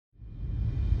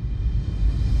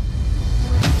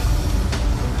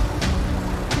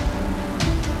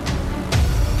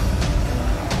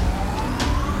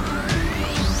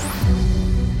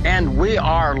We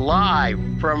are live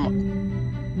from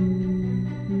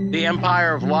the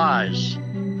Empire of Lies,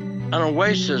 an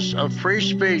oasis of free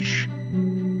speech,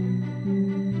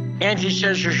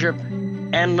 anti-censorship,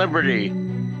 and liberty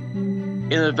in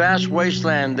the vast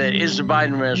wasteland that is the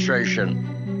Biden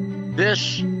administration.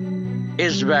 This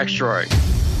is the backstory.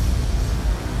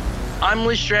 I'm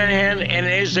Lee Stranahan, and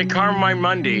it is a Carmine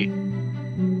Monday.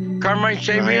 Carmine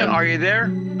Sabia, are you there?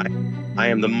 I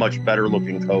am the much better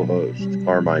looking co-host,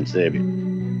 Carmine Sabia.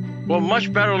 Well,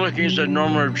 much better looking is a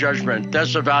normative judgment.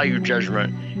 That's a value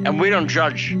judgment. And we don't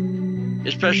judge,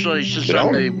 especially since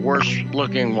I'm the worst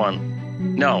looking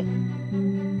one. No.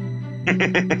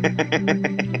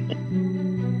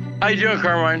 How you doing,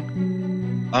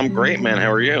 Carmine? I'm great, man.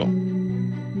 How are you?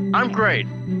 I'm great.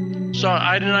 So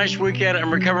I had a nice weekend.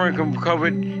 I'm recovering from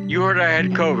COVID. You heard I had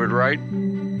COVID, right?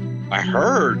 I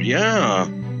heard, yeah.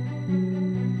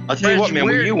 I'll tell you what, man,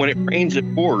 with you, when it rains,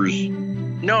 it pours.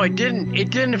 No, it didn't. It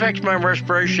didn't affect my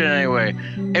respiration anyway.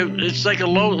 It's like a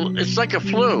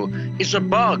flu. It's a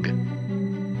bug.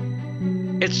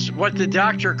 It's what the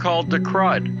doctor called the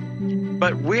crud.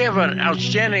 But we have an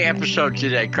outstanding episode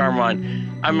today,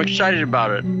 Carmine. I'm excited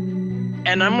about it.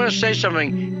 And I'm going to say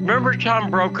something. Remember Tom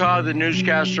Brokaw, the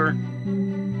newscaster?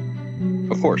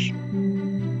 Of course.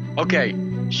 Okay,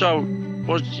 so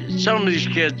some of these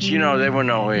kids, they wouldn't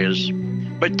know who he is.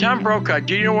 But Tom Brokaw,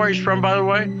 do you know where he's from, by the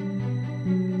way?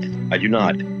 I do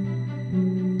not.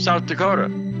 South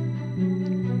Dakota.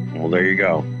 Well, there you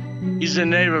go. He's a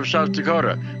native of South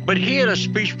Dakota. But he had a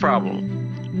speech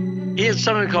problem. He had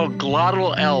something called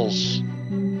glottal L's.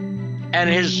 And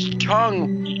his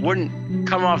tongue wouldn't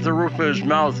come off the roof of his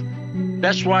mouth.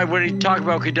 That's why when he talked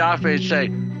about Gaddafi, he'd say,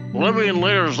 living in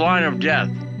Leader's line of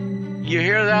death. You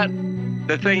hear that?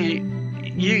 The thing,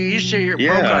 you used to hear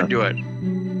Brokaw do it.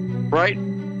 Right?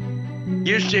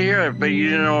 You used to hear it, but you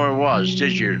didn't know what it was,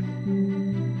 did you?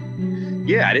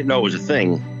 Yeah, I didn't know it was a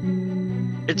thing.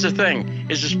 It's a thing.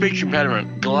 It's a speech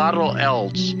impediment, glottal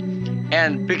L's.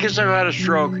 And because I've had a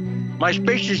stroke, my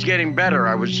speech is getting better,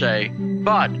 I would say,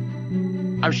 but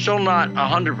I'm still not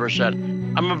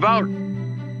 100%. I'm about,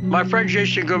 my friend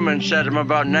Jason Goodman said I'm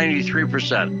about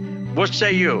 93%. What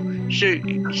say you?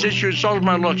 Since you insulted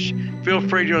my looks, feel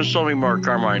free to insult me more,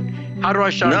 Carmine. How do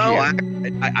I sound to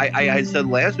you? I said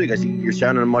last week, I see you're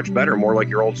sounding much better, more like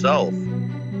your old self.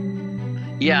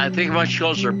 Yeah, I think much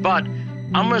closer. But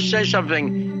I'm going to say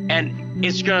something, and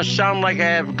it's going to sound like I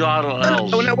have glottal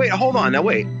L's. Oh, no, wait, hold on. Now,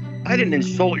 wait. I didn't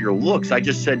insult your looks. I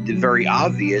just said the very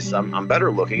obvious. I'm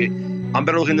better looking. I'm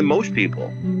better looking than most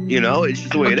people. It's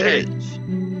just the way it is.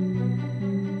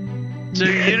 So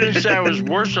you didn't say I was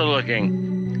worse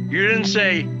looking. You didn't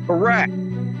say... Correct.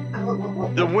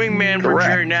 The wingman for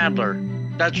Jerry Nadler.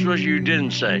 That's what you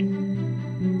didn't say.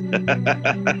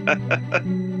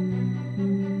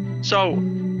 So,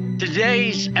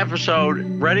 today's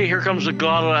episode, ready? Here comes the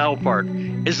glottal L part,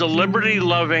 is a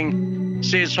liberty-loving...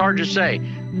 See, it's hard to say.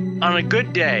 On a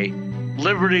good day,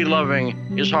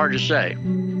 liberty-loving is hard to say.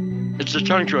 It's a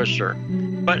tongue twister.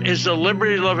 But it's a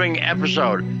liberty-loving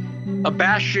episode, a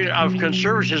bastion of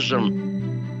conservatism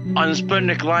on the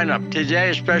Sputnik lineup, today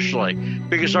especially,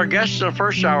 because our guest in the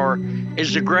first hour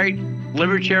is the great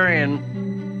Libertarian,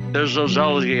 there's those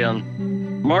L's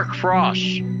again, Mark Frost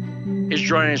is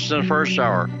joining us in the first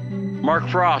hour. Mark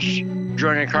Frost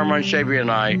joining Carmine Sabia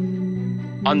and I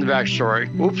on the backstory.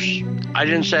 Oops, I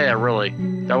didn't say that really.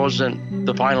 That wasn't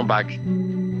the final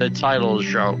the title of the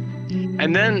show.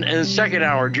 And then in the second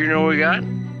hour, do you know what we got?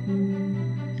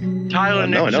 Tyler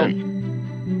Nixon.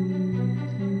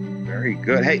 Very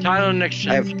good. Hey, Tyler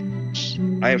Nixon.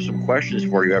 I have some questions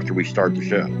for you after we start the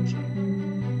show.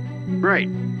 Great.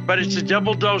 But it's a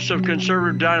double dose of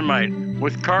conservative dynamite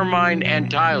with Carmine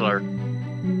and Tyler.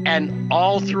 And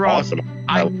all throughout.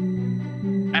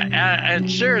 Awesome. And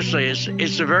seriously,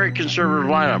 it's a very conservative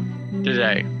lineup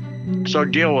today. So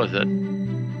deal with it.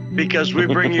 Because we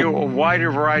bring you a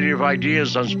wider variety of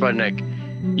ideas on Sputnik.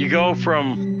 You go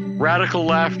from radical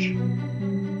left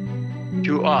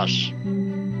to us.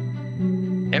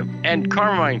 And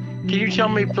Carmine, can you tell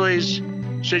me, please,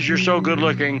 since you're so good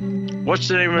looking, what's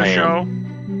the name of the show?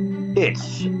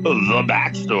 It's The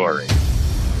Backstory.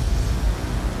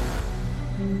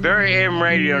 Very AM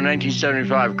radio,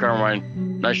 1975,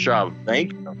 Carmine. Nice job.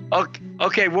 Thank you.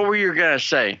 Okay, what were you going to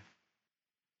say?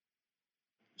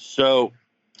 So,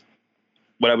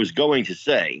 what I was going to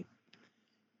say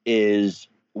is,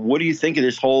 what do you think of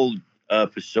this whole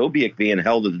Posobiec being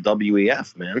held at the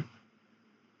WEF, man?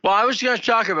 Well, I was going to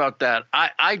talk about that. I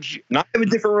have a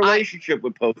different relationship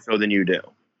with Poso than you do.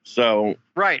 So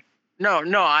right. No.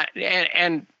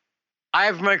 And I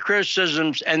have my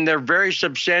criticisms, and they're very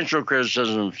substantial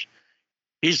criticisms.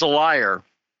 He's a liar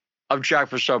of Jack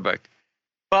Posobiec.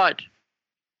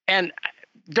 And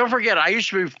don't forget, I used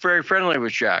to be very friendly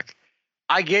with Jack.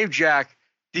 I gave Jack,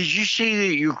 did you see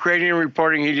the Ukrainian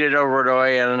reporting he did over at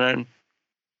OANN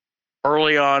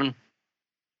early on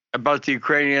about the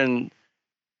Ukrainian,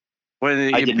 when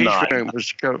the impeachment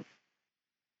was going?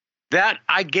 That,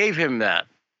 I gave him that.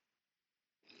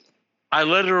 I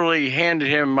literally handed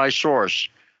him my source,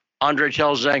 Andrei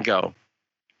Telzenko.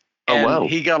 And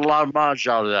he got a lot of mileage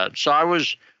out of that. So I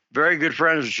was very good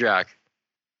friends with Jack.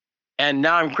 And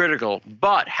now I'm critical.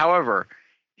 But, however,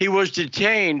 he was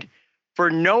detained for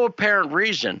no apparent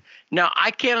reason. Now,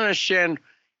 I can't understand.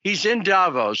 He's in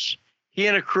Davos. He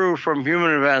and a crew from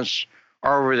Human Events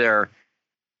are over there.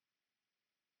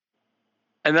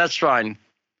 And that's fine.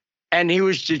 And he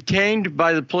was detained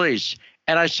by the police.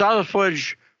 And I saw the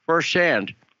footage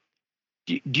firsthand.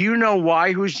 Do you know why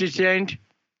he was detained?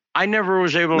 I never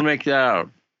was able to make that out.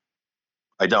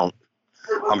 I don't.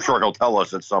 I'm sure he'll tell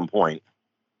us at some point.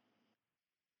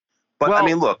 But, well, I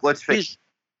mean, look, let's face it.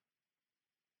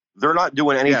 They're not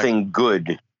doing anything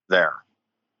good there.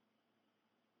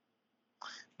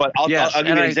 But I'll give you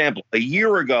an example. A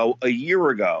year ago,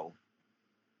 the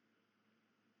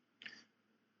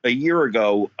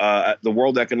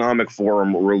World Economic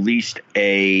Forum released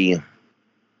a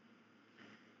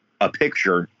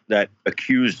picture that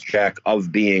accused Jack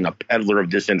of being a peddler of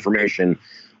disinformation,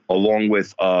 along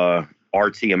with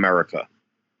RT America.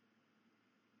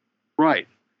 Right.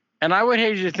 And I would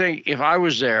hate to think, if I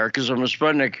was there, because I'm a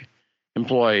Sputnik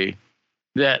employee,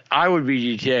 that I would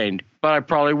be detained, but I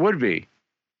probably would be.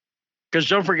 Because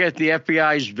don't forget, the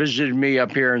FBI's visited me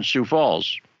up here in Sioux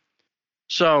Falls.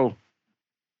 So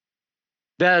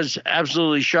that is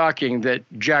absolutely shocking that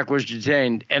Jack was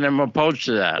detained, and I'm opposed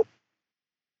to that.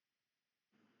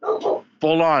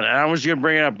 Full on. And I was going to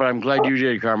bring it up, but I'm glad you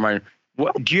did, Carmine.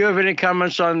 Do you have any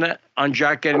comments on that, on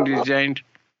Jack getting detained?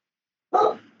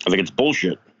 I think it's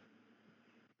bullshit.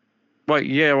 What?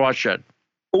 Yeah, watch that.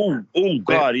 Oh,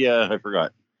 God, yeah, I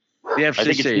forgot. The FCC. I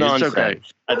think it's nonsense. It's okay.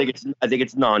 I think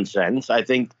it's nonsense. I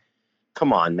think,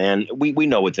 come on, man, we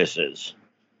know what this is.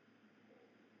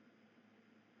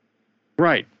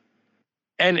 Right.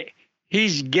 And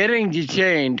he's getting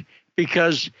detained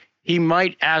because he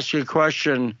might ask a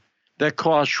question that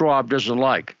Klaus Schwab doesn't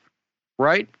like.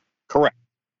 Right?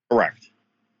 Correct.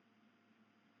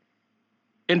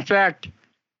 In fact,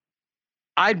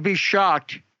 I'd be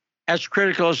shocked, as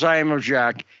critical as I am of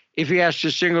Jack, if he asked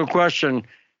a single question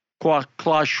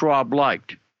Klaus Schwab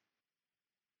liked.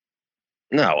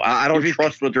 No, I don't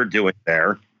trust what they're doing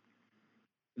there.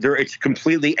 It's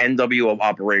completely NWO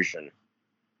operation.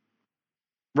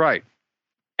 Right.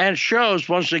 And it shows,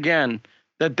 once again,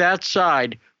 that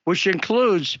side, which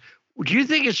includes, do you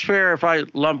think it's fair if I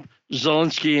lump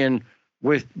Zelensky in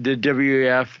with the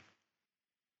WEF?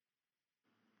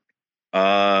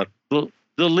 The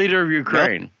leader of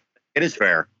Ukraine. No, it is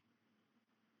fair.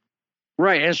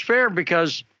 Right. And it's fair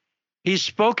because he's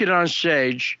spoken on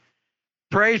stage,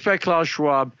 praised by Klaus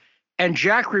Schwab, and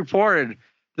Jack reported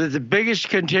that the biggest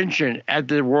contingent at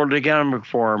the World Economic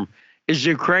Forum is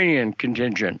the Ukrainian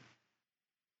contingent.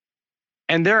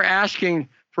 And they're asking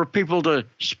for people to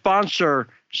sponsor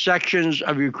sections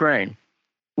of Ukraine.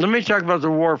 Let me talk about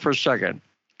the war for a second.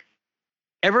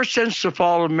 Ever since the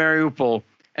fall of Mariupol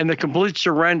and the complete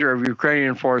surrender of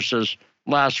Ukrainian forces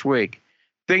last week,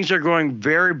 things are going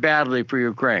very badly for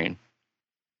Ukraine.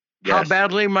 Yes. How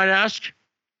badly, you might ask?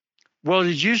 Well,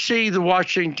 did you see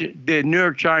the New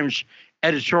York Times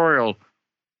editorial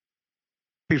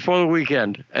before the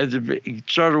weekend, at the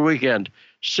start of the weekend,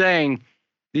 saying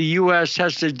the U.S.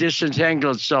 has to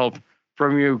disentangle itself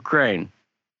from Ukraine?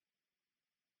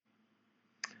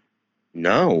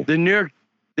 No. The New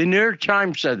York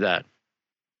Times said that.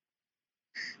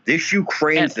 This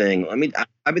Ukraine thing, I mean,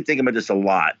 I've been thinking about this a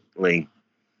lot, Lee.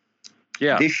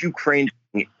 Yeah. This Ukraine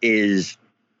thing is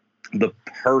the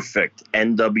perfect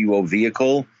NWO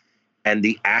vehicle, and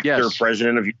the actor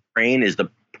president of Ukraine is the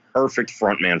perfect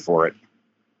frontman for it.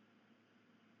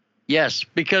 Yes,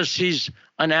 because he's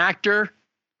an actor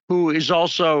who is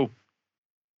also,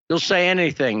 he'll say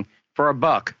anything for a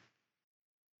buck.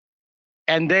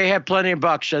 And they have plenty of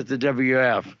bucks at the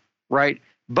WF, right?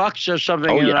 Bucks are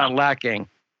something they're not lacking.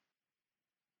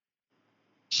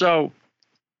 So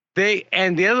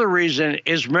and the other reason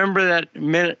is, remember that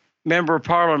member of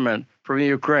parliament from the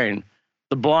Ukraine,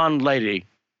 the blonde lady.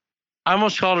 I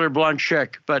almost called her a blonde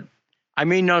chick, but I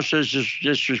mean no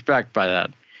disrespect by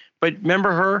that. But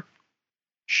remember her?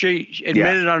 She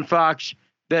admitted on Fox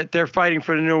that they're fighting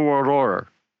for the New World Order.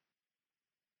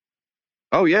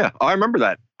 Oh, yeah. I remember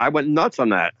that. I went nuts on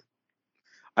that.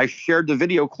 I shared the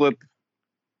video clip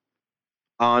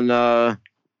on the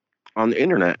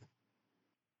internet.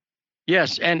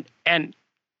 Yes, and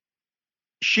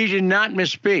she did not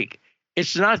misspeak.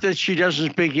 It's not that she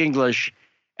doesn't speak English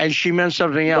and she meant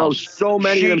something else. No, so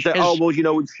many of them say, "Oh,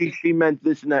 well, she meant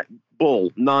this and that."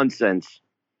 Bull, nonsense.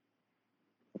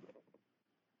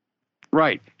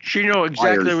 Right. She knew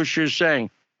exactly what she was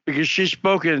saying because she's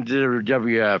spoken to the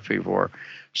WEF before.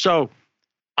 So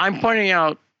I'm pointing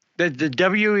out that the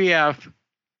WEF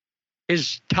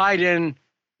is tied in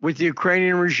with the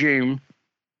Ukrainian regime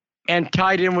and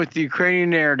tied in with the Ukrainian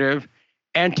narrative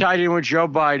and tied in with Joe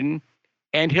Biden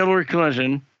and Hillary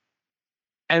Clinton.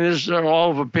 And this is all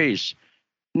of a piece.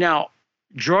 Now,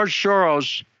 George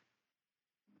Soros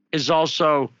is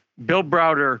also Bill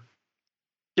Browder,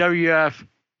 WF.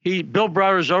 Bill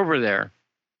Browder's over there.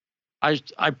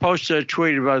 I posted a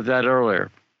tweet about that earlier.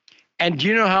 And do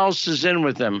you know how else is in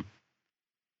with them?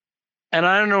 And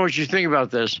I don't know what you think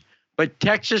about this, but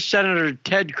Texas Senator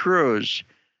Ted Cruz,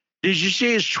 did you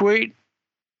see his tweet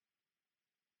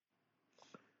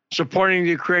supporting the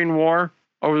Ukraine war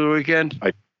over the weekend?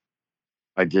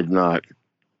 I did not.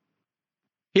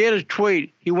 He had a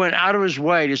tweet. He went out of his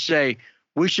way to say,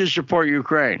 we should support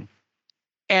Ukraine.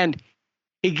 And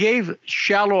he gave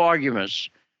shallow arguments.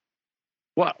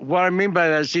 What I mean by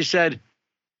that is he said,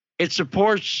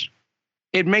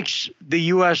 it makes the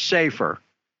U.S. safer.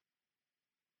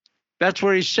 That's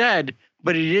what he said,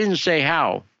 but he didn't say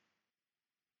how.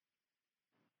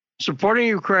 Supporting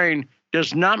Ukraine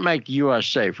does not make the U.S.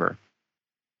 safer.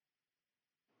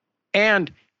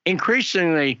 And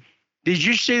increasingly, did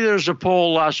you see there was a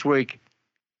poll last week?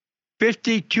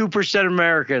 52% of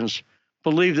Americans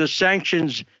believe the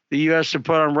sanctions the U.S. have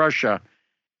put on Russia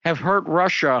have hurt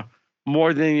Russia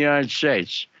more than the United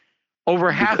States.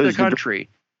 Over half the country.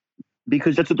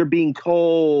 Because that's what they're being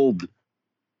told.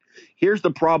 Here's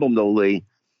the problem, though, Lee.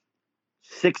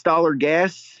 $6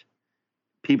 gas,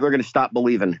 people are going to stop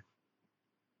believing.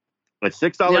 At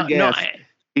 $6 gas,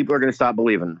 people are going to stop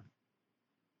believing.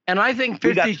 And I think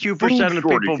 52%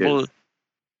 of people.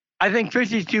 I think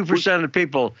 52% of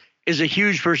people is a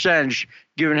huge percentage,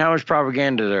 given how much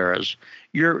propaganda there is.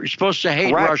 You're supposed to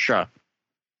hate Russia.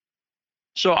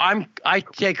 So I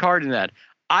take heart in that.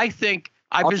 I think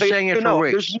I've been saying it for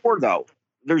weeks. There's more, though.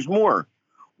 There's more.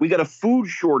 We got a food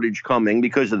shortage coming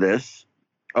because of this.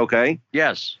 Okay.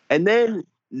 Yes. And then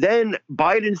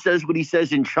Biden says what he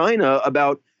says in China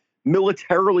about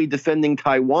militarily defending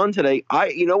Taiwan today.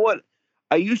 You know what?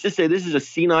 I used to say this is a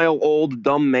senile, old,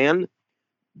 dumb man.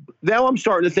 Now I'm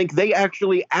starting to think they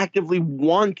actually actively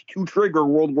want to trigger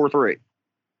World War III.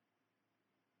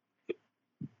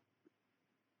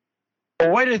 A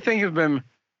way to think of him,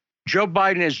 Joe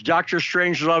Biden is Dr.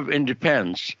 Strangelove in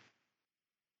Depends.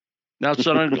 Now it's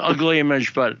an ugly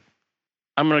image, but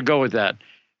I'm going to go with that.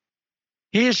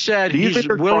 He has said he's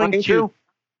willing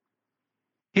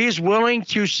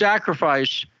to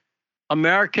sacrifice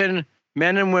American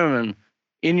men and women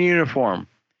in uniform.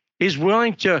 He's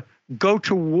willing to go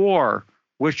to war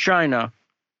with China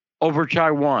over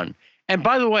Taiwan. And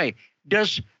by the way,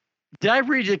 did I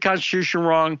read the Constitution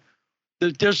wrong?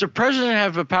 Does the president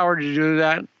have the power to do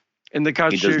that in the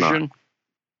Constitution? He does not.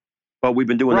 But we've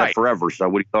been doing that forever, so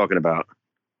what are you talking about?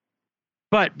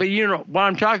 But you know, what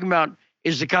I'm talking about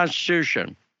is the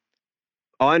Constitution.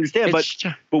 Oh, I understand,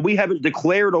 but we haven't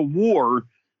declared a war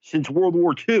since World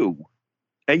War II.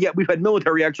 And yet we've had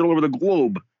military action all over the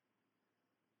globe.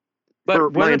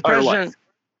 But when the president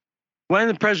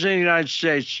of the United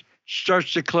States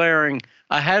starts declaring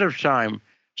ahead of time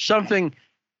something,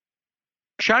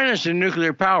 China's a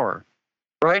nuclear power,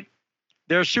 right?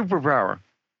 They're a superpower.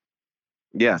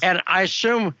 Yes. And I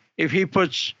assume if he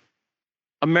puts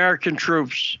American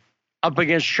troops up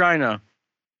against China,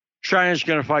 China's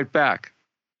going to fight back.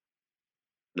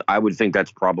 I would think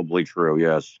that's probably true,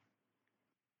 yes.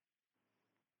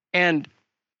 And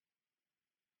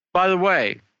by the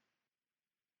way,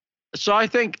 so I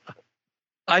think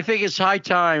it's high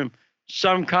time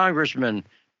some congressman,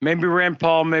 maybe Rand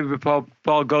Paul, maybe Paul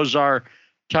Gosar,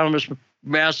 Thomas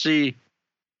Massey,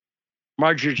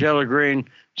 Marjorie Taylor Greene,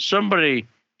 somebody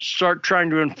start trying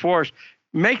to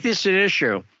make this an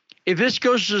issue. If this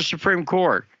goes to the Supreme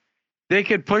Court, they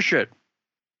could push it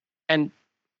and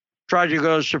try to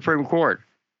go to the Supreme Court.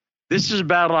 This is a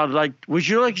battle I'd like. Would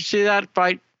you like to see that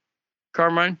fight,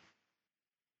 Carmine?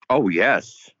 Oh,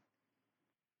 yes.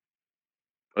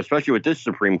 Especially with this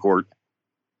Supreme Court.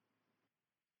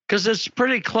 Because it's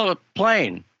pretty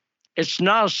plain. It's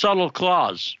not a subtle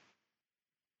clause.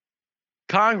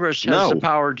 Congress has the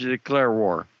power to declare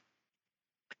war.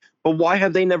 But why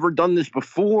have they never done this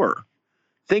before?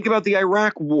 Think about the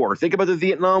Iraq War. Think about the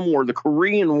Vietnam War, the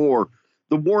Korean War,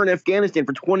 The war in Afghanistan,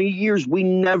 for 20 years, we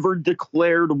never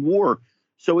declared war.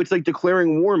 So it's like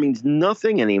declaring war means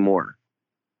nothing anymore.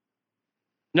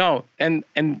 No, and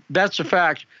that's a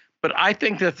fact. But I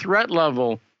think the threat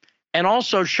level, and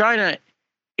also China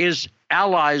is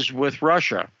allies with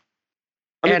Russia.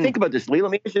 I mean, think about this, Lee.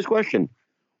 Let me ask you this question.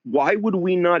 Why would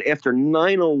we not, after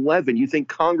 9/11, you think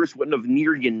Congress wouldn't have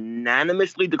near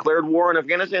unanimously declared war on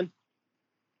Afghanistan?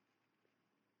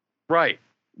 Right.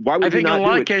 Why would I think we not in a do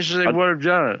lot it? of cases they would have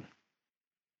done it.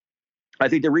 I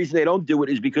think the reason they don't do it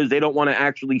is because they don't want to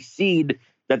actually cede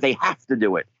that they have to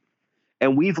do it.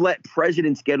 And we've let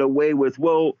presidents get away with,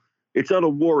 well, it's not a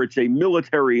war, it's a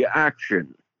military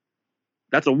action.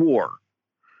 That's a war.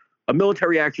 A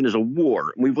military action is a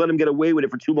war. And we've let them get away with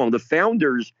it for too long. The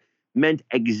founders meant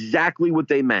exactly what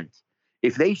they meant.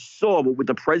 If they saw what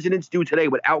the presidents do today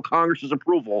without Congress's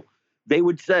approval, they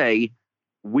would say,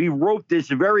 we wrote this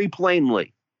very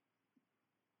plainly.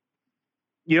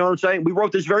 You know what I'm saying? We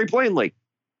wrote this very plainly.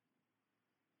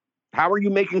 How are you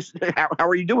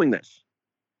doing this?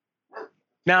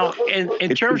 Now,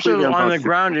 in terms of on the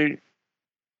ground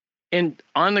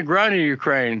in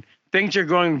Ukraine, things are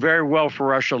going very well for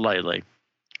Russia lately.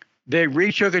 They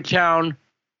retook a town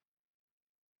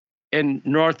in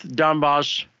North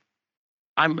Donbass.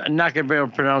 I'm not going to be able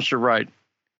to pronounce it right.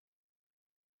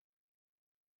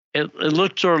 It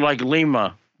looked sort of like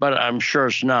Lima, but I'm sure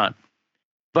it's not.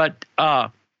 But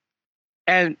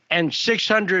and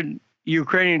 600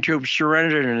 Ukrainian troops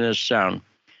surrendered in this town.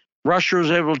 Russia was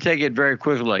able to take it very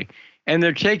quickly, and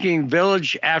they're taking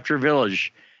village after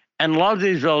village, and a lot of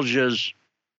these villages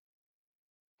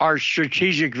are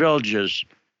strategic villages.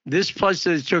 This place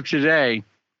that they took today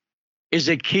is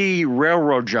a key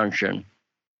railroad junction.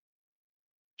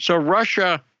 So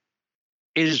Russia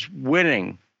is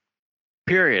winning,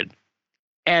 period.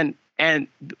 And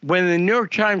when the New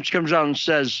York Times comes out and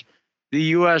says the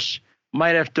U.S.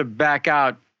 might have to back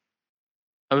out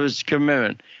of its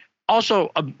commitment.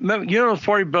 Also, you know the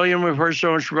 $40 billion we've heard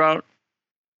so much about?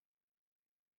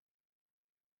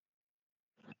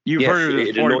 You've heard of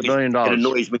the $40 billion. It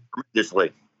annoys me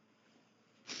tremendously.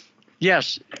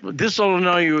 Yes, this will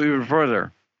annoy you even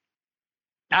further.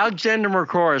 Alexander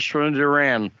Mercouris from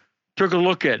Iran took a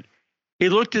look at. He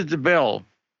looked at the bill.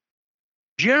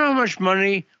 Do you know how much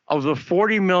money of the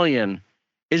 $40 million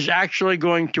is actually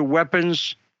going to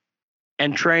weapons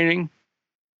and training?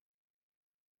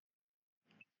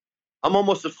 I'm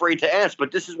almost afraid to ask,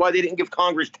 but this is why they didn't give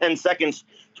Congress 10 seconds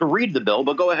to read the bill,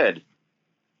 but go ahead.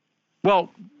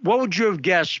 Well, what would you have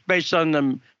guessed based on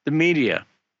the media?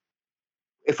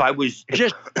 If I was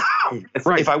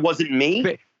right. If I wasn't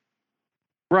me?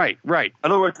 Right. In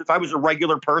other words, if I was a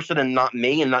regular person and not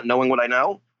me and not knowing what I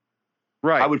know,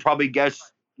 right, I would probably guess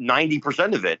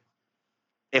 90% of it.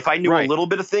 If I knew a little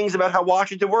bit of things about how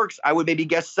Washington works, I would maybe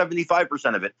guess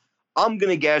 75% of it. I'm going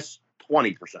to guess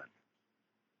 20%.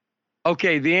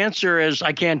 Okay, the answer is,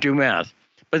 I can't do math,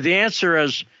 but the answer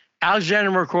is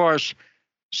Alexander Mercouris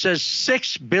says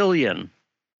 $6 billion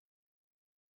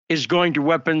is going to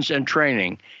weapons and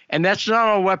training. And that's not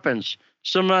all weapons.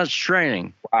 Some of that's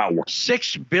training. Wow.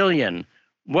 $6 billion.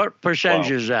 What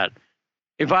percentage is that?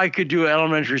 If I could do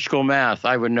elementary school math,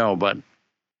 I would know, but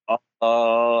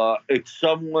it's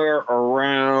somewhere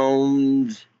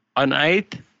around an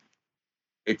eighth?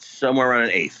 It's somewhere around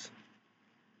an eighth.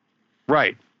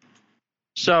 Right.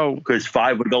 So because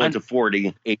 5 would go into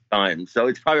 40 8 times. So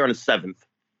it's probably around a seventh.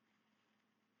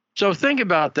 So think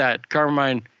about that,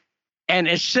 Carmine. And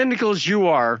as cynical as you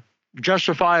are,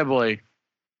 justifiably,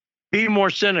 be more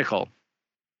cynical.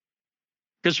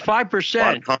 Because 5%. A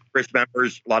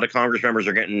lot of Congress members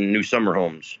are getting new summer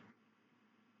homes.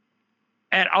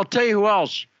 And I'll tell you who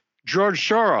else. George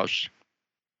Soros.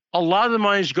 A lot of the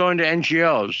money is going to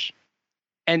NGOs.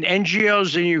 And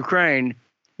NGOs in Ukraine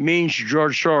means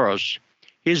George Soros.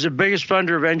 He's the biggest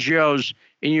funder of NGOs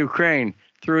in Ukraine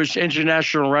through his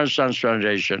International Renaissance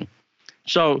Foundation.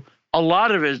 So a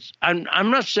lot of it,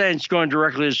 I'm not saying it's going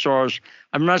directly to Soros.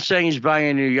 I'm not saying he's buying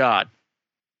a new yacht.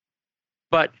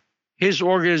 But his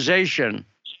organization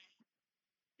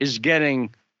is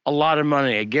getting a lot of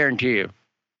money, I guarantee you.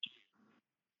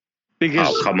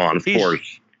 Because come on, of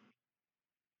course.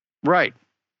 Right.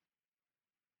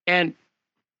 And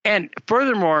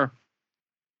furthermore,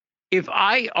 if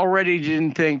I already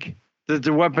didn't think that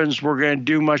the weapons were going to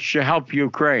do much to help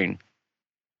Ukraine,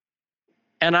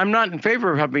 and I'm not in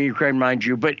favor of helping Ukraine, mind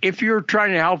you, but if you're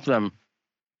trying to help them,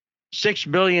 $6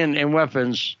 billion in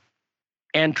weapons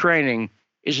and training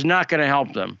is not going to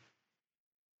help them.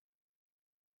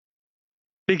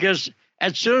 Because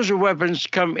as soon as the weapons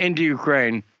come into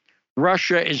Ukraine,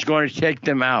 Russia is going to take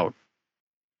them out.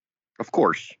 Of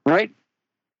course. Right?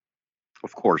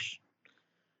 Of course.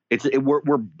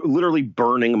 We're literally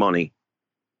burning money.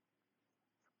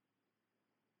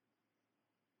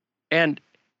 And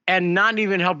not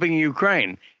even helping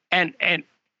Ukraine. And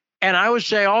I would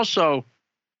say also,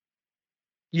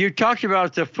 you talked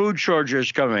about the food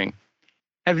shortages coming.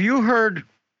 Have you heard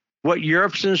what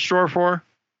Europe's in store for?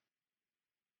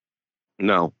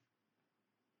 No.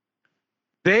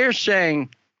 They're saying,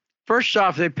 first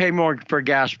off, they pay more for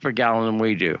gas per gallon than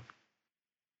we do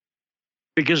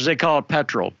because they call it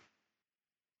petrol.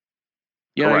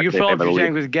 You know, you fill up your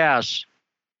tank with gas.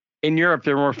 In Europe,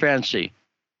 they're more fancy.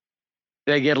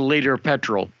 They get a liter of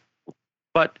petrol.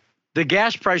 But the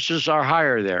gas prices are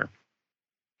higher there.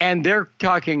 And they're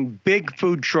talking big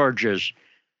food shortages.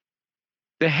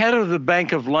 The head of the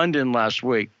Bank of London last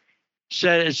week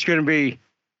said it's going to be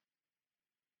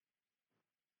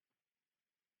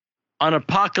an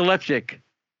apocalyptic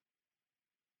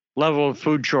level of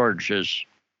food shortages.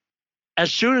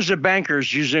 As soon as the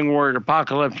banker's using the word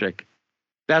apocalyptic,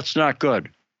 that's not good.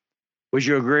 Would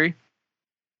you agree?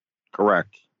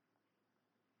 Correct.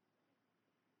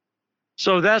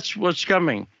 So that's what's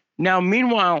coming. Now,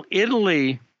 meanwhile,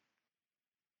 Italy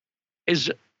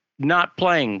is not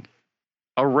playing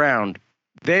around.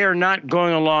 They are not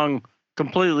going along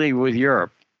completely with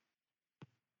Europe.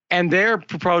 And they're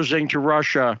proposing to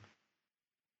Russia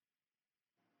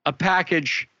a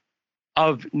package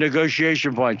of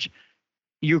negotiation points.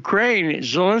 Ukraine,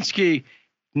 Zelensky,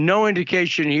 no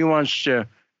indication he wants to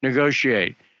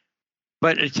negotiate.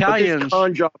 But Italians...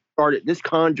 But this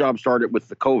con job started with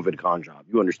the COVID con job.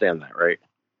 You understand that, right?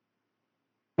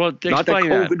 Well, not that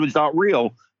COVID was not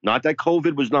real. Not that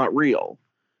COVID was not real.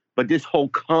 But this whole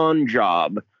con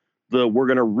job, we're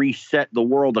going to reset the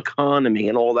world economy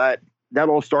and all that, that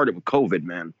all started with COVID,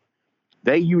 man.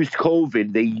 They used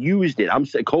COVID. They used it. I'm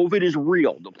saying COVID is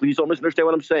real. Please don't misunderstand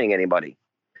what I'm saying, anybody.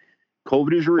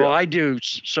 COVID is real. Well, I do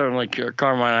certainly,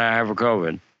 Carmine, I have a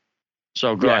COVID.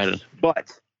 So go ahead.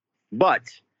 But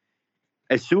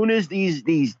as soon as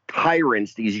these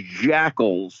tyrants, these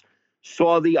jackals,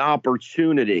 saw the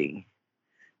opportunity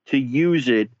to use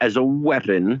it as a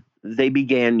weapon, they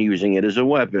began using it as a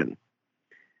weapon.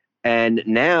 And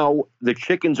now the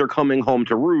chickens are coming home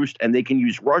to roost, and they can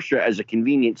use Russia as a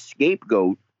convenient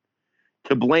scapegoat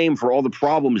to blame for all the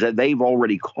problems that they've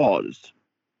already caused.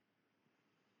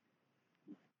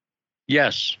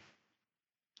 Yes.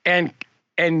 And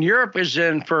Europe is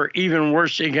in for even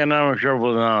worse economic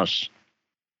trouble than us.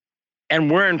 And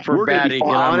we're in for bad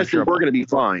economic trouble. We're going to be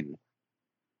fine.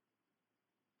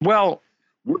 Well,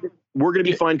 we're going to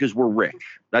be fine because we're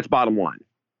rich. That's bottom line.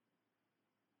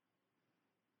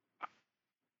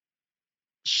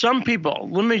 Some people,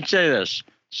 let me say this,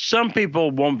 some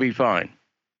people won't be fine.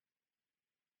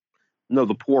 No,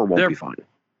 the poor won't be fine.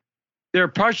 There are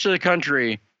parts of the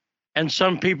country and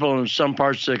some people in some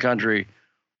parts of the country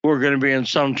who are going to be in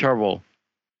some trouble.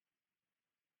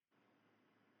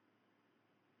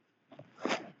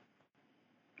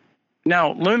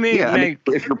 Now, let me make...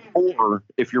 if you're poor,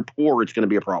 it's going to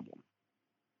be a problem.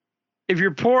 If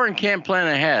you're poor and can't plan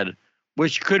ahead,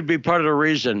 which could be part of the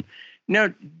reason. Now,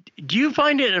 do you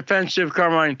find it offensive,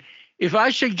 Carmine, if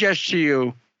I suggest to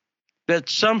you that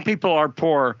some people are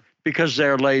poor because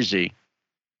they're lazy?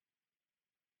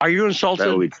 Are you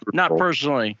insulted? Not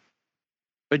personally.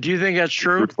 But do you think that's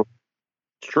true? It's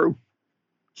true.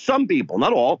 Some people,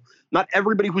 not all. Not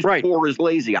everybody who's poor is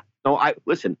lazy. No,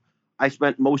 listen, I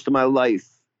spent most of my life,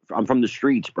 I'm from the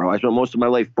streets, bro. I spent most of my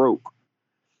life broke.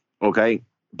 Okay?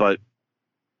 But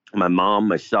my mom,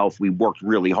 myself, we worked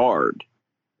really hard.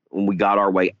 And we got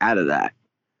our way out of that.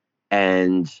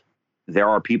 And there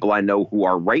are people I know who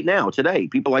are right now, today,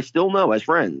 people I still know as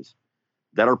friends,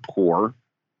 that are poor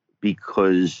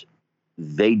because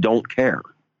they don't care.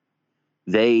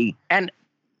 Do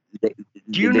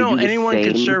you know anyone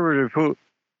conservative who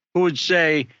would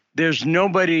say there's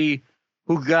nobody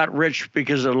who got rich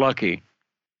because they're lucky?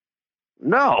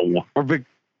 No.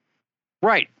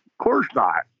 Right. Of course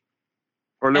not.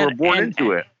 Or they were born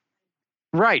into it.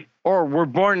 Right. Or were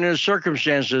born in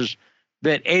circumstances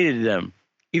that aided them.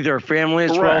 Either a family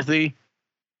that's wealthy.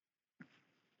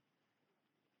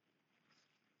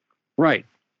 Right.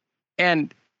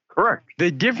 And correct.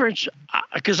 The difference,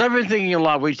 because I've been thinking a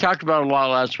lot, we talked about it a lot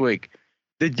last week,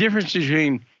 the difference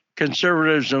between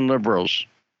conservatives and liberals.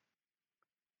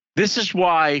 This is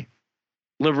why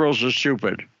liberals are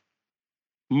stupid.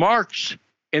 Marx,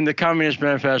 in the Communist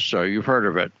Manifesto, you've heard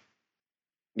of it.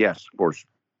 Yes, of course.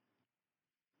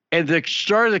 At the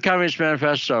start of the Communist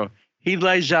Manifesto, he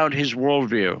lays out his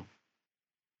worldview.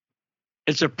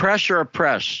 It's oppressor,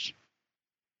 oppressed.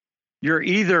 You're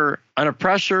either an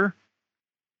oppressor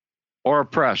or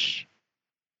oppressed.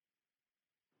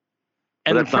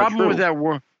 And the that's not problem with true. that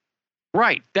word,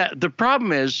 right? That the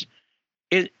problem is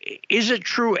it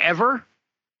true ever?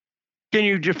 Can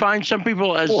you define some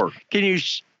people as? Sure. Can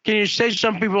you say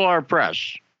some people are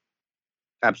oppressed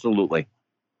Absolutely.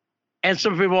 and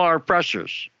some people are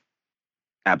oppressors?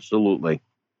 Absolutely.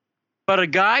 But a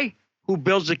guy who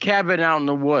builds a cabin out in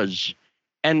the woods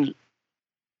and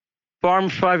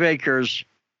farms 5 acres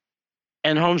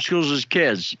and homeschools his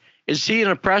kids, is he an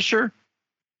oppressor?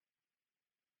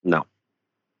 No.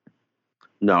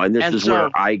 No, and this is where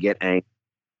I get angry.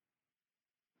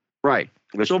 Right.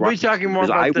 So we'll be talking more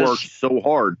about I this. worked so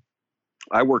hard.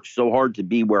 I worked so hard to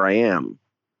be where I am.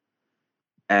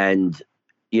 And,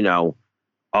 you know,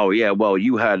 oh, yeah, well,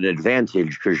 you had an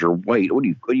advantage because you're white. What are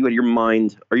you out of your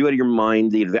mind? Are you out of your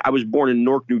mind? I was born in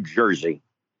Newark, New Jersey.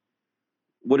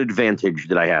 What advantage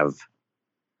did I have?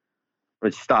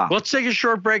 Let's stop. Let's take a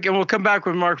short break and we'll come back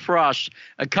with Mark Frost,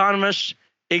 economist,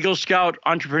 Eagle Scout,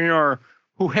 entrepreneur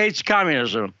who hates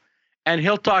communism. And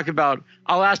he'll talk about,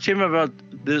 I'll ask him about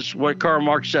this, what Karl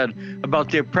Marx said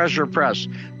about the oppressor oppressed.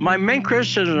 My main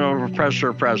criticism of oppressor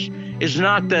oppressed is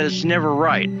not that it's never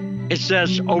right. It's that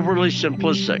it's overly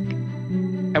simplistic.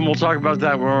 And we'll talk about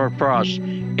that with Mark Frost.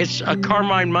 It's a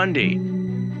Carmine Monday.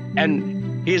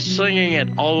 And he's singing it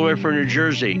all the way from New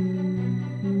Jersey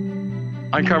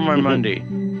on Carmine Monday.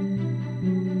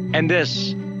 And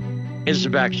this is the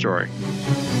backstory.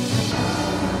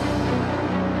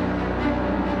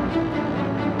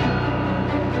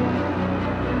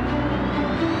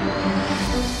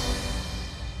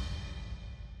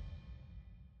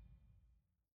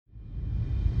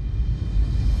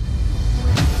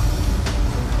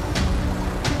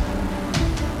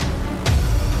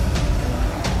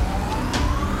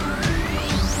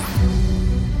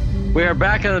 We are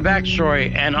back in the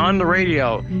backstory and on the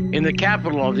radio in the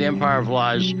capital of the Empire of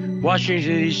Lies,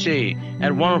 Washington, D.C.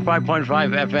 at 105.5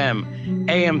 FM,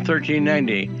 AM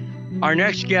 1390. Our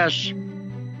next guest,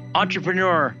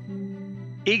 entrepreneur,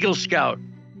 Eagle Scout,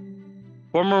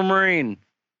 former Marine,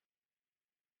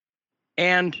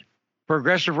 and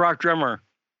progressive rock drummer,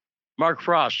 Mark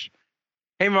Frost.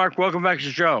 Hey, Mark, welcome back to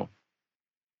the show.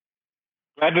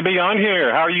 Glad to be on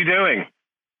here. How are you doing?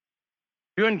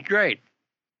 Doing great,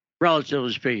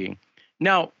 relatively speaking.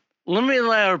 Now, let me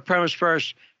lay out a premise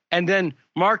first, and then,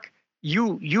 Mark,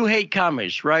 you hate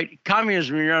commies, right?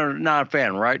 Communism, you're not a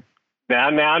fan, right?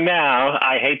 Now.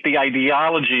 I hate the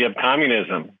ideology of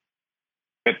communism.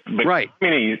 But right.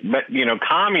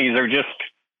 Commies are just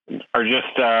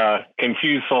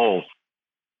confused souls.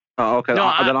 Oh, okay.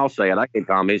 No, then I'll say it. I hate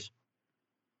commies.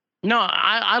 No,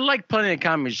 I like plenty of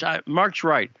commies. Mark's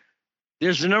right.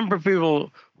 There's a number of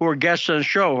people who are guests on the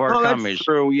show who are commies. That's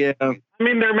true, yeah. I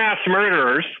mean, they're mass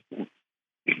murderers, at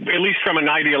least from an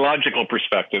ideological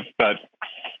perspective. But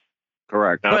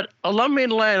correct. But let me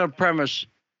lay out a premise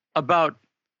about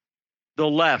the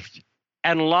left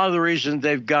and a lot of the reasons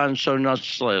they've gone so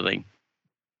nuts lately.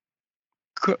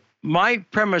 My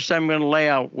premise I'm going to lay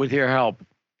out with your help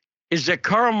is that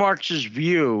Karl Marx's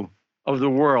view of the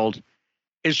world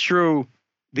is through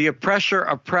the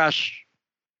oppressor-oppressed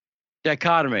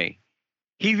dichotomy.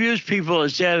 He views people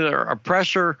as either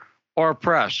oppressor or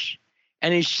oppressed.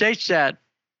 And he states that,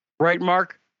 right,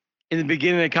 Mark, in the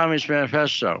beginning of the Communist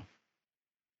Manifesto.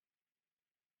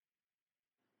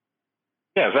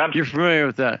 Yes, absolutely. You're familiar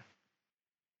with that?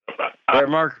 Right,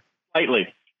 Mark?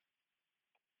 Slightly.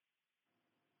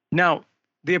 Now,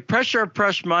 the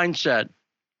oppressor-oppressed mindset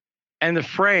and the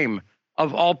frame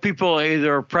of all people are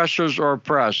either oppressors or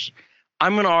oppressed,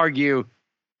 I'm going to argue,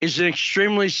 is an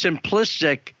extremely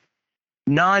simplistic,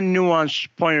 non-nuanced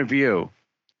point of view.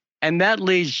 And that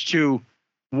leads to,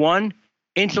 1,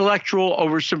 intellectual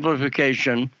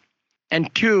oversimplification,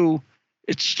 and 2,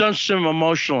 it stunts them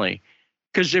emotionally.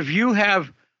 Because if you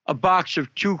have a box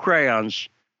of 2 crayons,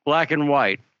 black and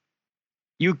white,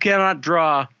 you cannot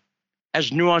draw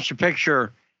as nuanced a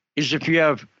picture as if you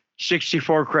have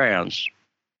 64 crayons.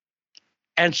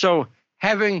 And so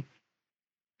having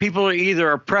people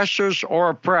either oppressors or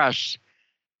oppressed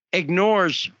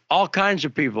ignores all kinds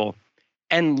of people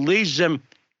and leads them.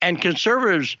 And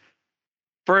conservatives,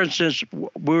 for instance,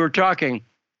 we were talking,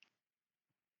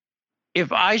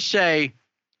 if I say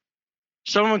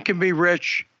someone can be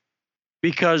rich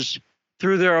because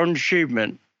through their own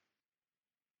achievement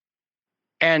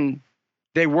and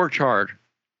they worked hard,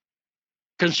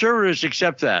 conservatives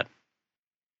accept that.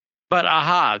 But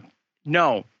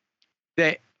no,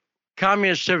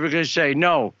 communists typically say,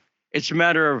 no, it's a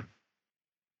matter of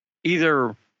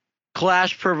either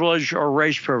class privilege or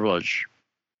race privilege.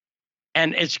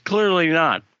 And it's clearly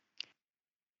not.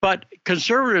 But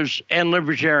conservatives and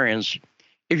libertarians,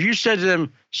 if you said to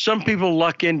them, some people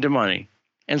luck into money,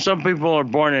 and some people are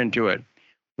born into it.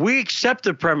 We accept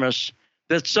the premise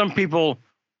that some people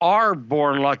are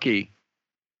born lucky,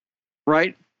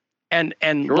 right? And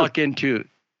Sure. luck into.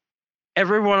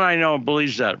 Everyone I know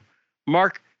believes that.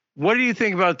 Mark, what do you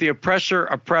think about the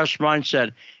oppressor-oppressed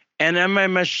mindset? And am I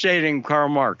misstating Karl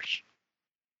Marx?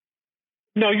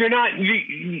 No, you're not.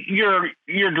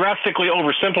 You're drastically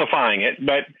oversimplifying it.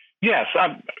 But yes,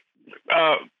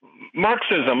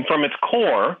 Marxism, from its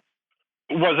core,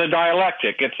 was a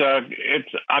dialectic.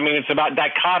 It's about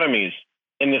dichotomies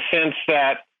in the sense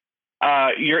that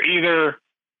you're either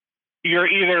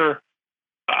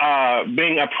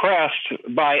being oppressed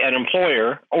by an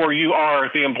employer or you are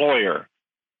the employer.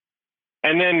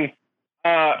 And then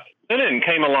Lenin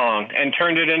came along and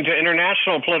turned it into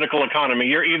international political economy.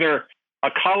 You're either a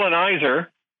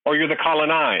colonizer or you're the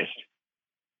colonized.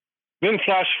 Then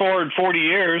flash forward 40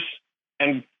 years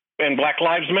and Black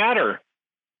Lives Matter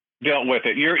dealt with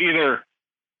it. You're either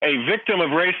a victim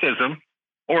of racism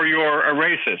or you're a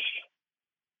racist.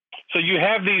 So you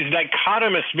have these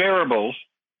dichotomous variables,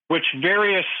 which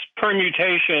various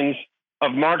permutations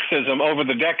of Marxism over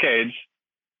the decades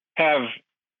have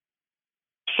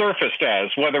surfaced as,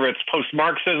 whether it's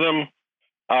post-Marxism,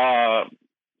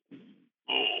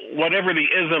 whatever the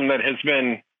ism that has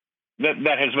been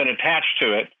attached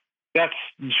to it. That's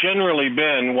generally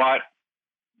been what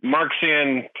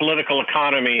Marxian political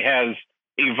economy has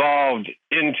evolved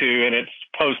into in its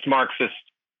post-Marxist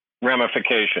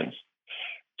ramifications.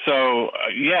 So,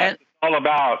 it's all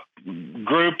about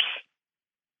groups,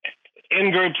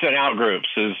 in-groups and out-groups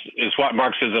is what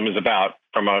Marxism is about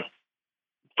from a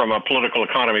political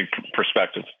economy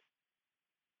perspective.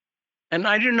 And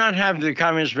I do not have the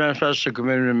Communist Manifesto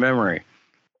committed to memory,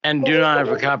 and do not have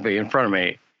a copy in front of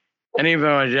me. And even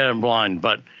though I did, I'm blind.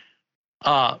 But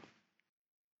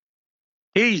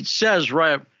he says,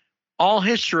 right, all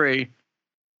history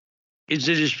is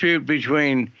a dispute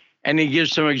between, and he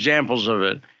gives some examples of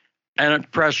it, and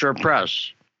oppressor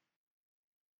oppress.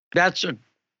 That's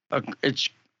it's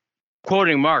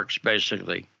quoting Marx,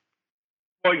 basically.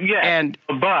 Well, yeah, and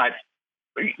but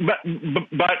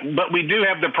we do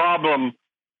have the problem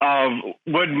of,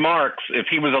 would Marx, if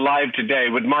he was alive today,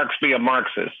 would Marx be a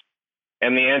Marxist?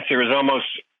 And the answer is almost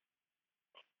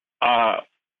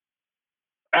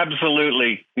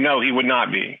absolutely no, he would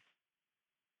not be.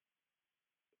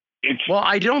 Well,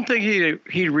 I don't think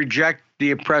he'd reject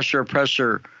the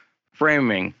oppressor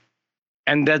framing,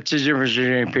 and that's the difference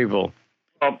between people.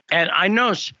 Well, and I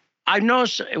notice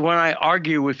when I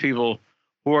argue with people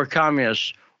who are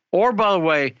communists, or by the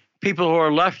way, people who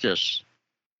are leftists,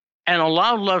 and a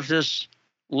lot of leftists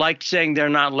like saying they're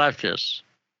not leftists.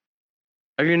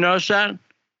 Have you noticed that?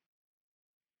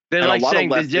 They like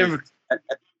saying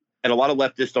and a lot of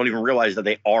leftists don't even realize that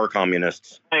they are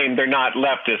communists. They're not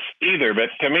leftists either, but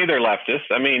to me, they're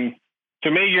leftists. I mean, to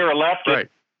me, you're a leftist right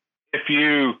if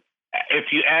you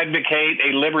advocate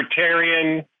a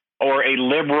libertarian or a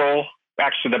liberal.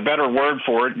 Actually, the better word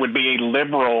for it would be a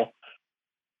liberal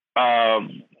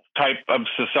type of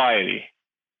society.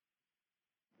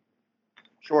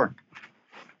 Sure.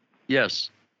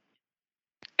 Yes.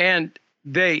 And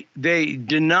they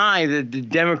deny that the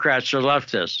Democrats are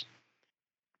leftists.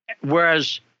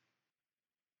 Whereas,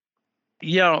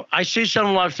 I see some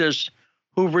leftists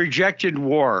who've rejected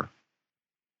war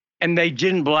and they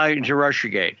didn't buy into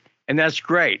Russiagate. And that's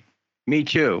great. Me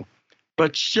too.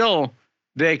 But still,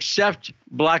 they accept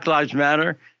Black Lives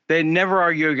Matter. They never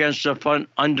argue against the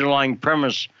underlying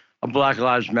premise of Black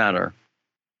Lives Matter.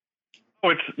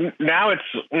 Oh, now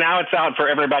it's out for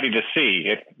everybody to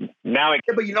see.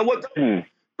 But you know what?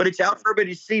 But it's out for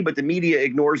everybody to see, but the media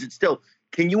ignores it still.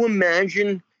 Can you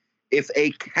imagine if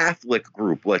a Catholic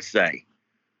group, let's say,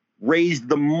 raised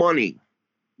the money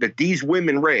that these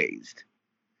women raised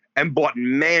and bought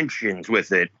mansions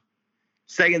with it,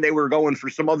 saying they were going for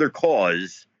some other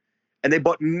cause, and they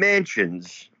bought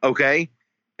mansions, okay?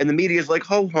 And the media's like,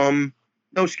 ho-hum,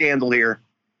 no scandal here.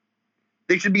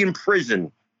 They should be in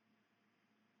prison.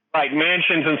 Right,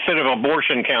 mansions instead of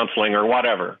abortion counseling or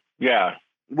whatever. Yeah.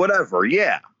 Whatever,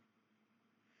 yeah.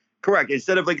 Correct.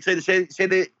 Instead of, like, say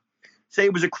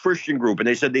it was a Christian group and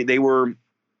they said they were,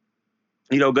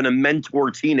 going to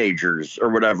mentor teenagers or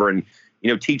whatever and,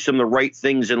 teach them the right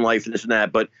things in life and this and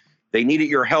that, but they needed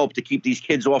your help to keep these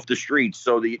kids off the streets.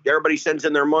 So everybody sends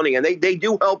in their money and they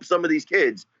do help some of these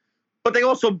kids, but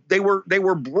they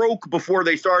were broke before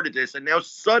they started this. And now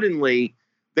suddenly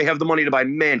they have the money to buy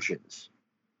mansions,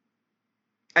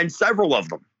 and several of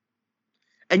them.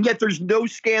 And yet there's no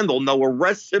scandal. No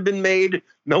arrests have been made.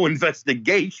 No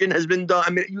investigation has been done. I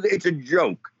mean, it's a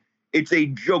joke. It's a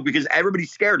joke because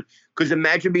everybody's scared. Because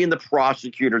imagine being the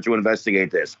prosecutor to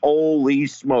investigate this. Holy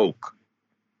smoke.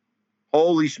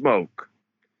 Holy smoke.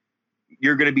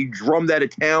 You're going to be drummed out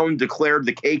of town, declared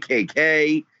the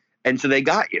KKK, and so they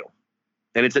got you.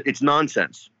 And it's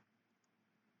nonsense.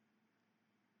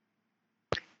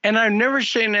 And I've never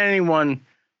seen anyone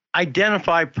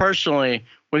identify personally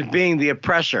with being the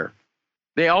oppressor.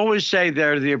 They always say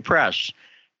they're the oppressed.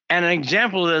 And an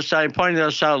example of this, I pointed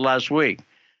this out last week.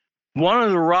 One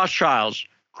of the Rothschilds,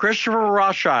 Christopher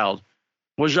Rothschild,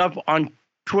 was up on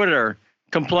Twitter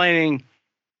complaining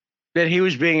that he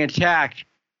was being attacked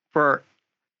for,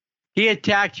 he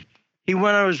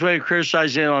went on his way to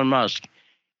criticize Elon Musk.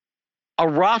 A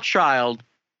Rothschild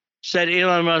said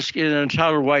Elon Musk is an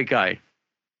entitled white guy.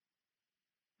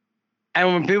 And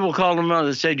when people called him out,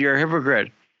 they said, you're a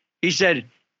hypocrite. He said,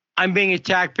 I'm being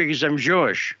attacked because I'm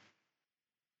Jewish.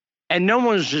 And no one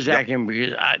was attacking him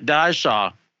because that I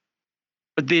saw.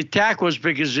 But the attack was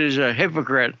because he's a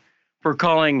hypocrite for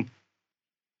calling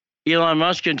Elon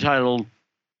Musk entitled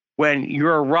when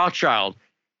you're a Rothschild.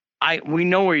 We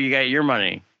know where you get your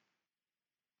money.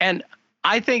 And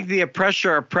I think the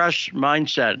oppressor-oppressed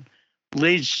mindset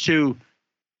leads to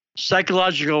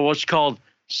psychological, what's called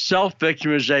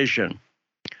self-victimization,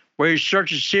 where you start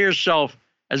to see yourself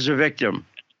as a victim.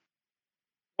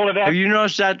 Well, have you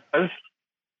noticed that?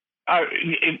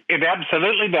 It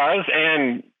absolutely does.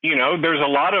 And, you know, there's a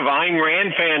lot of Ayn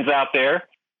Rand fans out there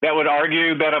that would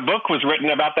argue that a book was written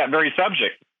about that very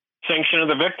subject, Sanction of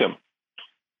the Victim.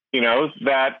 You know,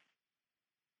 that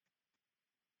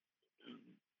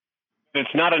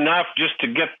it's not enough just to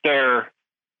get their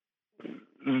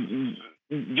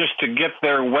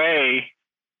way.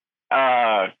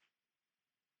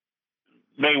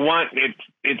 They want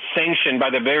it's sanctioned by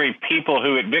the very people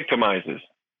who it victimizes.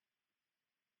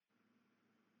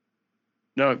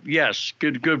 No, yes,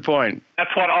 good point.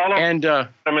 That's what all of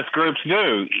extremist groups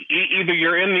do. Either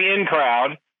you're in the in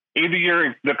crowd, either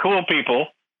you're the cool people,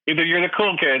 either you're the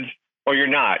cool kids, or you're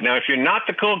not. Now, if you're not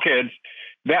the cool kids,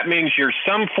 that means you're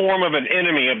some form of an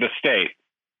enemy of the state.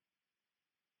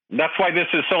 That's why this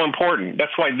is so important.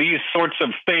 That's why these sorts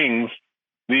of things,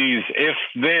 these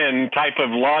if-then type of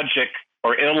logic,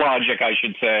 or illogic, I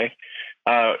should say,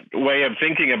 way of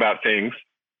thinking about things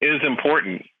is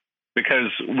important.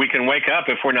 Because we can wake up,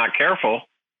 if we're not careful,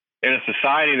 in a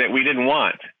society that we didn't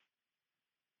want.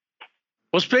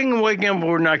 Well, speaking of waking up, if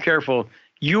we're not careful,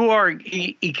 you are an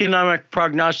economic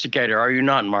prognosticator, are you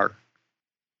not, Mark?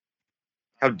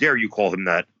 How dare you call him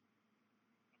that?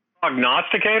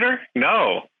 Prognosticator?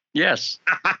 No. Yes.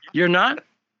 You're not?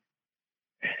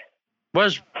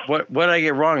 What did I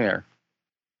get wrong there?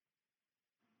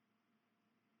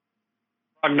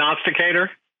 Prognosticator?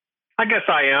 I guess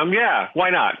I am. Yeah, why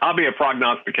not? I'll be a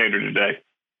prognosticator today.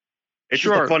 It's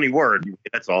just a funny word.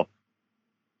 That's all.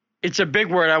 It's a big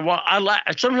word.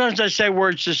 Sometimes I say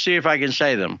words to see if I can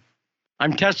say them.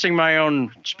 I'm testing my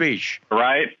own speech.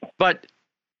 Right. But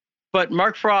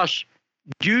Mark Frost,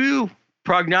 do you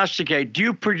prognosticate? Do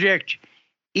you predict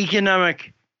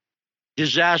economic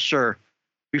disaster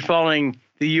befalling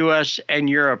the U.S. and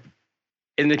Europe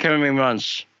in the coming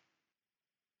months?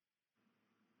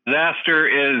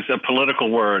 Disaster is a political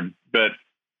word, but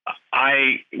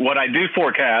what I do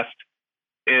forecast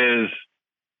is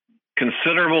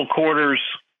considerable quarters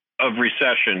of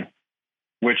recession,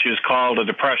 which is called a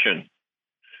depression.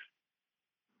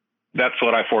 That's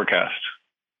what I forecast.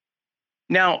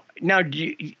 Now,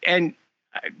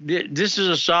 this is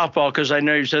a softball because I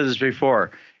know you said this before.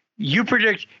 You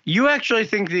actually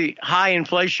think the high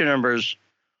inflation numbers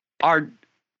are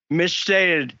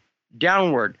misstated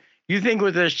downward. You think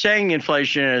what they're saying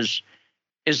inflation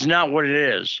is not what it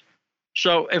is.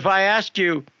 So if I ask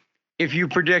you if you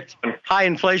predict high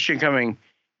inflation coming,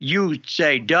 you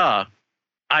say, duh,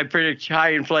 I predict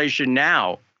high inflation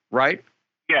now, right?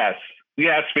 Yes,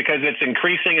 because it's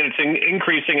increasing and it's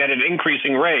increasing at an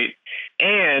increasing rate.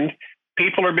 And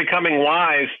people are becoming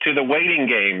wise to the weighting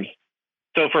games.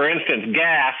 So for instance,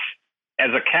 gas as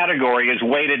a category is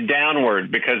weighted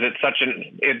downward because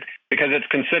it's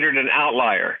considered an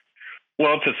outlier.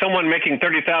 Well, to someone making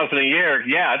 $30,000 a year,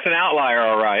 yeah, it's an outlier,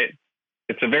 all right.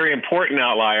 It's a very important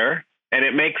outlier, and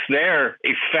it makes their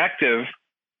effective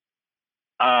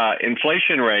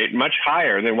inflation rate much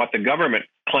higher than what the government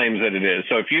claims that it is.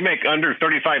 So if you make under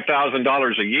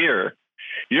 $35,000 a year,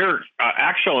 your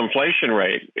actual inflation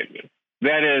rate,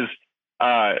 that is,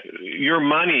 your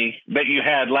money that you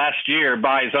had last year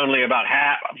buys only about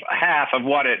half of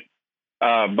what it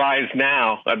buys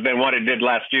now than what it did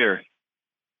last year.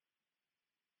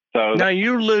 So now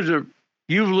you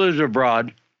live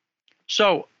abroad.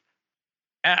 So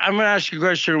I'm going to ask you a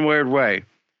question in a weird way.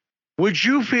 Would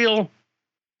you feel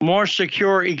more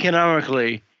secure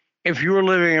economically if you were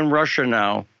living in Russia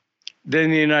now than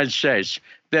the United States?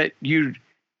 That you'd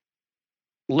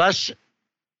less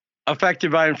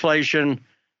affected by inflation,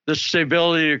 the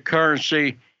stability of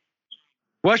currency?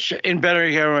 What's in better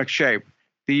economic shape,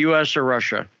 the U.S. or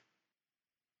Russia?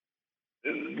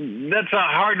 That's a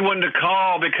hard one to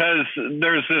call because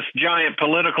there's this giant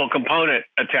political component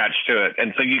attached to it.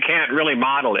 And so you can't really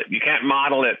model it. You can't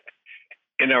model it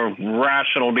in a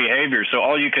rational behavior. So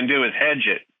all you can do is hedge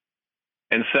it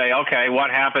and say, okay, what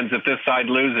happens if this side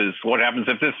loses? What happens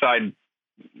if this side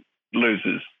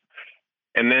loses?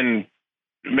 And then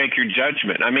make your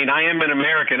judgment. I mean, I am an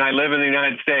American. I live in the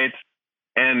United States.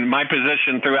 And my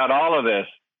position throughout all of this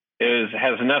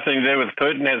has nothing to do with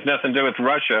Putin, has nothing to do with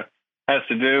Russia, has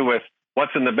to do with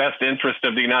what's in the best interest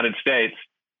of the United States.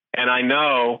 And I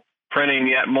know printing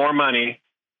yet more money,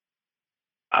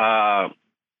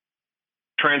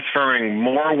 transferring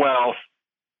more wealth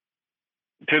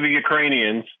to the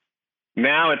Ukrainians,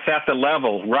 now it's at the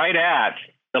level, right at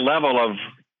the level of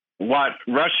what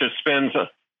Russia spends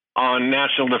on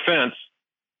national defense.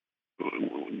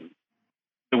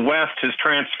 The West has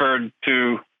transferred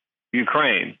to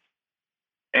Ukraine.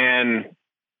 And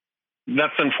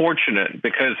that's unfortunate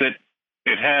because it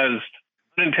has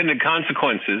unintended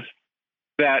consequences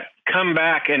that come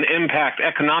back and impact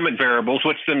economic variables,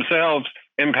 which themselves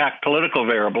impact political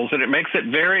variables. And it makes it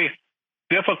very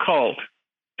difficult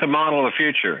to model the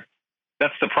future.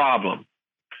 That's the problem.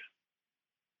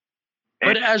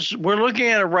 But as we're looking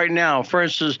at it right now, for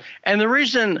instance, and the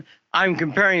reason I'm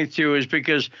comparing it to is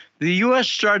because the U.S.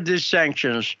 started these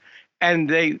sanctions and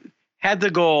they had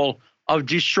the goal of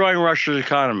destroying Russia's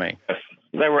economy. Yes,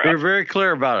 they were very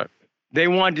clear about it. They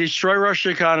wanted to destroy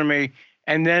Russia's economy,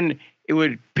 and then it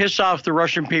would piss off the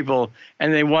Russian people,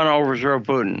 and they want to overthrow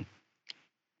Putin.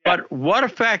 Yeah. But what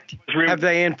effect have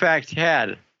they, in fact,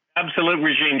 had? Absolute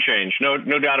regime change, no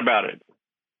doubt about it.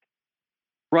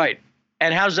 Right.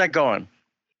 And how's that going?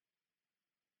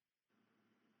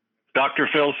 Dr.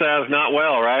 Phil says not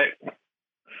well, right?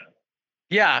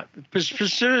 Yeah,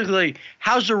 specifically,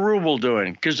 how's the ruble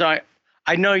doing? Because I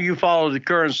know you follow the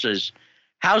currencies.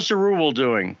 How's the ruble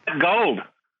doing? Gold.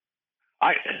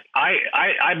 I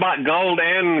bought gold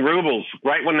and rubles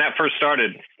right when that first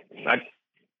started.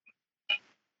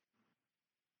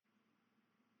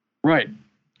 Right.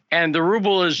 And the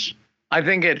ruble is, I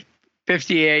think, at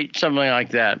 58, something like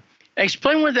that.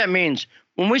 Explain what that means.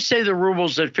 When we say the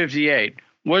ruble's at 58,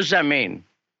 what does that mean?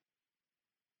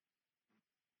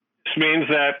 This means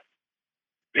that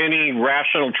any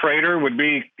rational trader would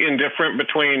be indifferent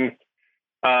between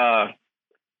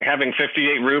having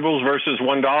 58 rubles versus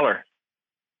 $1.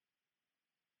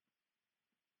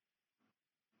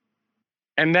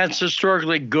 And that's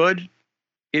historically good?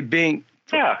 It being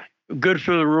good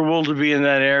for the ruble to be in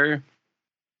that area?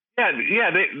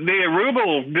 Yeah. The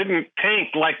ruble didn't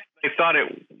tank like they thought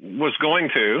it was going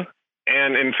to.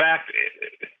 And in fact,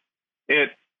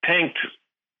 it tanked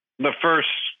the first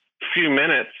few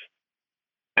minutes.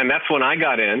 And that's when I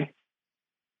got in.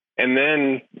 And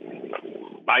then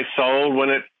I sold when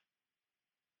it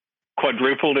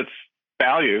quadrupled its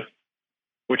value,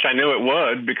 which I knew it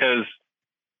would because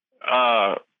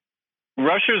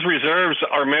Russia's reserves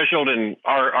are measured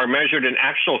in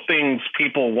actual things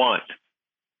people want: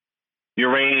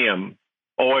 uranium,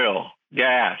 oil,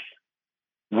 gas,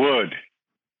 wood,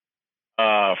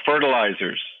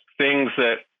 fertilizers, things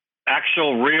that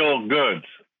actual real goods.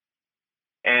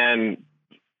 And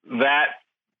that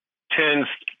tends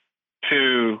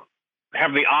to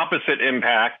have the opposite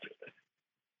impact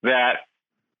that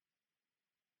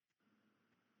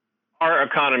our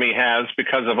economy has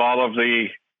because of all of the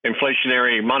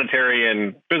inflationary monetary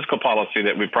and physical policy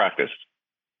that we practiced.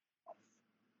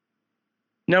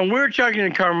 Now, we were talking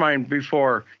to Carmine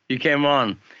before you came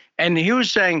on, and he was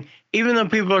saying, even though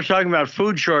people are talking about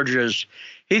food shortages,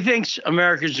 he thinks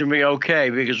Americans are going to be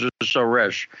okay because we're so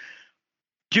rich.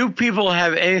 Do people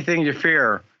have anything to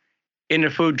fear in the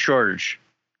food shortage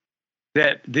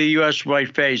that the U.S.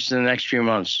 might face in the next few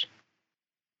months?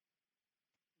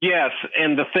 Yes,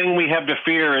 and the thing we have to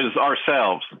fear is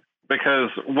ourselves, because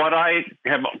what I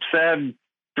have said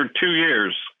for 2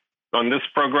 years on this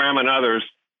program and others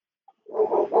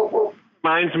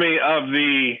reminds me of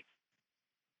the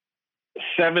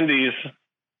 70s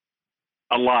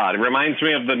a lot. It reminds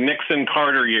me of the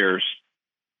Nixon-Carter years.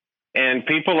 And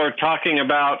people are talking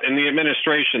about, in the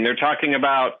administration, they're talking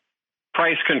about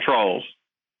price controls.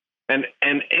 And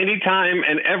anytime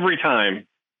and every time,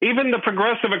 even the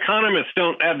progressive economists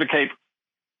don't advocate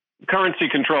currency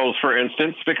controls, for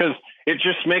instance, because it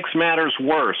just makes matters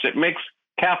worse. It makes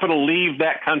capital leave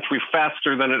that country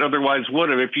faster than it otherwise would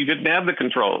have if you didn't have the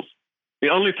controls. The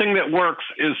only thing that works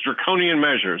is draconian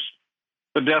measures,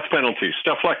 the death penalty,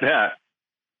 stuff like that.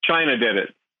 China did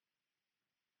it.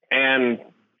 And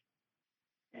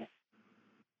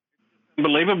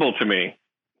unbelievable to me.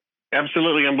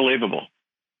 Absolutely unbelievable.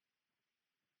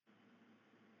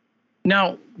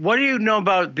 Now, what do you know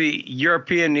about the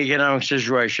European economic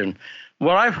situation?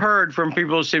 What I've heard from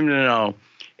people who seem to know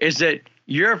is that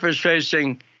Europe is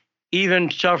facing even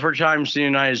tougher times than the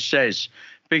United States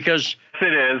because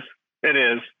it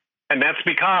is, and that's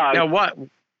because now what?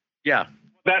 Yeah,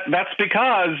 that's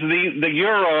because the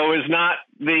euro is not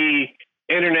the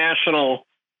international,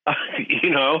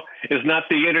 is not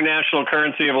the international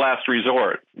currency of last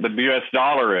resort. The U.S.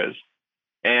 dollar is,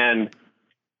 and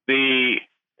the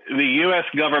U.S.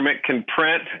 government can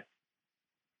print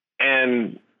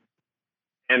and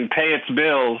pay its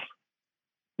bills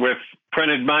with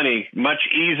printed money much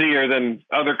easier than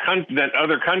other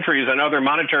countries and other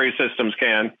monetary systems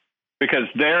can, because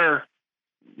their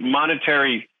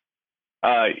monetary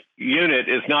unit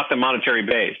is not the monetary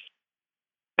base,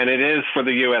 and it is for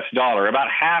the U.S. dollar. About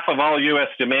half of all U.S.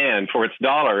 demand for its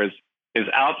dollar is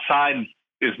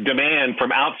demand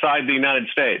from outside the United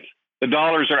States. The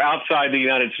dollars are outside the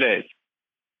United States.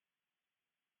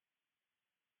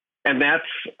 And that's,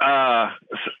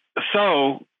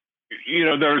 so,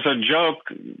 there's a joke,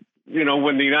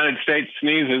 when the United States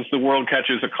sneezes, the world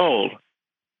catches a cold.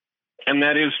 And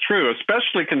that is true,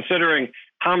 especially considering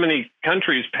how many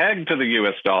countries peg to the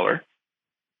US dollar.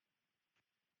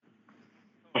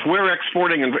 If we're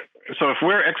exporting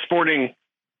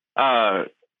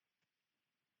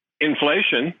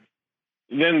inflation,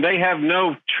 then they have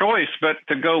no choice but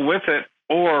to go with it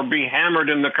or be hammered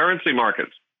in the currency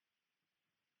markets.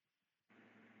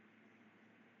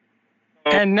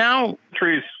 So and now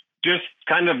countries just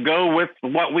kind of go with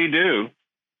what we do,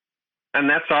 and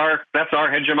that's our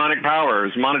hegemonic power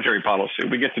is monetary policy.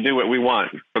 We get to do what we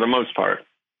want for the most part.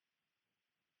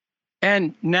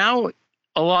 And now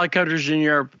a lot of countries in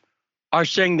Europe are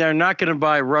saying they're not going to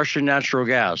buy Russian natural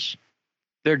gas.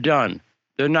 They're done.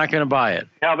 They're not going to buy it.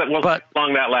 How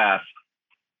long that lasts.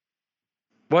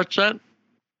 What's that?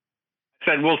 I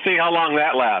said, we'll see how long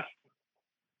that lasts.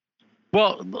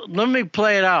 Well, let me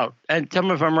play it out and tell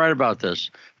me if I'm right about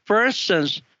this. For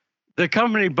instance, the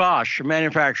company Bosch, a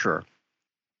manufacturer,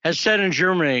 has said in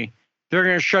Germany they're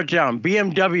going to shut down.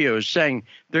 BMW is saying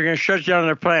they're going to shut down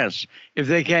their plants if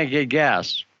they can't get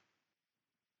gas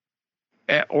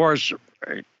or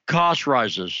cost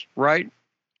rises, right?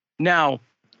 Now,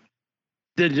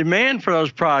 the demand for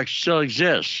those products still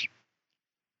exists.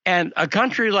 And a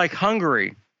country like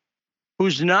Hungary,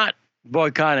 who's not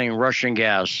boycotting Russian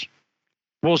gas,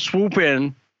 will swoop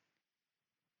in,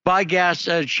 buy gas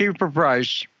at a cheaper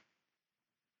price,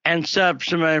 and set up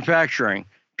some manufacturing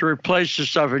to replace the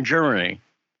stuff in Germany.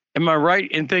 Am I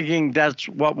right in thinking that's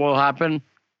what will happen?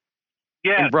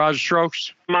 Yeah. In broad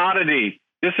strokes? Commodity.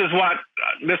 This is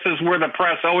where the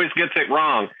press always gets it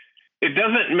wrong. It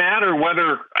doesn't matter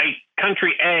whether a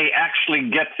country A actually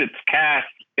gets its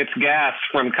gas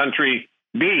from country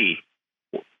B.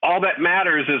 All that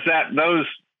matters is that those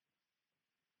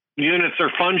units are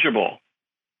fungible.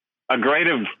 A grade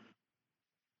of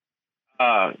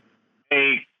a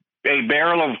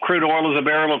barrel of crude oil is a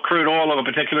barrel of crude oil of a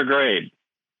particular grade.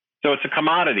 So it's a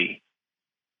commodity.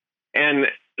 And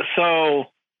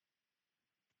so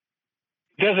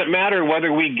it doesn't matter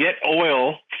whether we get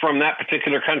oil from that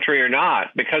particular country or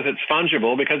not, because it's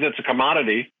fungible, because it's a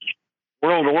commodity.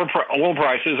 World oil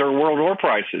prices are world oil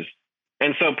prices.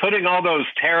 And so putting all those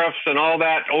tariffs and all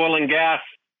that oil and gas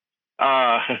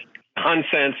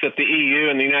nonsense that the EU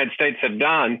and the United States have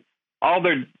done, all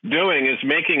they're doing is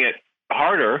making it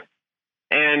harder.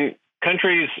 And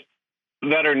countries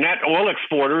that are net oil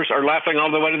exporters are laughing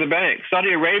all the way to the bank.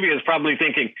 Saudi Arabia is probably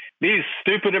thinking, these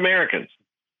stupid Americans.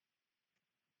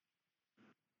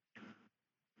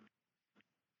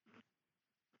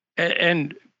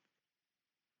 And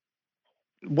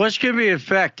what's going to be the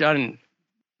effect on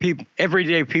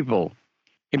everyday people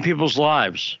in people's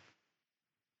lives?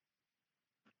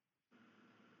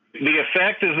 The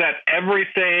effect is that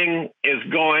everything is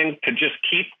going to just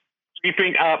keep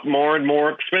creeping up more and more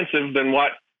expensive than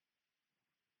what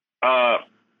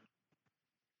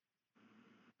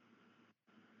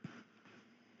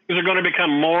things are going to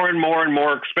become more and more and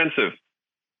more expensive.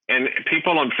 And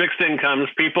people on fixed incomes,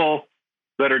 people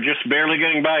that are just barely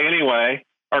getting by anyway,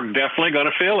 are definitely going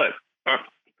to feel it.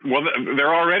 Well,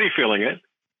 they're already feeling it,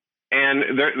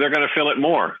 and they're going to feel it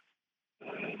more.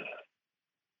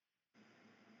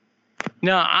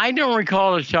 Now, I don't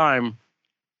recall a time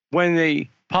when the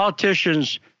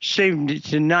politicians seemed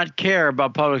to not care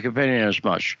about public opinion as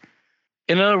much.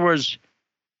 In other words,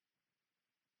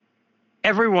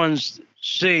 everyone's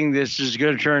seeing this is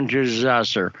going to turn into a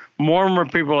disaster. More and more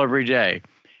people every day.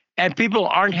 And people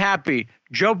aren't happy.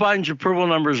 Joe Biden's approval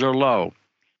numbers are low.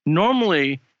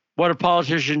 Normally, what a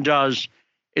politician does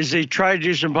is they try to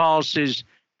do some policies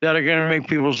that are going to make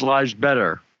people's lives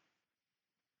better.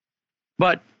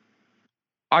 But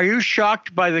are you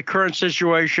shocked by the current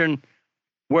situation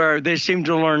where they seem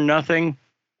to learn nothing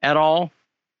at all?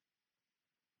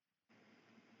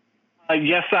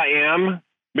 Yes, I am,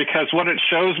 because what it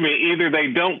shows me, either they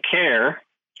don't care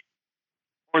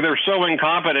or they're so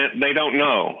incompetent they don't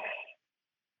know.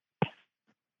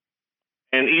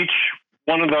 And each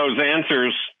one of those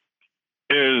answers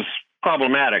is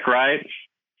problematic, right?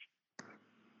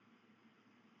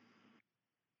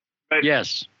 But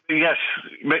yes. Yes,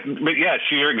 but yes,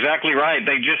 you're exactly right.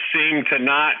 They just seem to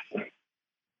not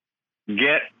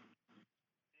get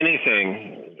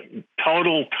anything.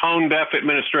 Total tone deaf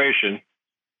administration.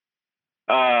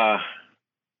 And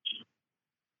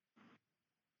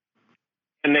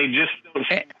they just don't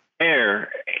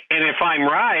care. And if I'm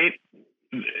right,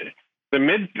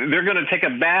 they're going to take a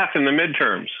bath in the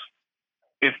midterms.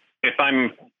 If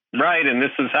I'm right, and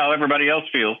this is how everybody else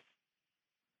feels.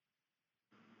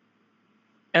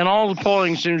 And all the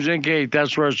polling seems to indicate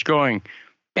that's where it's going.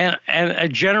 And a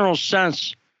general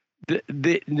sense,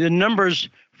 the numbers,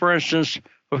 for instance,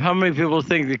 of how many people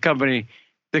think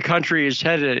the country is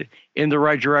headed in the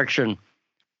right direction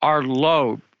are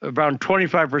low. Around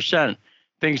 25%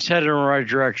 think it's headed in the right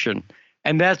direction.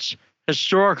 And that's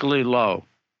historically low.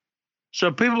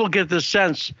 So people get the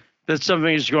sense that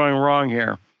something is going wrong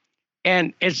here.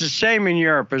 And it's the same in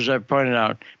Europe, as I pointed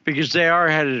out, because they are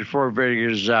headed for a big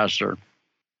disaster.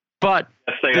 But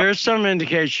there's some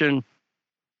indication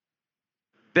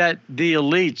that the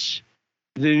elites,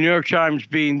 the New York Times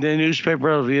being the newspaper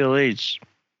of the elites,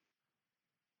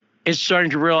 is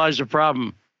starting to realize the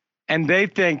problem. And they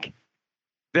think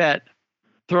that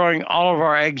throwing all of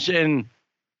our eggs in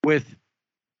with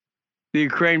the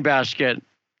Ukraine basket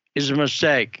is a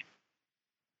mistake.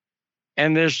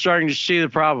 And they're starting to see the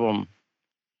problem.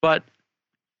 But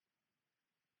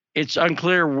it's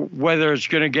unclear whether it's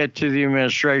going to get to the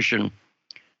administration.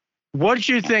 What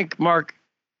do you think, Mark?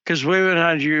 Because we haven't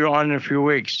had you on in a few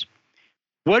weeks.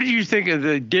 What do you think of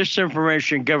the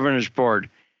Disinformation Governance Board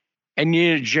and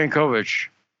Nina Jankowicz?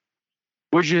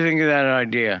 What do you think of that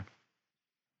idea?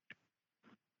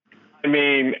 I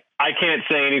mean, I can't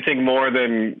say anything more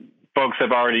than folks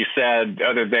have already said,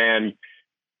 other than,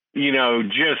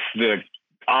 just the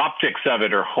optics of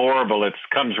it are horrible. It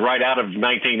comes right out of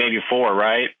 1984,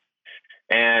 right?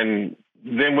 And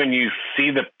then when you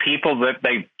see the people that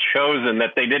they've chosen,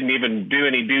 that they didn't even do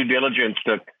any due diligence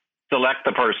to select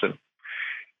the person.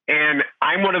 And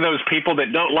I'm one of those people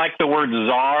that don't like the word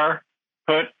czar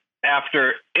put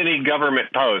after any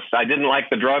government post. I didn't like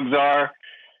the drug czar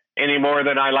any more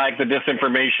than I like the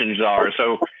disinformation czar.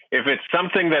 So if it's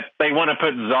something that they want to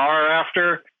put czar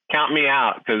after, count me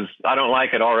out, because I don't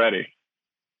like it already.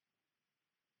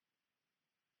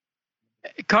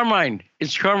 Carmine,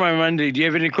 it's Carmine Monday. Do you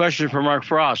have any questions for Mark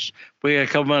Frost? We got a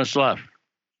couple minutes left.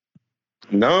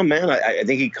 No, man, I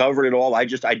think he covered it all. I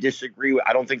disagree.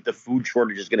 I don't think the food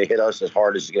shortage is going to hit us as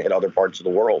hard as it's going to hit other parts of the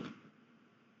world.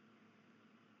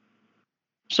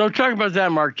 So talk about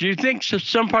that, Mark. Do you think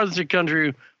some parts of the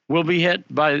country will be hit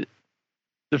by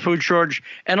the food shortage?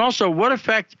 And also, what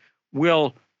effect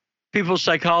will people's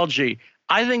psychology?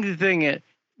 I think the thing that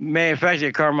may affect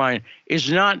it, Carmine,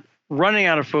 is not running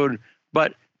out of food,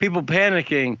 but people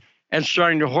panicking and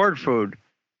starting to hoard food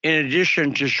in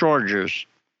addition to shortages.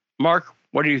 Mark,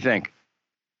 what do you think?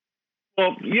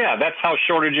 Well, yeah, that's how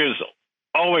shortages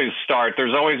always start.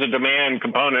 There's always a demand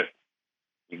component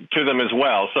to them as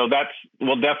well. So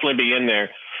will definitely be in there.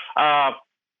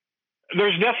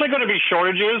 There's definitely going to be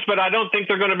shortages, but I don't think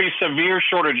they're going to be severe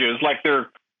shortages like there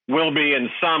will be in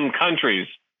some countries.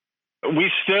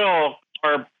 We still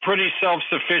are pretty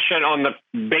self-sufficient on the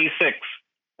basics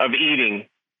of eating.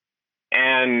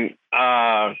 And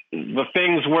the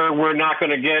things where we're not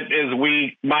going to get is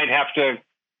we might have to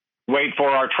wait for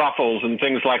our truffles and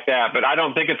things like that. But I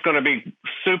don't think it's going to be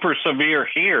super severe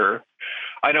here.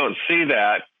 I don't see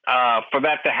that. For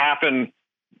that to happen,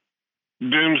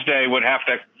 doomsday would have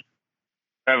to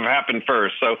have happened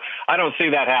first. So I don't see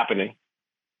that happening.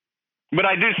 But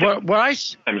I do see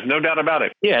no doubt about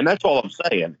it. Yeah, and that's all I'm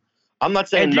saying. I'm not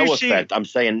saying no effect. I'm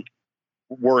saying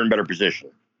we're in better position.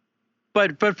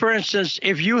 But for instance,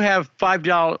 if you have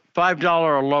 $5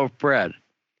 a loaf bread,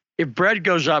 if bread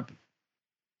goes up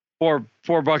for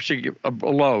 $4 a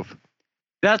loaf.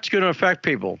 That's going to affect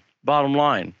people, bottom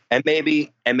line. And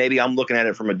maybe I'm looking at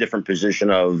it from a different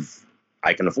position of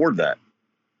I can afford that.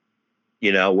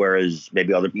 Whereas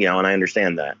maybe other, and I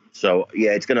understand that. So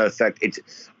yeah, it's going to affect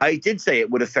I did say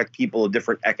it would affect people of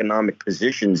different economic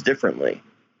positions differently.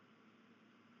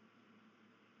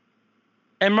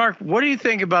 And Mark, what do you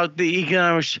think about the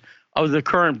economics of the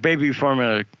current baby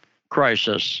formula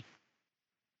crisis?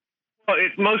 Well,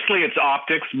 mostly it's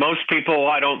optics. Most people,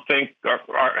 I don't think,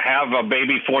 have a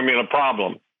baby formula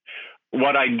problem.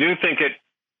 What I do think it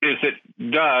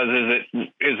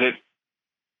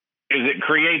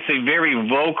creates a very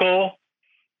vocal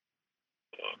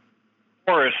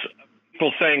chorus of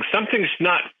people saying something's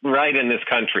not right in this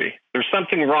country. There's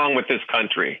something wrong with this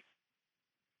country.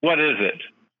 What is it?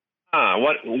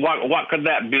 What could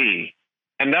that be?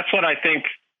 And that's what I think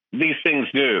these things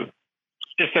do.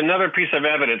 Just another piece of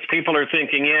evidence. People are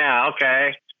thinking, yeah,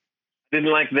 okay, I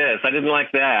didn't like this, I didn't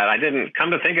like that. I didn't,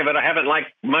 come to think of it, I haven't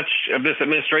liked much of this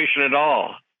administration at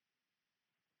all.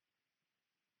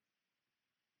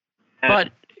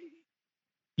 But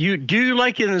do you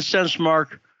like it in the sense,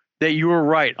 Mark, that you were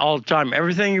right all the time?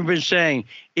 Everything you've been saying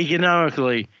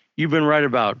economically, you've been right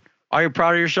about. Are you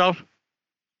proud of yourself?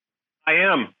 I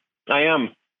am.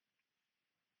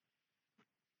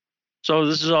 So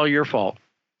this is all your fault.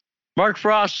 Mark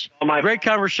Frost, great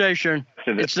conversation.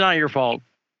 It's not your fault,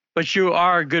 but you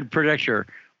are a good predictor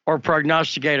or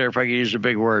prognosticator, if I could use a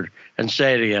big word and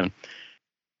say it again.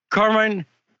 Carmine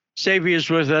Sabia is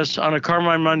with us on a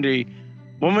Carmine Monday.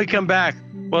 When we come back,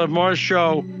 we'll have more of the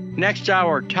show. Next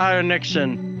hour, Tyler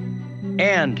Nixon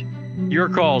and your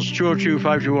calls,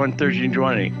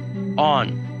 202-521-1320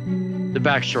 on The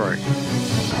Backstory.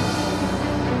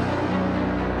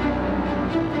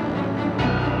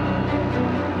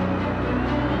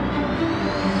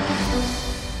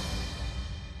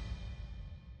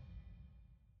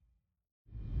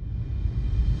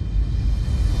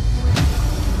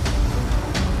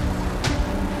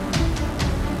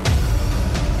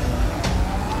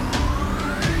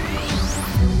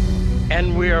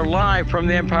 And we are live from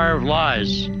the Empire of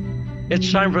Lies.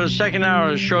 It's time for the second hour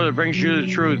of the show that brings you the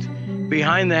truth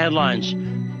behind the headlines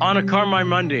on a Carmine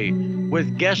Monday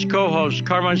with guest co-host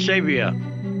Carmine Sabia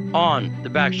on The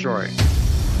Backstory.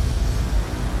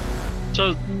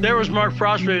 So there was Mark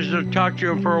Frost. We used to talk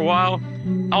to him for a while.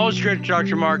 Always great to talk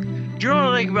to Mark. Do you know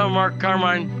what I think about Mark,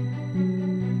 Carmine?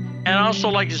 And I also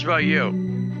like this about you.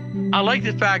 I like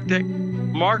the fact that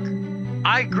Mark,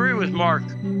 I agree with Mark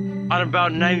on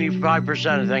about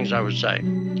 95% of things, I would say.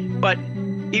 But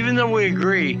even though we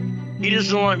agree, he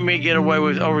doesn't let me get away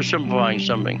with oversimplifying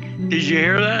something. Did you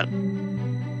hear that?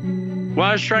 When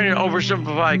I was trying to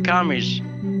oversimplify commies,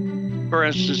 for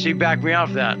instance, he backed me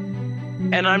off that.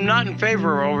 And I'm not in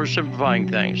favor of oversimplifying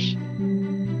things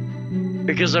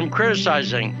because I'm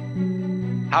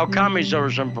criticizing how commies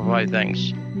oversimplify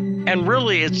things. And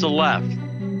really, it's the left.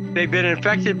 They've been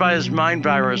infected by this mind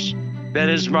virus that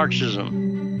is Marxism.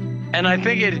 And I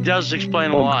think it does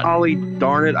explain a lot. Golly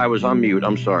darn it, I was on mute.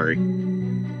 I'm sorry.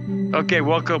 Okay,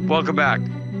 welcome back.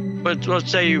 But let's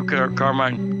say you,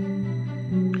 Carmine.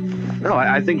 No,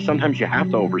 I think sometimes you have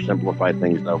to oversimplify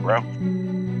things, though, bro.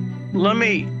 Let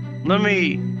me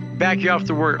back you off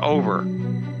the word over.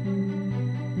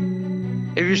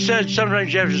 If you said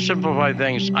sometimes you have to simplify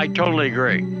things, I totally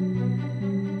agree.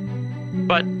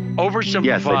 But oversimplify.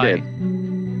 Yes, I did.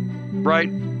 Right?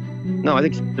 No, I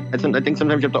think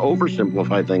sometimes you have to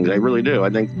oversimplify things. I really do.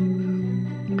 I think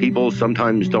people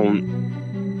sometimes don't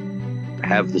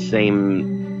have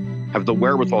the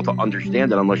wherewithal to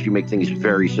understand it unless you make things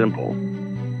very simple.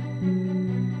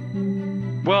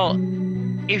 Well,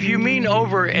 if you mean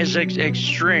over as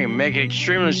extreme, make it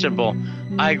extremely simple,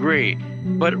 I agree.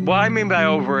 But what I mean by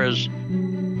over is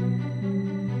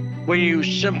when you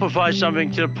simplify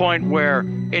something to the point where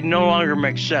it no longer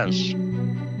makes sense.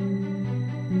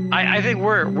 I think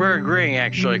we're agreeing,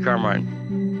 actually, Carmine.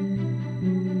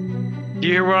 Do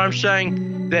you hear what I'm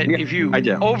saying? That yeah, if you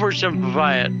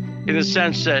oversimplify it in the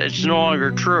sense that it's no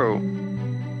longer true,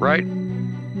 right?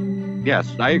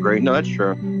 Yes, I agree. No, that's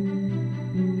true.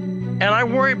 And I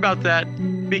worry about that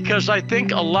because I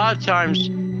think a lot of times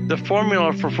the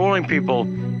formula for fooling people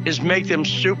is make them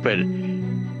stupid.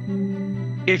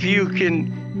 If you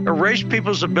can erase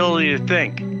people's ability to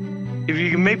think, if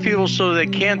you can make people so they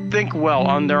can't think well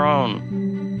on their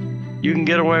own, you can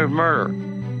get away with murder.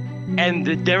 And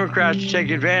the Democrats take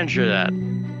advantage of that.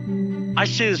 I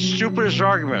see the stupidest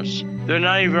arguments. They're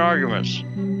not even arguments.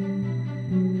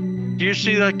 Do you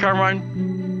see that, Carmine?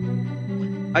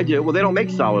 I do. Well, they don't make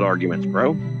solid arguments,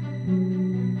 bro.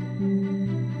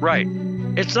 Right.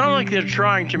 It's not like they're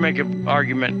trying to make an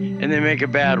argument and they make a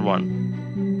bad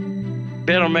one.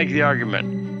 They don't make the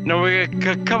argument. No, we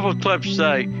got a couple of clips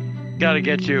that I got to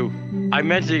get to. I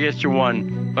meant to get to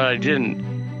one, but I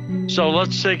didn't. So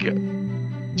let's say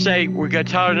we got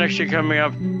Tyler Nixon coming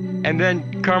up, and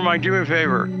then Carmine, do me a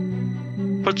favor.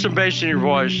 Put some bass in your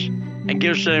voice and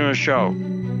give us the name of the show.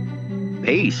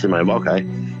 Bass in my voice. Okay.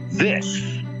 This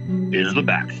is the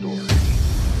backstory.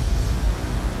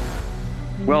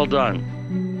 Well done.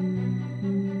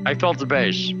 I felt the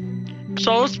bass.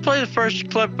 So let's play the first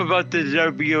clip about the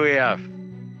WWIII.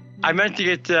 I meant to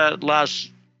get to that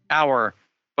last hour,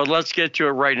 but let's get to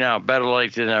it right now. Better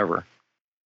late than ever.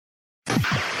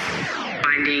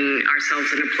 Finding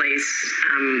ourselves in a place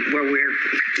where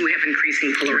we have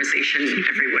increasing polarization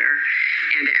everywhere,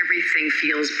 and everything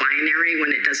feels binary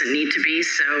when it doesn't need to be.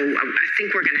 So I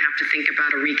think we're going to have to think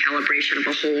about a recalibration of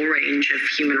a whole range of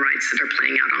human rights that are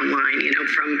playing out online,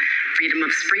 from freedom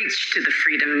of speech to the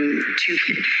freedom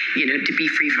to be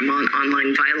free from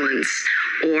online violence,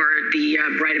 or the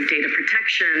right of data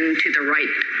protection to the right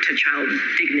to child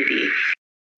dignity.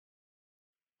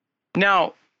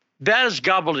 Now, that is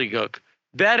gobbledygook.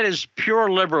 That is pure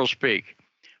liberal speak.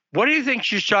 What do you think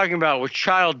she's talking about with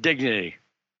child dignity?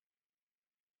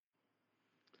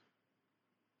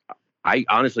 I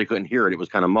honestly couldn't hear it. It was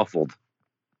kind of muffled.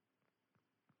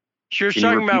 She was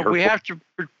talking about we have to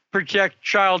protect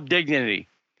child dignity.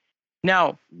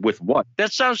 Now, with what?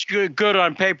 That sounds good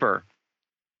on paper,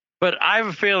 but I have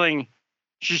a feeling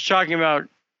she's talking about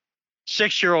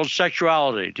 6-year-old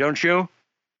sexuality, don't you?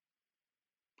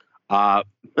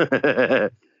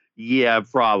 Yeah,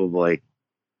 probably.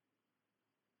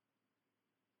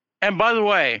 And by the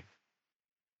way,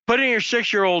 putting your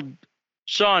 6-year-old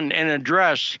son in a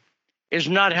dress is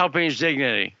not helping his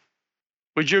dignity.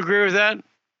 Would you agree with that?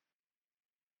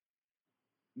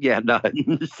 Yeah, no,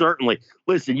 certainly.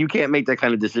 Listen, you can't make that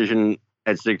kind of decision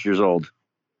at 6 years old.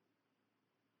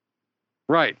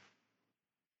 Right.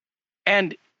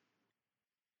 And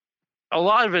a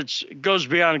lot of it goes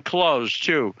beyond clothes,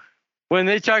 too. When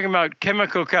they talk about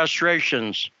chemical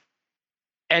castrations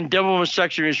and double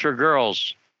mastectomies for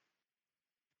girls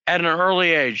at an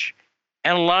early age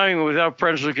and allowing it without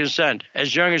parental consent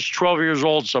as young as 12 years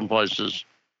old some places,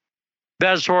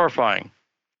 that's horrifying.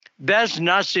 That's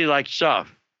Nazi-like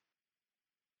stuff.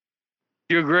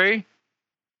 You agree?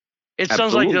 It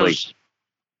sounds like those.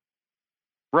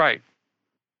 Right.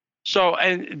 So,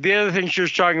 and the other thing she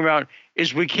was talking about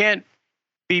is we can't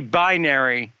be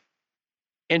binary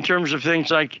in terms of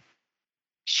things like,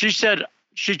 she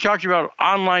talked about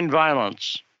online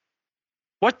violence.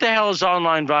 What the hell is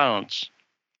online violence?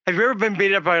 Have you ever been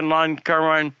beat up online,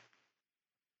 Carmine?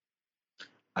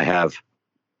 I have.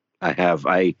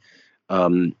 I've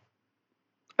been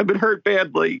hurt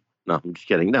badly. No, I'm just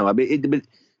kidding. No, I mean,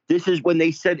 this is when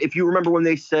they said, if you remember when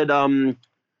they said,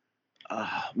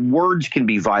 words can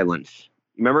be violence.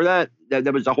 Remember that?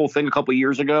 That was the whole thing a couple of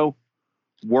years ago.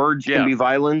 Words can be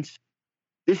violence.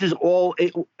 This is all,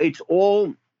 it's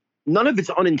all, none of it's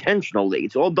unintentionally.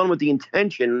 It's all done with the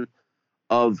intention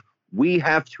of, we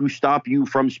have to stop you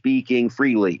from speaking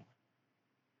freely.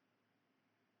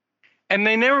 And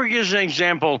they never give an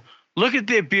example. Look at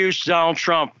the abuse Donald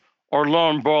Trump or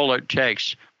Lauren Boebert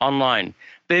takes online.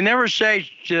 They never say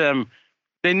to them,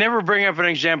 they never bring up an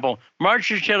example.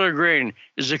 Marjorie Taylor Greene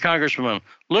is a congresswoman.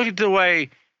 Look at the way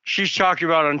she's talked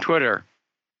about on Twitter.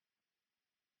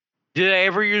 Did they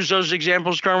ever use those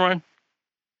examples, Carmine?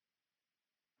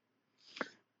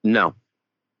 No.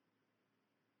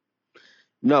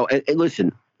 No, and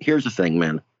listen, here's the thing,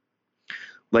 man.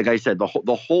 Like I said, the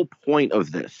whole point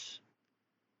of this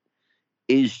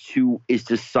is to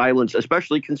silence,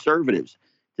 especially conservatives,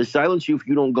 to silence you if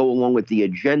you don't go along with the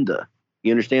agenda.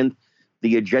 You understand?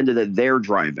 The agenda that they're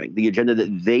driving, the agenda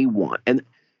that they want. And,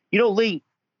 Lee,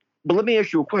 but let me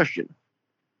ask you a question.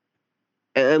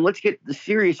 And let's get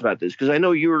serious about this, because I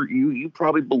know you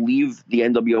probably believe the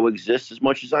NWO exists as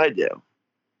much as I do.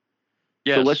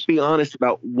 Yes. So let's be honest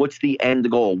about what's the end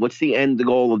goal. What's the end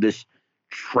goal of this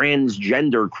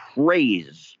transgender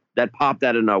craze that popped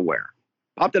out of nowhere?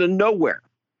 Popped out of nowhere.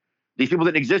 These people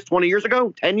didn't exist 20 years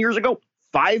ago, 10 years ago,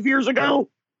 5 years ago.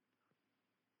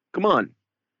 Come on.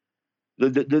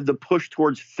 The push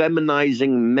towards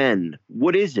feminizing men.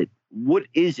 What is it? What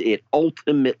is it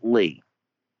ultimately?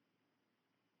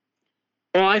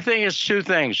 Well, I think it's two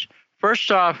things.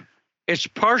 First off, it's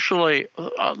partially,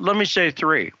 let me say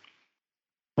three.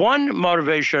 One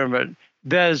motivation of it,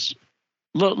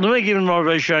 let me give you the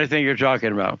motivation I think you're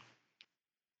talking about.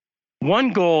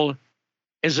 One goal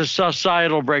is a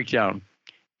societal breakdown,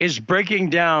 is breaking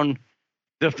down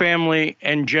the family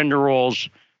and gender roles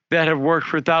that have worked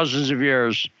for thousands of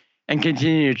years and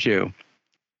continue to,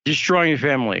 destroying the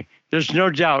family. There's no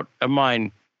doubt of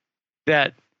mine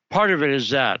that part of it is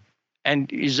that.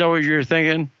 And is that what you're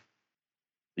thinking?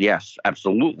 Yes,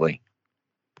 absolutely.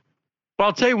 Well,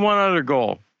 I'll tell you one other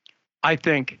goal, I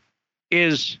think,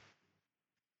 is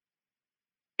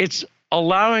it's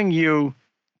allowing you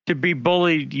to be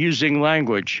bullied using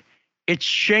language. It's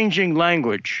changing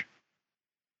language.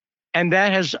 And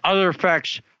that has other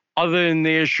effects other than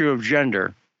the issue of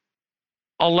gender.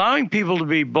 Allowing people to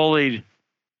be bullied,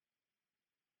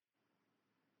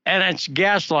 and it's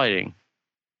gaslighting.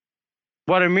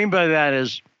 What I mean by that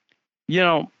is,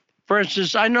 for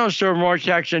instance, I noticed there were more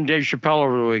attacks on Dave Chappelle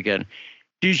over the weekend.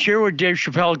 Do you hear what Dave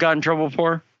Chappelle got in trouble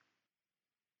for?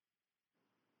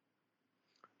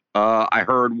 I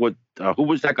heard who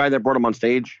was that guy that brought him on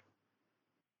stage?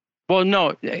 Well,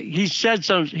 no, he said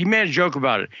something. He made a joke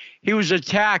about it. He was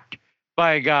attacked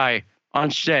by a guy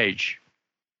on stage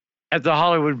at the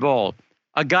Hollywood Bowl.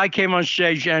 A guy came on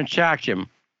stage and attacked him.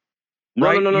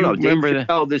 No. Dave Chappelle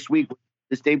Chappelle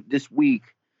this week.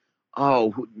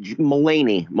 Oh,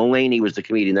 Mulaney was the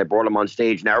comedian that brought him on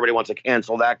stage. Now everybody wants to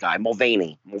cancel that guy.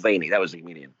 Mulvaney, that was the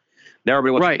comedian. Now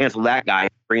everybody wants to cancel that guy,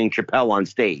 bringing Chappelle on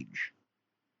stage.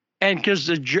 And because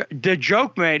the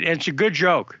joke made, and it's a good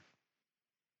joke.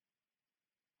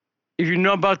 If you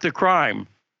know about the crime,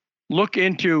 look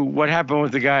into what happened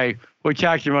with the guy who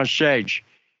attacked him on stage.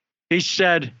 He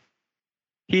said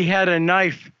he had a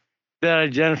knife that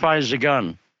identifies as a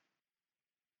gun.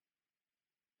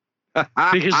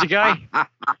 Because the guy...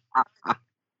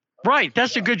 Right,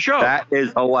 that's a good joke. That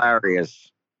is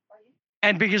hilarious.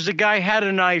 And because the guy had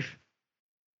a knife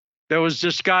that was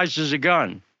disguised as a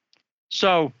gun.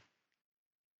 So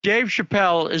Dave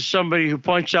Chappelle is somebody who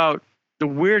points out the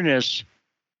weirdness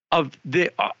of the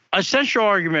essential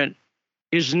argument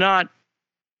is not,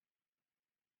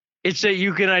 it's that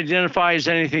you can identify as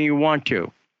anything you want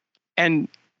to. And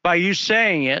by you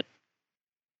saying it,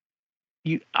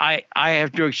 I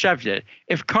have to accept it.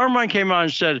 If Carmine came out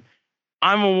and said,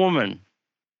 I'm a woman,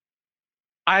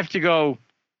 I have to go,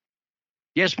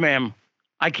 yes, ma'am.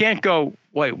 I can't go,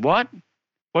 wait, what?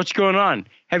 What's going on?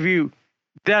 Then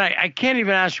I can't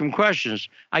even ask him questions.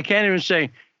 I can't even say,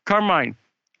 Carmine,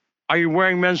 are you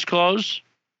wearing men's clothes?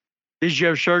 Did you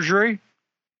have surgery?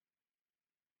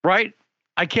 Right?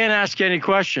 I can't ask any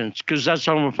questions because that's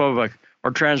homophobic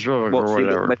or transphobic or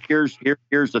whatever. But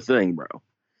here's the thing, bro.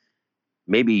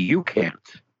 Maybe you can't,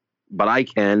 but I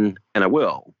can and I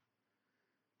will.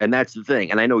 And that's the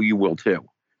thing. And I know you will too.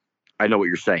 I know what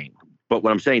you're saying. But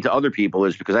what I'm saying to other people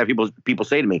is because I have people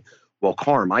say to me, well,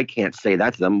 Carm, I can't say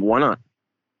that to them. Why not?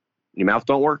 Your mouth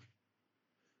don't work?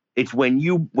 It's when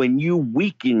you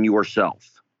weaken yourself.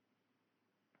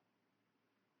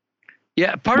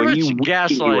 Yeah, part of it's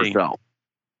gaslighting.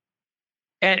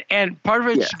 And part of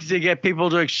it's to get people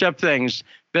to accept things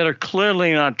that are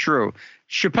clearly not true.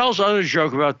 Chappelle's other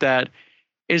joke about that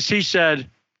is he said,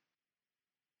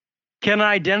 can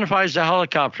I identify as a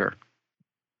helicopter?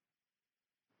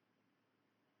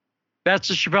 That's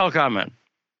a Chappelle comment.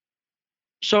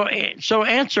 So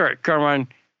answer it, Carmine.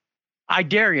 I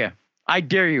dare you. I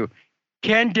dare you.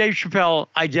 Can Dave Chappelle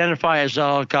identify as a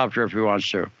helicopter if he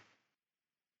wants to?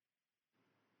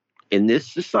 In this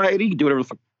society, you do whatever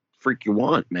the freak you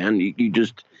want, man. You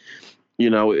just,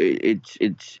 it's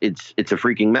a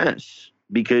freaking mess.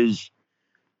 Because,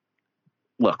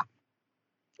 look,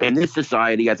 in this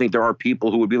society, I think there are people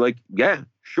who would be like, yeah,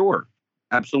 sure,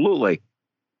 absolutely.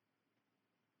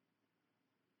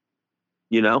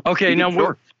 Okay, now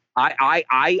sure.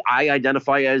 I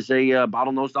identify as a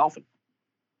bottlenose dolphin.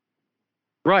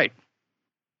 Right.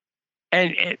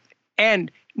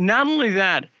 And not only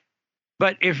that,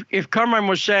 but if Carmine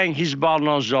was saying he's a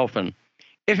bottlenose dolphin,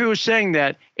 if he was saying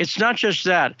that, it's not just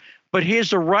that, but he has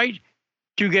the right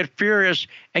to get furious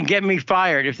and get me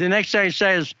fired. If the next guy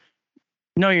says,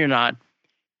 no, you're not,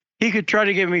 he could try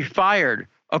to get me fired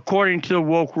according to the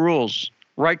woke rules.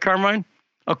 Right, Carmine?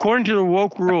 According to the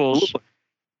woke rules,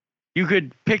 you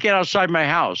could pick it outside my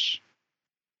house.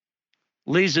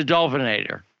 Lee's a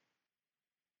dolphinator.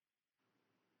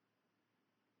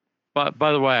 But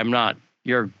by the way, I'm not.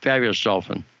 You're a fabulous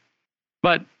dolphin.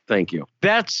 But thank you.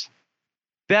 That's.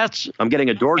 I'm getting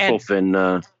a dorsal fin.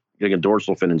 Getting a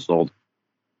dorsal fin installed.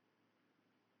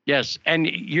 Yes, and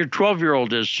your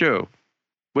 12-year-old is too,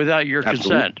 without your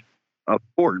consent. Of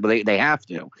course, but they have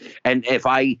to. And if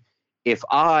I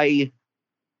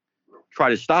try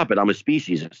to stop it, I'm a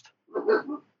speciesist.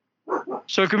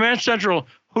 So, Command Central,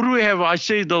 who do we have? I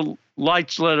see the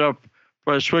lights lit up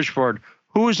for the switchboard.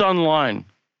 Who is on the line?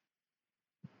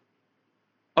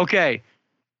 Okay,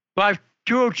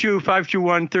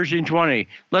 202-521-1320.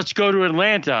 Let's go to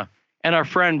Atlanta and our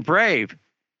friend Brave.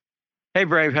 Hey,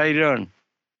 Brave, how you doing?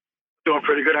 Doing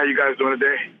pretty good. How you guys doing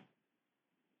today?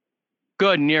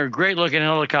 Good, and you're a great-looking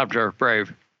helicopter,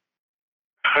 Brave.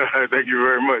 Thank you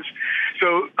very much.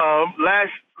 So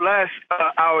last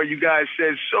hour, you guys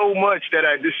said so much that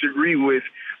I disagree with,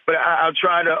 but I'll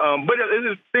try to. But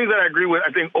there's things that I agree with,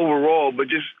 I think, overall, but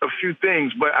just a few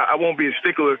things. But I won't be a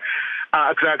stickler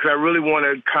because I really want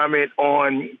to comment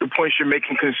on the points you're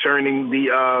making concerning the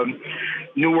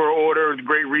New World Order, the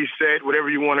Great Reset, whatever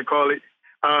you want to call it.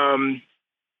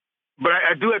 But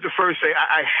I do have to first say,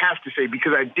 I have to say,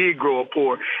 because I did grow up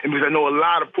poor, and because I know a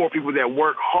lot of poor people that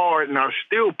work hard and are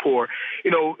still poor, you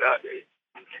know.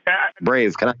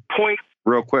 Brave, can I point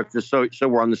real quick, just so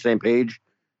we're on the same page?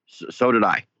 So did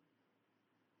I.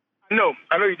 No,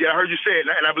 I know you did. I heard you say it,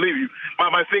 and I believe you.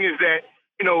 My thing is that,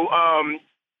 you know,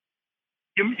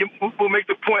 you will make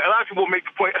the point. A lot of people will make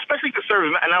the point, especially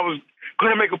conservatives, and I was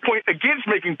going to make a point against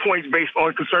making points based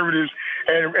on conservatives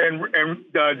and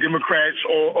Democrats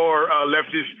or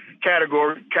leftists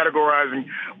categorizing.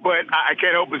 But I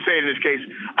can't help but say in this case,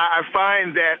 I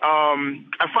find that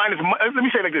let me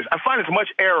say it like this: I find it's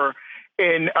much error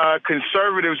in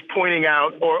conservatives pointing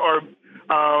out or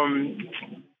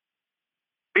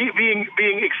being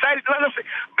excited,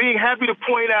 being happy to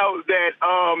point out that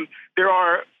there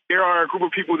are a group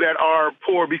of people that are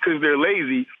poor because they're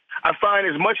lazy. I find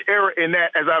as much error in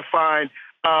that as I find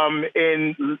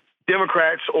in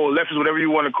Democrats or leftists, whatever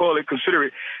you want to call it, consider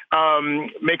it,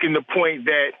 making the point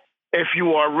that if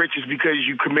you are rich, it's because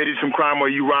you committed some crime or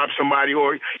you robbed somebody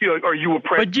or you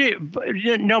oppressed.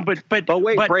 But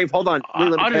wait, Brave, hold on.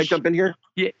 Can I jump in here?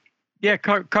 Yeah,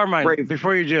 Carmine, Brave.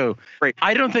 Before you do, Brave.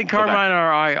 I don't think Carmine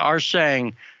or I are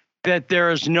saying that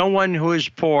there is no one who is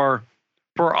poor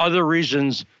for other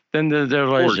reasons than they're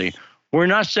lazy. We're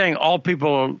not saying all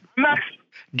people.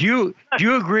 Do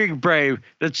you agree, Brave,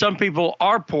 that some people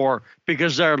are poor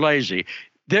because they're lazy?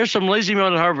 There's some lazy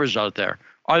motherfuckers out there.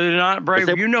 Are they not, Brave?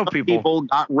 You know people. People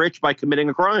got rich by committing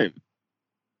a crime.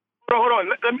 Hold on.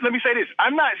 Let me say this.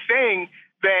 I'm not saying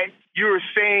that you're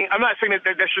saying. I'm not saying that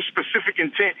that's your specific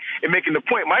intent in making the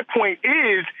point. My point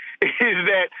is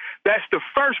that that's the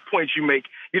first point you make.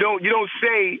 You don't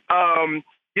say.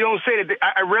 You don't say that.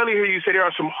 I rarely hear you say there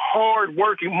are some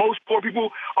hard-working. Most poor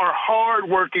people are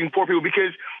hard-working poor people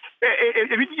because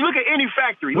if you look at any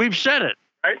factory. We've said it.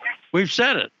 Right? We've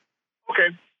said it. Okay.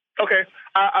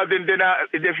 Then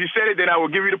if you said it, then I will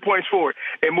give you the points for it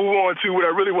and move on to what I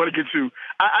really want to get to.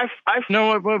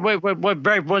 No, wait,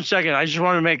 Brave, 1 second. I just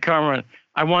want to make Carmine.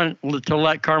 I want to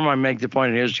let Carmine make the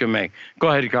point he was going to make. Go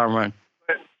ahead, Carmine.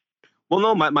 Well,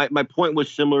 no, my point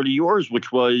was similar to yours,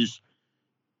 which was,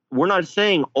 we're not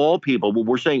saying all people, but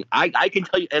we're saying I can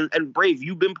tell you, and Brave,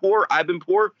 you've been poor, I've been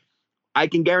poor. I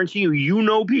can guarantee you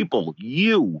know people,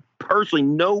 you personally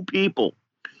know people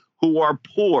who are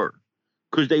poor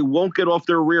because they won't get off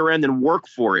their rear end and work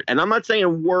for it. And I'm not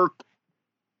saying work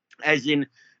as in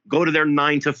go to their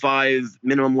 9-to-5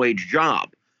 minimum wage job.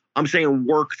 I'm saying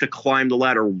work to climb the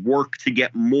ladder, work to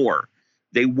get more.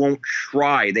 They won't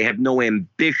try. They have no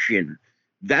ambition.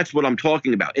 That's what I'm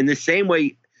talking about. In the same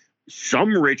way, some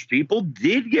rich people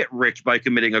did get rich by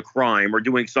committing a crime or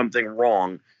doing something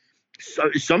wrong.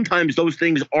 So sometimes those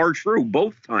things are true,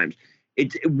 both times.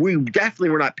 We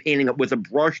definitely were not painting it with a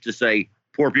brush to say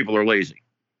poor people are lazy.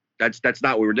 That's not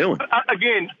what we were doing.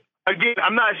 Again,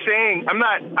 I'm not saying I'm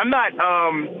not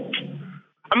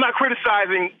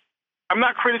criticizing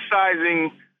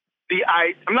the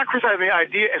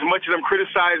idea as much as I'm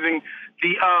criticizing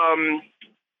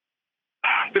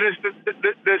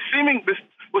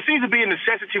what seems to be a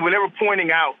necessity whenever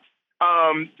pointing out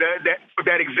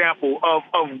that example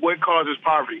of what causes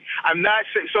poverty. I'm not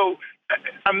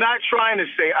trying to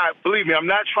say, believe me, I'm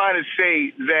not trying to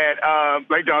say that,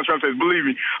 like Donald Trump says, believe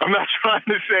me, I'm not trying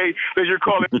to say that you're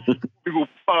calling people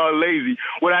lazy.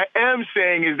 What I am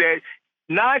saying is that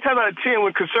 9 times out of 10,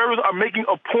 when conservatives are making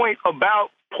a point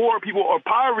about poor people or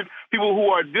poverty, people who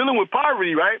are dealing with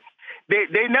poverty, right? They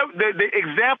never, the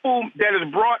example that is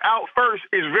brought out first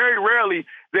is very rarely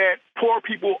that poor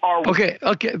people are. Okay.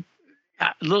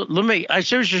 Let me. I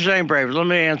see what you're saying, Brave. Let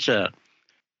me answer that.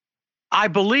 I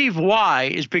believe why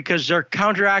is because they're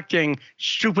counteracting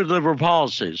stupid liberal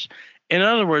policies. In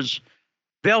other words,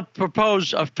 they'll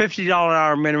propose a $50 an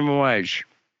hour minimum wage,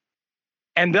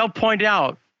 and they'll point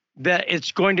out that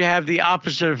it's going to have the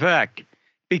opposite effect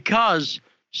because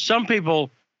some people,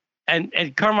 and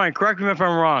Carmine, correct me if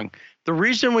I'm wrong, the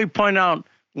reason we point out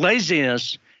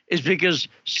laziness is because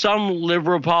some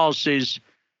liberal policies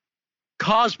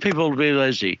cause people to be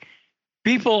lazy.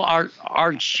 People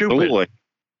aren't stupid. Totally.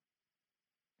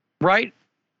 Right?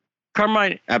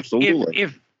 Carmine, Absolutely.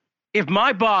 if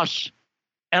my boss,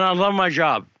 and I love my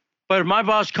job, but if my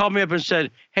boss called me up and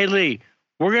said, hey, Lee,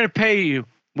 we're going to pay you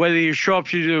whether you show up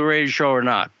to do the radio show or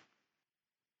not.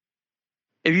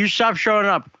 If you stop showing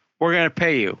up, we're going to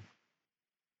pay you.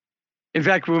 In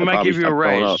fact, we might give you a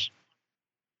raise.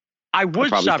 I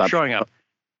would stop showing up.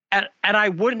 And I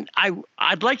wouldn't.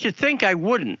 I'd like to think I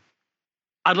wouldn't.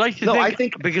 I'd like to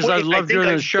think because I love doing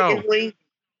the show.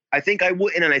 I think I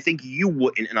wouldn't, and I think you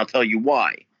wouldn't, and I'll tell you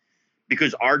why.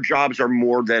 Because our jobs are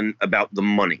more than about the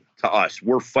money to us.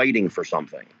 We're fighting for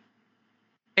something.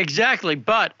 Exactly.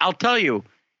 But I'll tell you,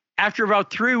 after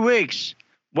about 3 weeks,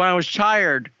 when I was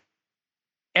tired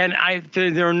and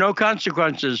there were no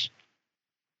consequences,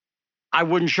 I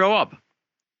wouldn't show up.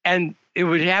 And it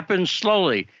would happen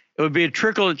slowly. It would be a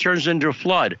trickle that turns into a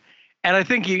flood. And I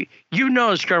think you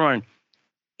know this, Carmine,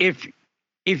 if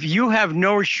you have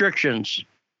no restrictions,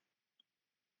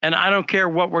 and I don't care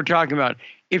what we're talking about,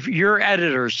 if your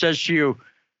editor says to you,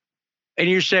 and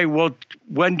you say, well,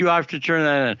 when do I have to turn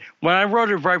that in? When I wrote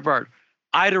at Breitbart,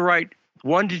 I had to write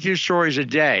 1 to 2 stories a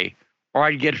day or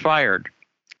I'd get fired.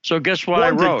 So guess what I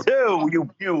wrote? 1 to 2,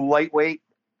 you lightweight.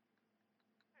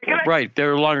 Right,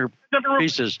 they're longer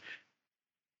pieces.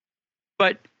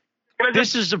 But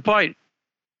this is the point.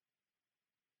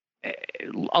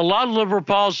 A lot of liberal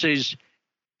policies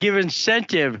give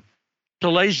incentive to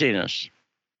laziness.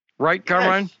 Right,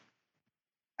 Carmine? Yes.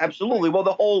 Absolutely.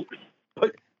 Well,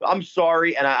 I'm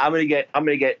sorry, and I'm gonna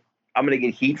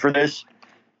get heat for this.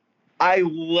 I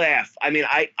laugh. I mean,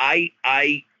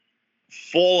 I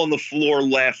fall on the floor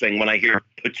laughing when I hear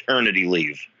paternity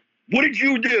leave. What did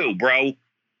you do, bro?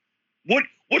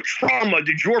 What trauma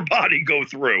did your body go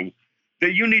through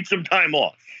that you need some time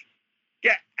off?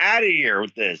 Get out of here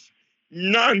with this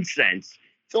nonsense.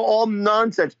 It's all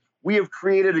nonsense. We have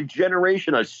created a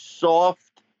generation of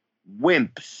soft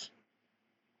wimps.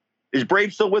 Is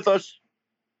Brave still with us?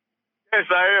 Yes,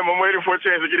 I am. I'm waiting for a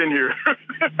chance to get in here.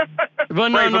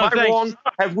 But Brave, am I wrong?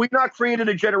 Have we not created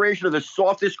a generation of the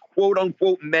softest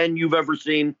quote-unquote men you've ever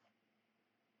seen?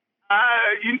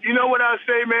 You know what I'll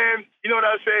say, man? You know what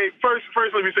I'll say? First,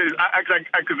 let me say this.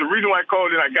 Because the reason why I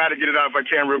called it, I got to get it out if I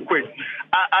can real quick.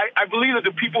 I believe that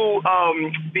the people,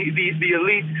 the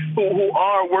elite who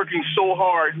are working so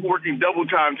hard, working double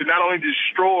time to not only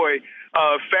destroy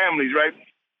families, right,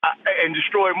 and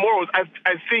destroy morals, I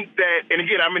think that, and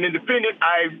again, I'm an independent.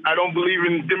 I don't believe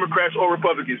in Democrats or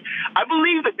Republicans. I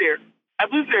believe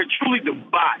they're truly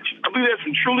debauched. I believe there's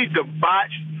some truly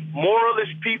debauched,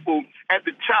 moralist people at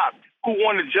the top who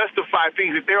want to justify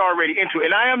things that they're already into.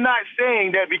 And I am not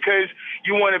saying that because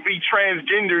you want to be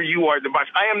transgender, you are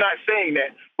debauched. I am not saying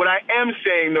that. What I am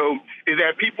saying, though, is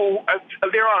that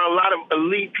there are a lot of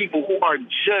elite people who are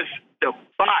just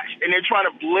debauched, and they're trying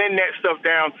to blend that stuff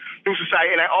down through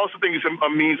society. And I also think it's a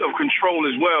means of control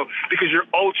as well, because you're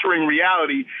altering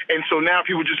reality. And so now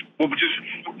people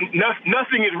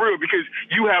nothing is real because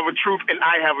you have a truth and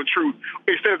I have a truth,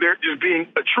 instead of there just being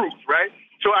a truth, right?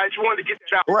 So I just wanted to get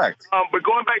that out. Correct. But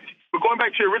going back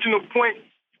to your original point,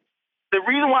 the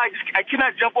reason why I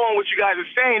cannot jump on what you guys are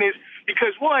saying is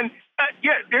because, one,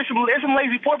 there's some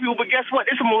lazy poor people, but guess what?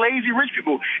 There's some lazy rich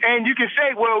people. And you can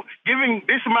say, well, giving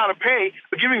this amount of pay,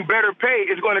 or giving better pay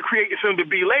is going to create them to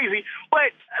be lazy.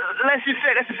 But let's just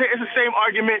say it's the same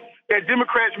argument that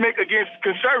Democrats make against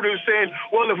conservatives, saying,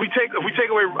 well, if we take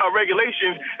away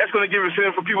regulations, that's going to give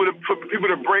incentive for people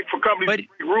to break, for companies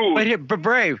to break rules. But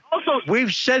Brave, also,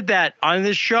 we've said that on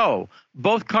this show.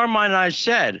 Both Carmine and I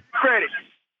said. Credit.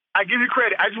 I give you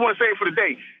credit. I just want to say it for the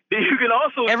day. You can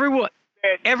also everyone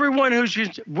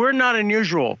we're not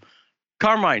unusual.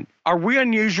 Carmine, are we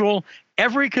unusual?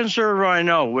 Every conservative I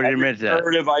know would admit that.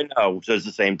 Every conservative I know says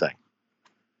the same thing.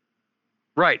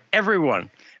 Right, everyone.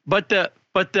 But the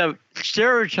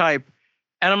stereotype,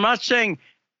 and I'm not saying,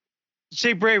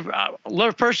 see, Brave,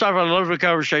 first off, I love the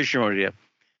conversation with you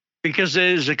because it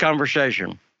is a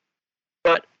conversation.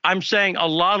 But I'm saying a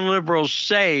lot of liberals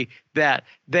say that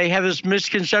they have this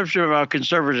misconception about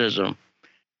conservatism,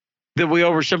 that we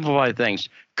oversimplify things.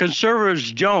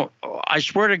 Conservatives don't. I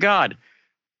swear to God,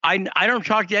 I don't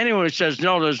talk to anyone who says,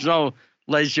 no, there's no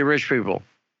lazy rich people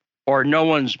or no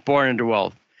one's born into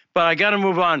wealth. But I got to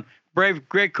move on. Brave,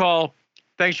 great call.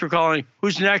 Thanks for calling.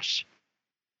 Who's next?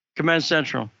 Command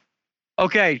Central.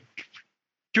 Okay,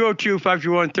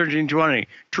 202-521-1320.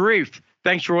 Tarif,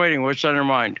 thanks for waiting. What's on your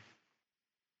mind?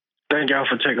 Thank y'all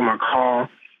for taking my call.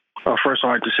 First, I'd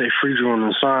like to say free Jordan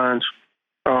and signs.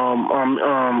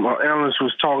 Analyst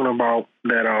was talking about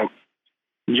that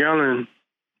Yellen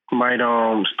might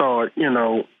start, getting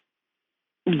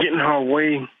her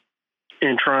way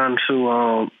in trying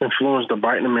to influence the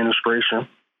Biden administration.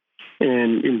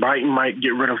 And Biden might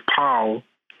get rid of Powell.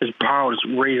 His Powell is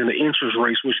raising the interest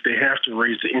rates, which they have to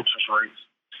raise the interest rates.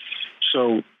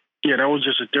 So, yeah, that was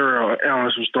just a theory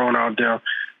analyst was throwing out there.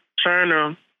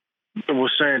 China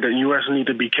was saying that the U.S. need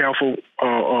to be careful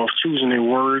of choosing their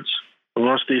words.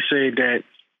 Once they say that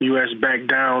U.S. backed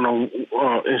down and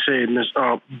said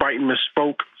Biden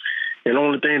misspoke, and the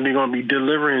only thing they're going to be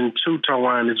delivering to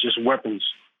Taiwan is just weapons,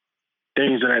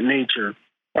 things of that nature.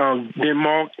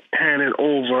 Denmark handed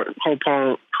over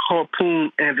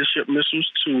Harpoon anti-ship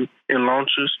missiles and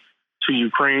launchers to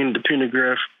Ukraine. The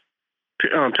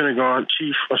Pentagon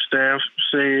chief of staff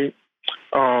said,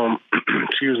 Erdogan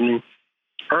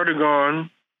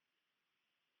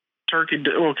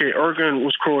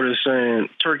was quoted saying,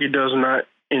 Turkey does not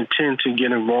intend to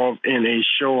get involved in a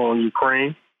show on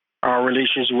Ukraine. Our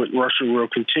relations with Russia will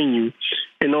continue.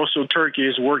 And also Turkey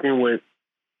is working with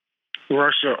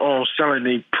Russia on selling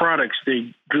the products,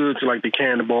 the goods like the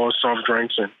candy bars, soft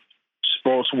drinks, and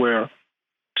sportswear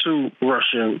to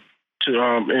Russia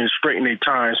and straighten their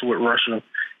ties with Russia.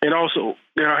 And also,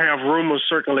 they have rumors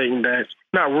circulating that,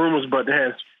 not rumors, but they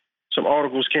had some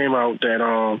articles came out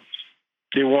that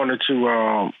they wanted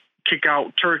to kick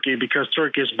out Turkey because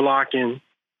Turkey is blocking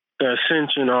the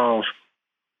ascension of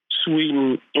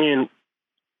Sweden and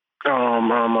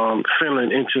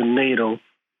Finland into NATO.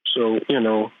 So,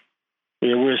 we'll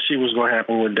see what's going to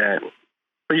happen with that.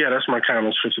 But, yeah, that's my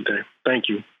comments for today. Thank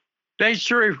you. Thanks,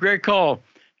 Sharif. Great call.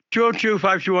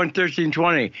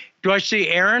 202-521-1320. Do I see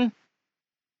Aaron?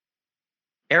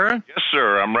 Aaron? Yes,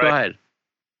 sir. I'm right. Go ahead.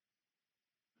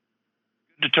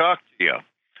 Good to talk to you.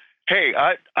 Hey,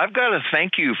 I've got to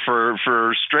thank you for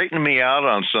straightening me out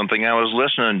on something. I was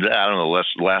listening to, I don't know,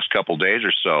 the last couple days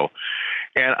or so,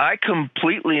 and I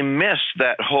completely missed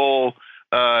that whole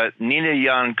Nina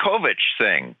Yankovic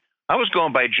thing. I was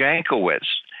going by Jankowicz,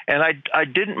 and I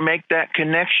didn't make that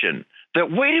connection. That,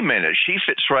 wait a minute, she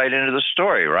fits right into the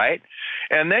story, right?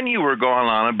 And then you were going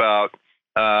on about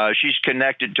she's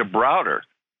connected to Browder.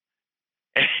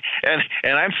 And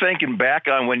I'm thinking back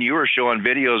on when you were showing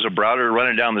videos of Browder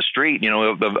running down the street,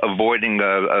 avoiding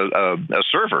a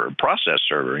server, a process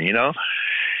server, and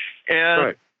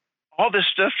right. All this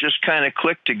stuff just kind of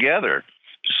clicked together.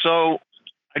 So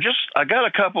I got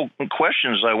a couple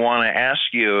questions I want to ask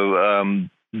you.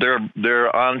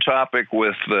 They're on topic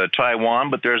with Taiwan,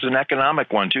 but there's an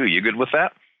economic one too. You good with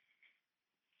that?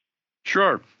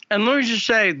 Sure. And let me just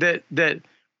say that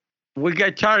we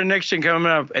got Tyler Nixon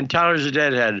coming up, and Tyler's a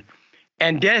deadhead.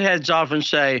 And deadheads often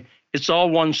say it's all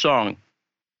one song.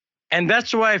 And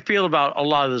that's the way I feel about a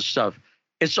lot of this stuff.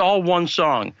 It's all one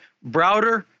song.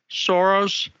 Browder,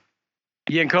 Soros,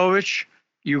 Yankovic,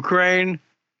 Ukraine,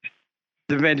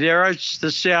 the Banderas,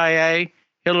 the CIA,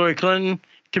 Hillary Clinton.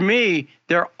 To me,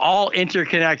 they're all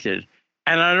interconnected.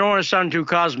 And I don't want to sound too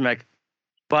cosmic,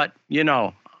 but,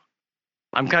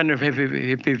 I'm kind of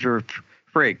hippie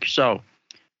freak. So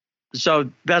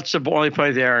that's the only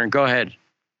point there. And go ahead.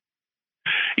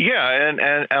 Yeah,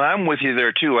 and I'm with you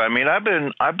there too. I mean, I've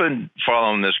been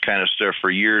following this kind of stuff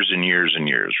for years and years and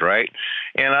years, right?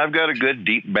 And I've got a good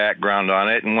deep background on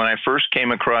it. And when I first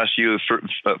came across you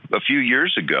a few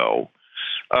years ago,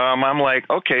 I'm like,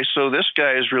 okay, so this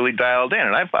guy is really dialed in,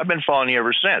 and I've been following you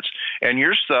ever since. And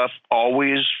your stuff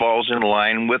always falls in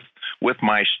line with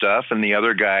my stuff and the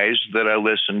other guys that I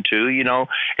listen to.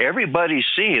 Everybody's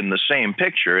seeing the same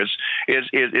picture.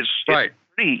 It's right.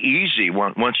 Pretty easy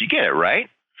once you get it right.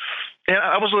 And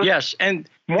I was listening. Yes, and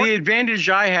the advantage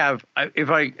I have, if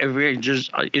I just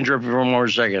interrupt you for 1 more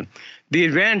second, the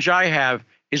advantage I have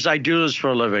is I do this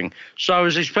for a living. So I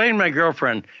was explaining to my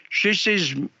girlfriend. She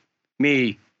sees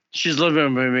me. She's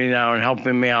living with me now and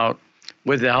helping me out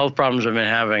with the health problems I've been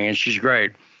having, and she's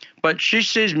great. But she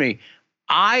sees me.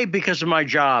 I, because of my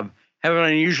job, have an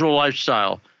unusual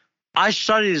lifestyle. I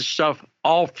study this stuff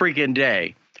all freaking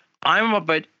day. I'm up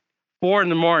at 4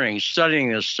 a.m.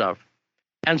 studying this stuff.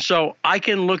 And so I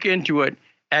can look into it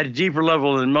at a deeper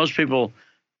level than most people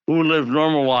who live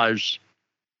normal lives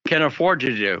can afford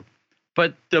to do.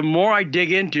 But the more I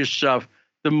dig into stuff,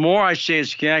 the more I see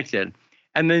it's connected.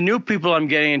 And the new people I'm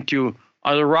getting into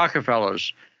are the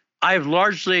Rockefellers. I've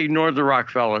largely ignored the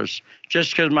Rockefellers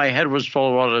just because my head was full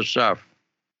of all this stuff.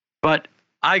 But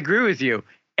I agree with you.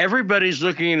 Everybody's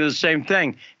looking into the same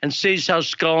thing and sees how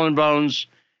Skull and Bones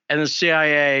and the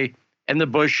CIA and the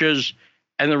Bushes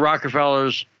and the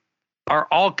Rockefellers are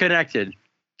all connected.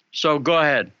 So go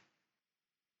ahead.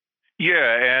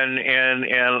 Yeah,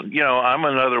 and you know, I'm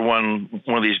another one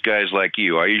of these guys like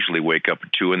you. I usually wake up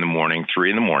at 2 in the morning,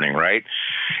 3 in the morning, right?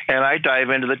 And I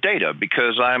dive into the data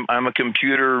because I'm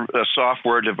a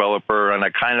software developer, and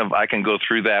I can go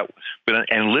through that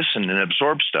and listen and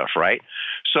absorb stuff, right?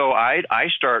 So I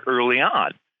start early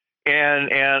on. And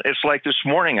it's like this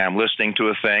morning I'm listening to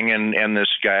a thing, and this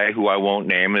guy who I won't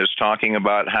name is talking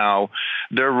about how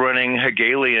they're running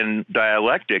Hegelian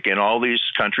dialectic in all these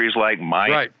countries like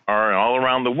mine are all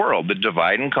around the world. The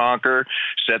divide and conquer,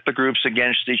 set the groups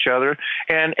against each other,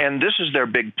 and this is their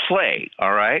big play,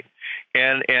 all right?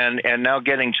 And now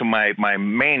getting to my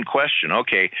main question,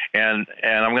 okay, and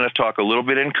I'm going to talk a little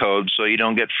bit in code so you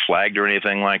don't get flagged or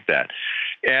anything like that.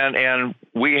 And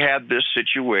we had this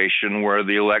situation where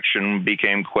the election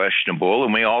became questionable,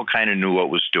 and we all kind of knew what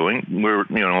was what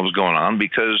was going on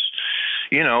because,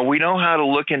 you know, we know how to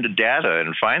look into data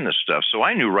and find this stuff. So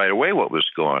I knew right away what was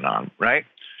going on, right?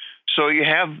 So you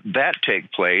have that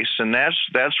take place, and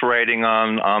that's riding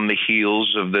on the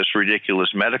heels of this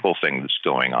ridiculous medical thing that's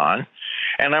going on.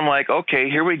 And I'm like, okay,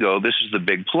 here we go. This is the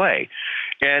big play.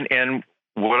 And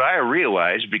what I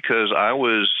realized, because I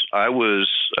was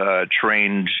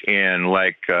trained in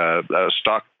like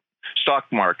stock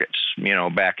markets, you know,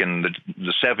 back in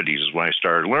the 70s is when I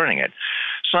started learning it.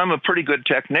 So I'm a pretty good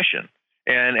technician.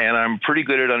 And I'm pretty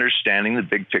good at understanding the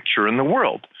big picture in the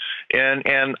world.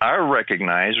 And I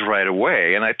recognize right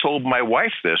away, and I told my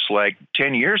wife this like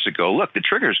 10 years ago, look, the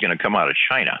trigger is going to come out of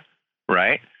China,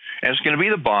 right? And it's going to be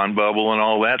the bond bubble and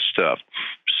all that stuff.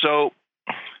 So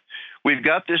we've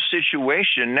got this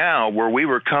situation now where we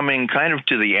were coming kind of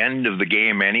to the end of the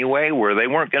game anyway, where they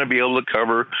weren't going to be able to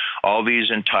cover all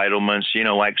these entitlements, you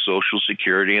know, like Social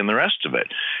Security and the rest of it,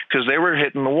 because they were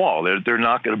hitting the wall. They're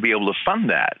not going to be able to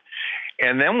fund that.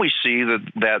 And then we see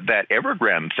that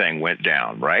Evergrande thing went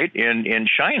down, right, in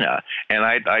China. And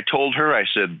I told her, I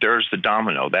said, there's the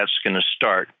domino. That's going to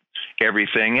start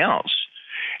everything else.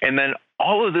 And then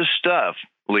all of this stuff,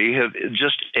 Lee, have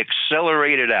just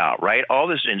accelerated out, right? All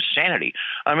this insanity.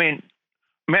 I mean,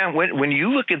 man, when you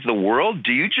look at the world,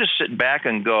 do you just sit back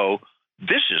and go,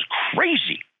 this is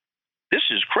crazy? This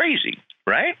is crazy,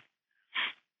 right?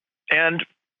 And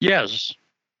yes.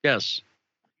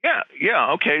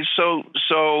 Yeah. Okay.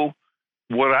 So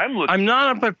what I'm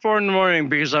not up at 4 in the morning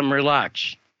because I'm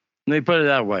relaxed. Let me put it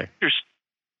that way.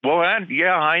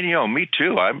 I know. Me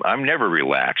too. I'm never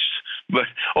relaxed. But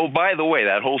by the way,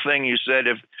 that whole thing you said,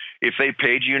 if they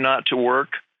paid you not to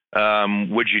work,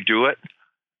 would you do it?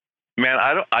 Man,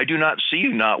 I do not see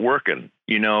you not working.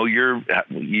 You know, you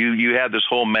have this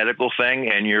whole medical thing,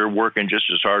 and you're working just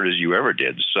as hard as you ever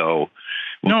did. So,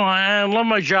 no, I love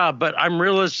my job, but I'm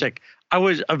realistic. I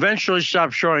would eventually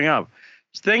stop showing up.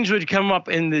 Things would come up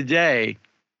in the day.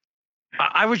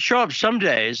 I would show up some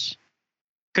days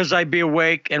because I'd be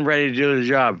awake and ready to do the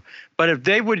job. But if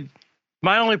they would,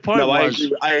 my only point was...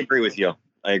 I agree with you.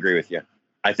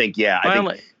 I think,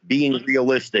 being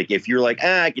realistic, if you're like,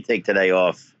 I could take today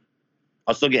off,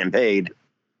 I'll still getting paid.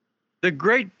 The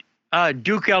great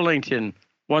Duke Ellington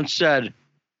once said,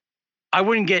 I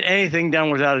wouldn't get anything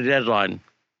done without a deadline.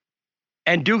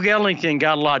 And Duke Ellington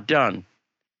got a lot done.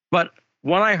 But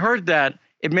when I heard that,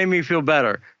 it made me feel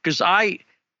better because I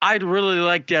really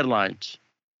like deadlines.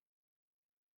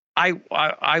 I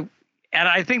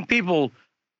think people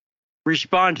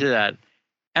respond to that.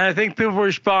 And I think people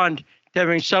respond to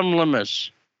having some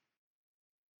limits.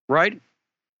 Right?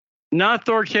 Not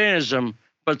authoritarianism,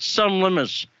 but some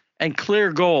limits and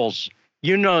clear goals.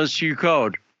 You know this, you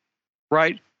code.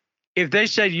 Right? If they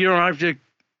said you don't have to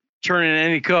turn in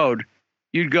any code,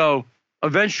 you'd go,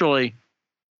 eventually,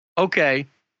 okay.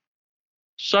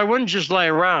 So I wouldn't just lay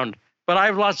around, but I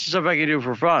have lots of stuff I can do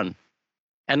for fun.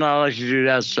 And I like to do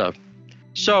that stuff.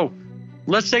 So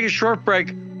let's take a short break.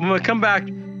 When we come back,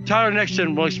 Tyler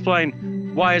Nixon will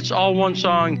explain why it's all one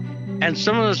song, and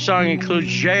some of the song includes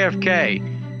JFK.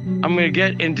 I'm going to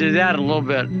get into that a little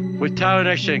bit with Tyler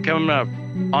Nixon coming up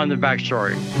on The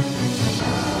Backstory.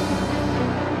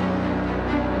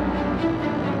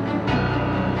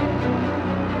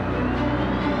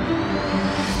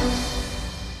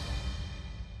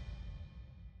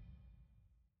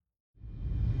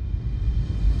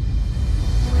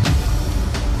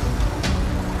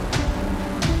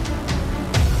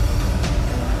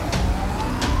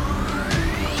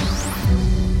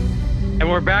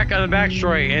 We're back on The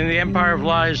Backstory in the Empire of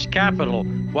Lies capital,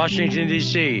 Washington,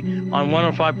 D.C., on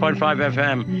 105.5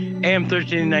 FM, AM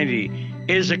 1390.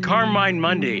 It is a Carmine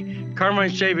Monday.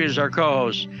 Carmine Sabia is our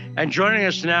co-host. And joining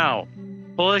us now,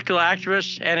 political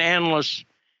activist and analyst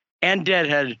and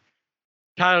deadhead,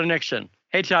 Tyler Nixon.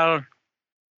 Hey, Tyler.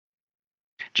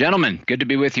 Gentlemen, good to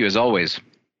be with you as always.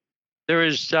 There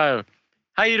is Tyler.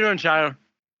 How you doing, Tyler?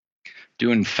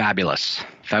 Doing fabulous.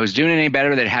 If I was doing any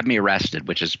better, they'd have me arrested,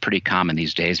 which is pretty common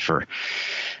these days for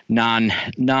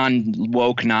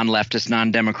non-woke, non-leftist,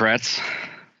 non-Democrats.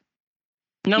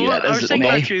 No, look, I was thinking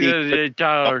about you,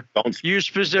 Tyler, you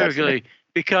specifically,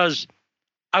 because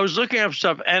I was looking up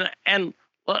stuff, and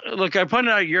look, I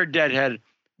pointed out you're a deadhead,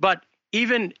 but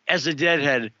even as a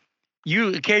deadhead,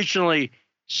 you occasionally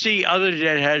see other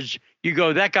deadheads, you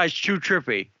go, that guy's too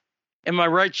trippy. Am I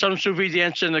right? Some Sufi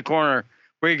dancer in the corner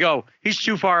where you go, he's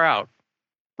too far out,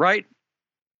 right?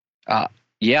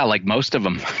 Yeah, like most of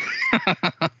them.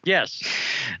 Yes.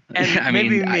 And I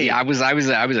mean, I was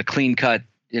a clean cut,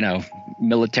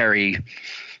 military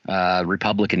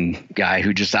Republican guy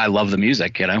who I love the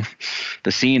music,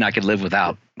 the scene I could live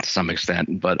without to some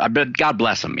extent, but God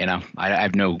bless them. I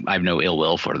have no ill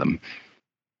will for them.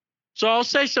 So I'll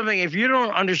say something. If you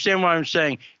don't understand what I'm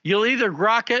saying, you'll either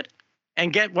grok it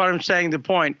and get what I'm saying, the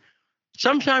point.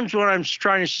 Sometimes when I'm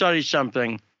trying to study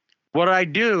something, what I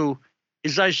do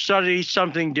is I study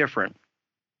something different.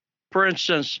 For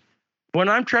instance, when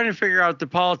I'm trying to figure out the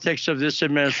politics of this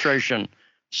administration,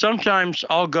 sometimes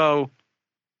I'll go,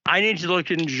 I need to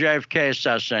look into JFK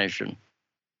assassination.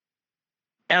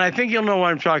 And I think you'll know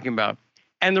what I'm talking about.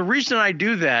 And the reason I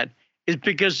do that is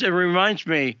because it reminds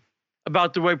me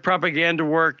about the way propaganda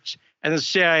works and the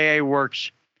CIA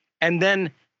works. And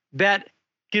then that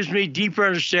gives me deeper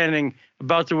understanding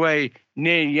about the way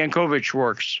Yankovic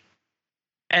works.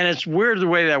 And it's weird the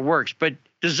way that works. But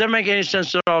does that make any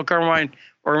sense at all, Carmine?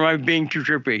 Or am I being too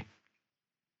trippy?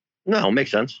 No, it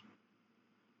makes sense.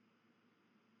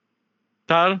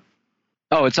 Tyler?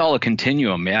 Oh, it's all a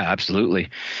continuum. Yeah, absolutely.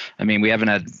 I mean,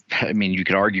 you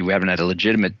could argue we haven't had a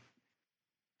legitimate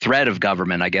threat of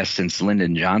government, I guess, since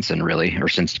Lyndon Johnson, really, or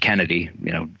since Kennedy,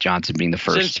 Johnson being the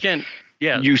first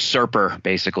usurper,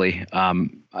 basically.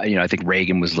 I think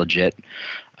Reagan was legit.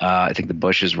 I think the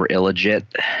Bushes were illegit.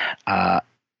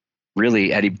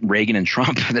 Really, Reagan and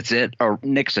Trump, that's it. Or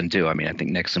Nixon, too. I mean, I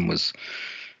think Nixon was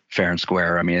fair and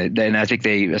square. I mean, and I think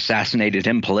they assassinated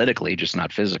him politically, just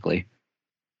not physically.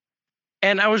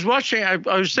 And I was watching, I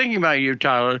was thinking about you,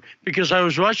 Tyler, because I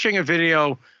was watching a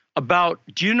video about,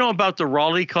 do you know about the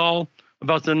Raleigh call,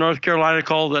 about the North Carolina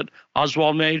call that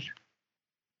Oswald made?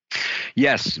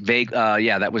 Yes, vague.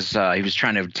 That was he was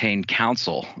trying to obtain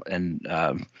counsel, and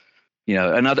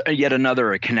yet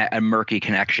another a murky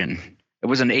connection. It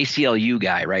was an ACLU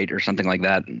guy, right, or something like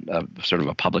that, sort of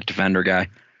a public defender guy.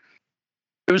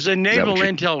 It was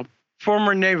a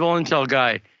former naval intel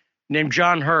guy named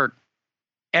John Hurt,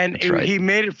 and he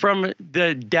made it from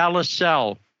the Dallas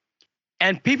cell.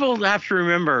 And people have to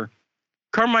remember,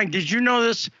 Carmine, did you know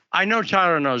this? I know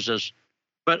Tyler knows this,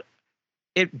 but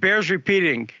it bears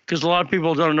repeating because a lot of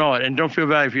people don't know it, and don't feel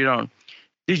bad if you don't.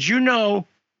 Did you know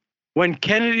when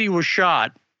Kennedy was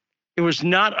shot, it was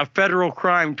not a federal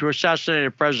crime to assassinate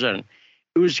a president?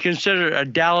 It was considered a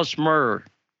Dallas murder.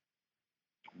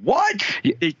 What?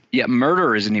 Yeah,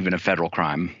 murder isn't even a federal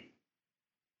crime.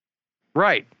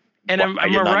 Right. And am I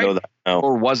right? Know that. No.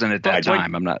 Or wasn't at that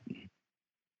time. I'm not.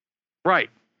 Right.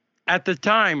 At the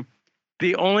time,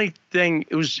 the only thing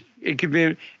it could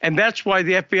be, and that's why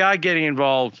the FBI getting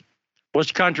involved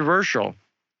was controversial,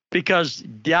 because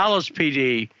Dallas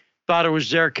PD thought it was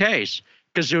their case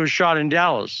because it was shot in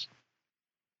Dallas.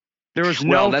 There was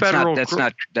no federal.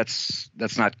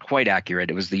 That's not quite accurate.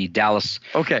 It was the Dallas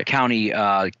County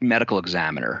medical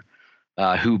examiner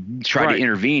who tried to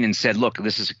intervene and said, "Look,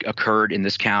 this has occurred in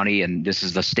this county, and this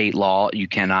is the state law. You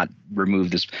cannot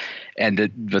remove this."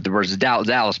 But there was the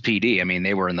Dallas PD. I mean,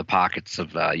 they were in the pockets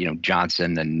of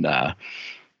Johnson and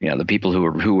the people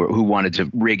who wanted to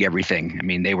rig everything. I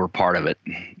mean, they were part of it.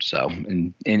 So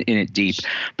in it deep.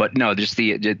 But no, just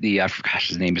the gosh,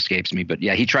 his name escapes me. But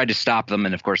yeah, he tried to stop them,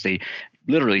 and of course they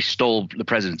literally stole the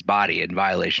president's body in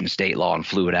violation of state law and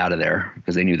flew it out of there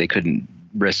because they knew they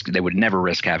would never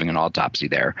risk having an autopsy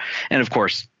there. And of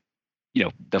course,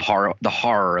 the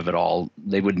horror of it all,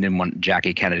 they wouldn't want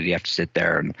Jackie Kennedy to have to sit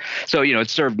there. And so, it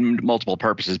served multiple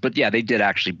purposes. But yeah, they did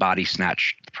actually body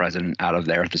snatch the president out of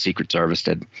there. The Secret Service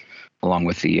did, along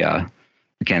with the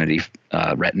Kennedy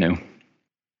retinue.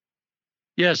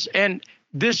 Yes. And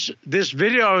this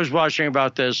video I was watching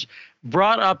about this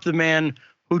brought up the man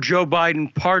who Joe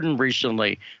Biden pardoned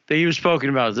recently that he was spoken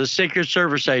about, the Secret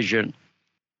Service agent.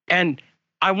 And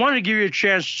I want to give you a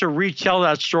chance to retell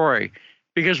that story,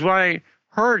 because when I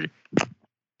heard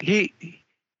he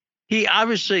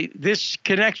obviously, this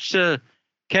connects to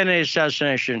Kennedy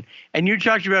assassination, and you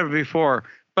talked about it before,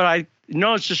 but I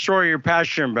know it's a story you're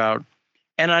passionate about,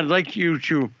 and I'd like you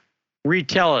to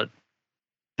retell it.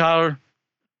 Tyler?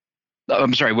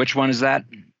 I'm sorry, which one is that?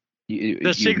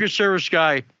 The Secret Service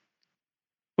guy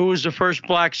who was the first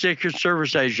black Secret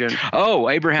Service agent. Oh,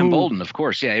 Abraham Bolden, of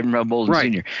course. Yeah, Abraham Bolden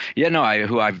Right. Sr. Yeah, no,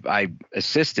 I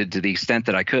assisted to the extent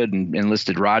that I could and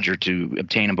enlisted Roger to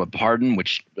obtain him a pardon,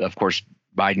 which, of course,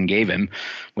 Biden gave him,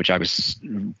 which I was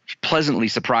pleasantly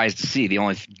surprised to see. The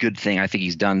only good thing I think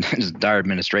he's done in his entire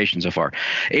administration so far.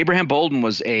 Abraham Bolden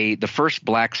was the first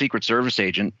black Secret Service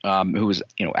agent who was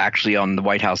actually on the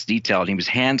White House detail, and he was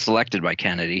hand selected by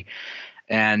Kennedy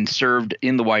and served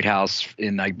in the White House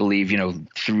in, I believe,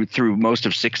 through most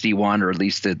of 61, or at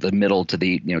least the middle to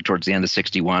the, towards the end of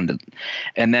 61,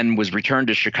 and then was returned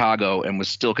to Chicago and was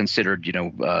still considered,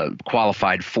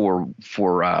 qualified for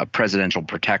presidential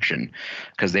protection,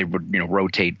 because they would,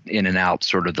 rotate in and out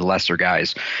sort of the lesser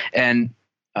guys. And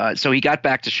so he got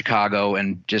back to Chicago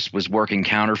and just was working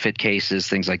counterfeit cases,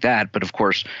 things like that. But of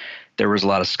course, there was a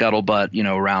lot of scuttlebutt,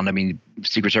 around. I mean,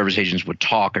 Secret Service agents would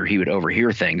talk, or he would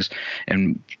overhear things.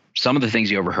 And some of the things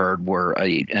he overheard were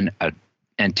an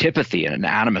antipathy and an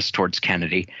animus towards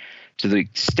Kennedy, to the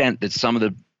extent that some of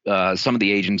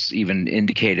the agents even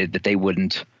indicated that they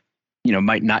wouldn't,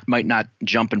 might not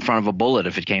jump in front of a bullet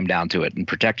if it came down to it and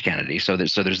protect Kennedy. So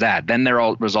there's that. Then there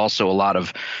was also a lot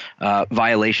of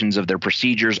violations of their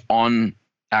procedures on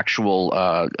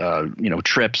actual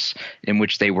trips, in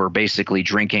which they were basically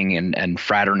drinking and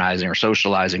fraternizing or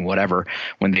socializing, whatever,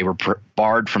 when they were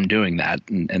barred from doing that.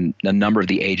 And a number of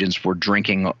the agents were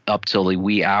drinking up till the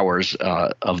wee hours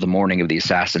of the morning of the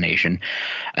assassination.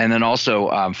 And then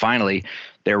also, finally,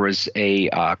 there was a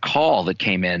call that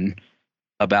came in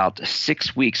about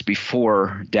 6 weeks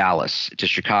before Dallas to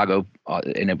Chicago,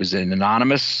 and it was an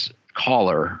anonymous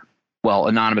caller. Well,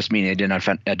 anonymous meaning they didn't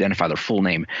identify their full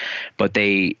name, but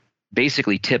they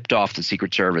basically tipped off the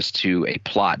Secret Service to a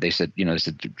plot. They said, they're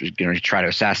going to try to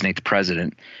assassinate the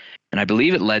president. And I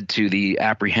believe it led to the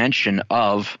apprehension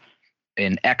of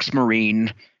an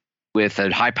ex-Marine with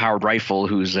a high-powered rifle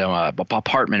whose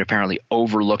apartment apparently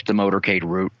overlooked the motorcade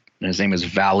route. And his name was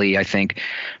Valley, I think.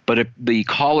 But the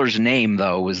caller's name,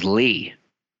 though, was Lee.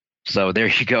 So there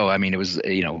you go. I mean, it was,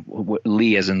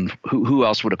 Lee, as in who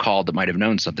else would have called that might have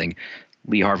known something?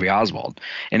 Lee Harvey Oswald.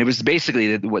 And it was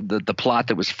basically the plot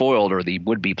that was foiled, or the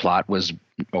would-be plot was,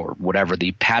 or whatever,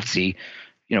 the patsy,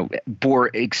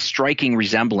 bore a striking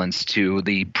resemblance to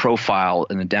the profile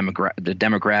and the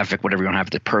demographic, whatever you want to have,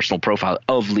 the personal profile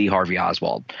of Lee Harvey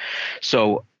Oswald.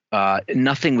 So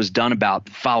nothing was done about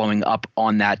following up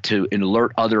on that to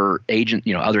alert other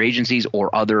agencies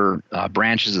or other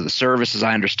branches of the service, as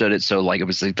I understood it. So it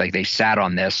was like they sat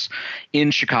on this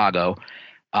in Chicago,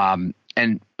 and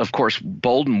of course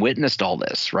Bolden witnessed all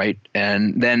this, right?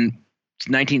 And then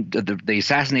the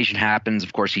assassination happens.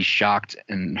 Of course, he's shocked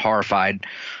and horrified.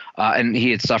 And he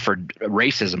had suffered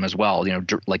racism as well,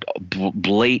 like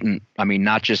blatant. I mean,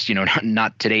 not just,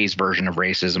 not today's version of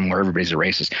racism where everybody's a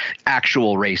racist,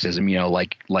 actual racism,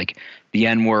 like the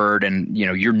N-word and,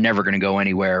 you're never going to go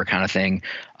anywhere kind of thing,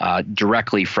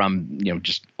 directly from,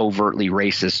 just overtly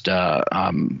racist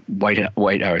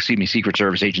Secret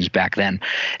Service agents back then.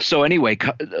 So anyway,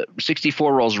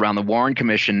 64 rolls around. The Warren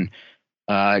Commission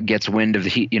gets wind of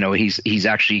he's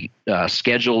actually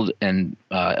scheduled and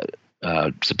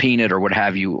subpoenaed or what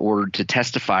have you, ordered to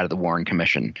testify to the Warren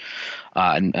Commission.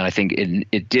 And I think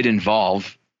it did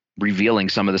involve revealing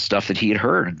some of the stuff that he had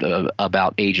heard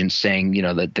about agents saying,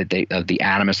 that they the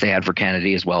animus they had for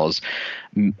Kennedy, as well as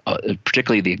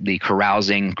particularly the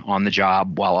carousing on the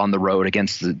job while on the road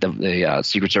against the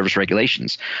Secret Service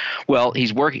regulations. Well,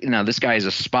 he's working now. This guy is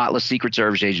a spotless Secret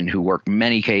Service agent who worked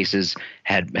many cases,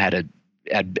 had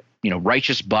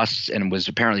righteous busts, and was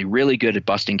apparently really good at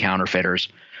busting counterfeiters.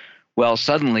 Well,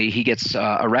 suddenly he gets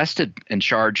arrested and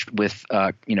charged with,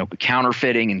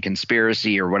 counterfeiting and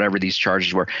conspiracy or whatever these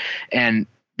charges were. And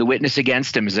the witness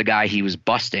against him is a guy he was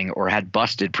busting or had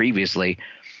busted previously,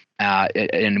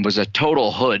 and was a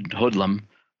total hoodlum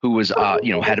who was,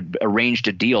 had arranged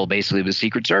a deal basically with the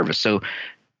Secret Service. So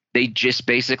they just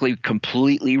basically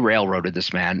completely railroaded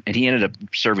this man, and he ended up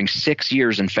serving 6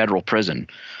 years in federal prison.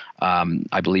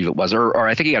 I believe it was, or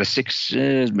I think he got at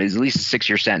least a 6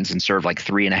 year sentence and served like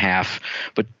 3.5,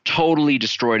 but totally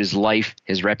destroyed his life,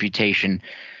 his reputation.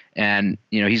 And,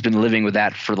 he's been living with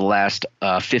that for the last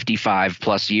 55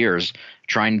 plus years,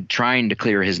 trying to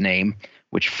clear his name,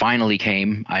 which finally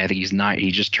came. I think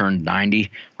he just turned 90,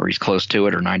 or he's close to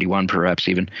it, or 91 perhaps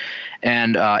even.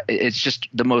 And it's just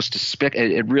the most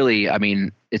it really, I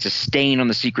mean, it's a stain on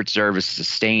the Secret Service. It's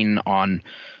a stain on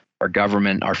our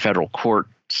government, our federal court.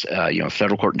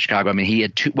 Federal court in Chicago. I mean, he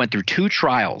went through 2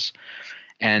 trials,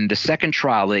 and the second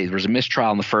trial, there was a mistrial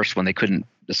in the first one. They couldn't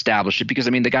establish it because,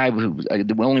 I mean, the guy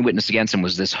the only witness against him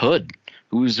was this Hood,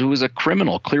 who was a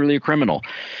criminal, clearly a criminal.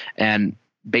 And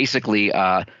basically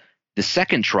the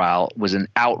second trial was an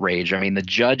outrage. I mean, the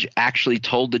judge actually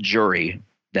told the jury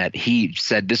that he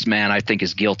said, this man I think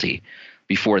is guilty,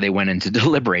 before they went in to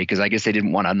deliberate, because I guess he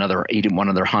didn't want another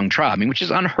hung trial. I mean, which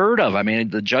is unheard of. I mean,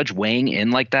 the judge weighing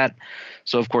in like that.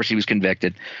 So of course he was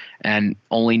convicted, and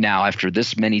only now after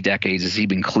this many decades has he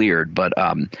been cleared. But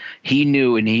he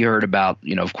knew and he heard about,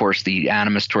 of course, the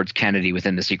animus towards Kennedy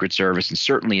within the Secret Service, and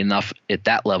certainly enough at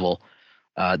that level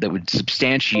that would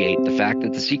substantiate the fact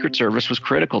that the Secret Service was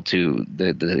critical to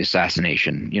the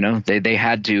assassination. They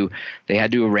had to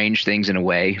arrange things in a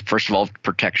way. First of all,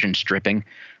 protection stripping.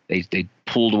 They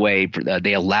pulled away.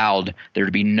 They allowed there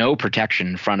to be no protection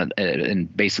in front of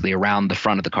and basically around the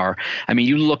front of the car. I mean,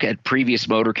 you look at previous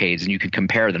motorcades and you can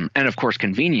compare them. And of course,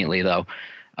 conveniently though,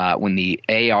 when the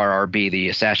ARRB, the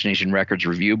Assassination Records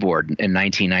Review Board, in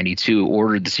 1992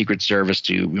 ordered the Secret Service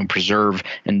to preserve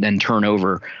and then turn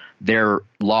over their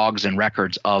logs and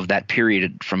records of that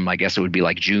period from, I guess it would be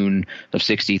like June of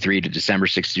 63 to December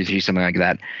 63, something like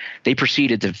that. They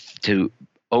proceeded to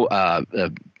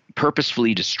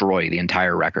purposefully destroy the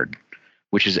entire record,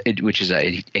 which is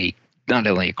a not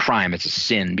only a crime, it's a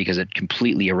sin, because it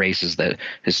completely erases the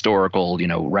historical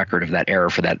record of that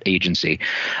era for that agency.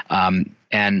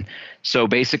 And so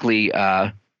basically,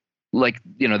 there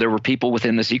were people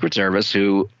within the Secret Service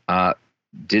who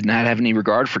did not have any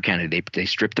regard for Kennedy. They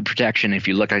stripped the protection. If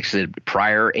you look, like I said,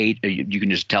 you can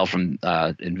just tell from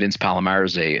and Vince Palomar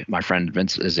my friend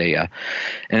Vince is an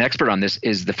expert on this,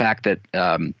 is the fact that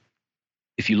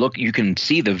if you look, you can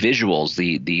see the visuals,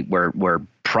 where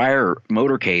prior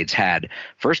motorcades had,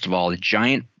 first of all, a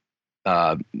giant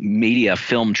media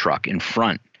film truck in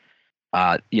front,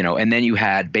 and then you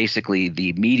had basically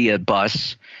the media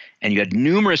bus, and you had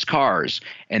numerous cars,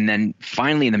 and then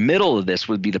finally in the middle of this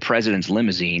would be the president's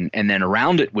limousine, and then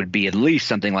around it would be at least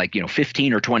something like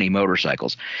 15 or 20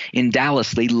 motorcycles. In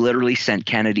Dallas, they literally sent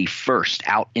Kennedy first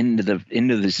out into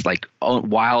this like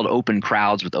wild open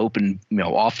crowds with open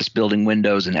office building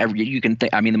windows and you can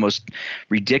think. I mean, the most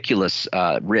ridiculous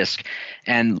risk,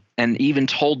 and even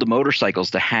told the motorcycles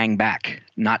to hang back,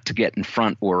 not to get in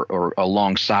front or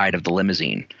alongside of the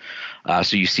limousine.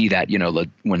 So you see that,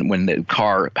 when the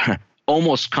car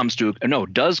almost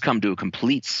does come to a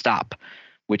complete stop,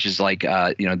 which is like,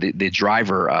 the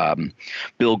driver,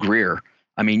 Bill Greer.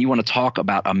 I mean, you want to talk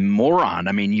about a moron.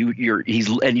 I mean, you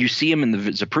see him in the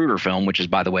Zapruder film, which is,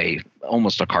 by the way,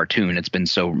 almost a cartoon. It's been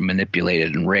so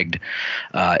manipulated and rigged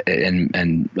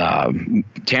and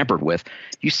tampered with.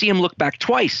 You see him look back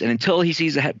twice, and until he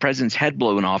sees the president's head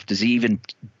blown off, does he even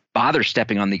bother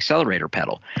stepping on the accelerator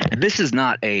pedal. And this is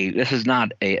not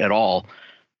at all,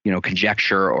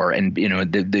 conjecture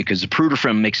because the Zapruder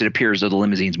film makes it appear as though the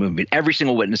limousine's moving. Every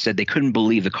single witness said they couldn't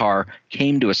believe the car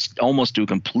came to almost to a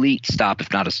complete stop,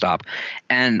 if not a stop.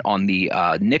 And on the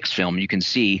Nix film, you can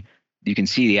see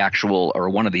the actual, or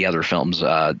one of the other films,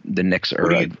 the Nix,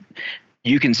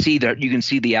 you can see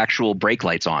the actual brake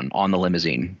lights on the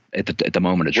limousine at the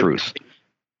moment of truth.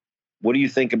 What do you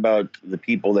think about the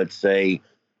people that say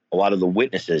a lot of the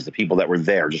witnesses, the people that were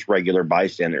there, just regular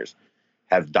bystanders,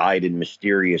 have died in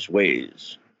mysterious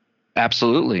ways?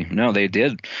 Absolutely. No, they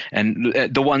did. And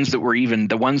the ones that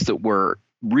were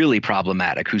really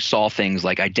problematic, who saw things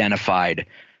like identified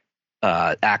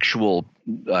actual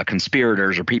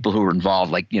conspirators or people who were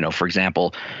involved, like, for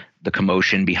example, the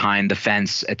commotion behind the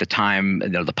fence at the time,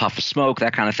 the puff of smoke,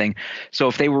 that kind of thing. So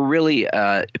if they were really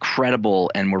credible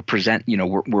and were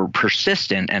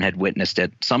persistent and had witnessed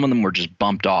it, some of them were just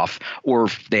bumped off, or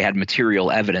if they had material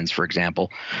evidence, for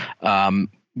example,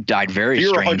 died very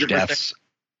strange deaths.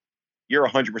 You're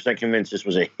 100% convinced this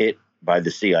was a hit by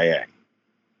the CIA?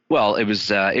 Well, it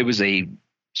was a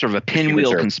sort of a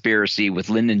pinwheel conspiracy with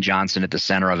Lyndon Johnson at the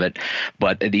center of it,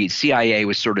 but the CIA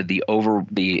was sort of the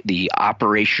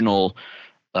operational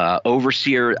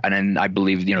overseer, and then I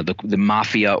believe the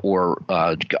mafia or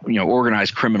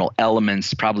organized criminal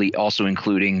elements, probably also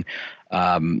including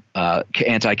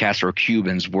anti-Castro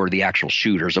Cubans, were the actual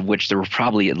shooters, of which there were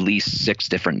probably at least 6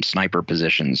 different sniper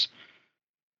positions.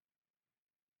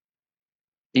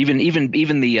 Even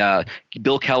the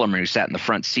Bill Kellerman, who sat in the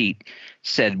front seat,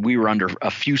 said we were under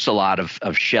a fusillade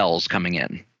of shells coming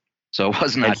in. So it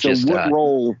was not just. What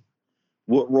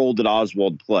role did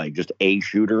Oswald play? Just a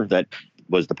shooter that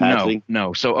was the patsy?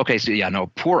 No. So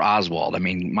poor Oswald. I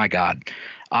mean, my God.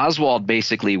 Oswald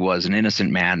basically was an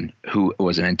innocent man who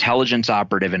was an intelligence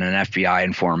operative and an FBI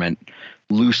informant,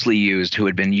 loosely used, who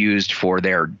had been used for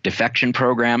their defection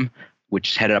program,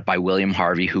 which is headed up by William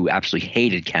Harvey, who absolutely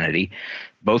hated Kennedy,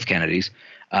 both Kennedys.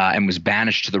 and was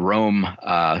banished to the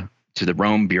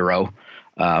Rome bureau,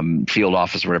 field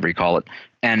office, whatever you call it.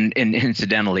 And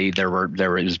incidentally, it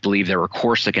was believed there were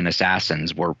Corsican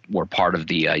assassins were part of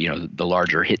the the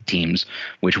larger hit teams,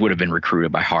 which would have been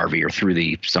recruited by Harvey or through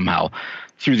the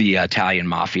Italian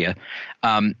mafia.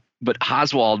 But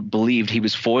Oswald believed he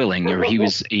was foiling, or he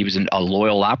was a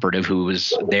loyal operative who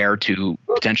was there to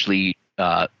potentially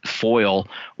foil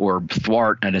or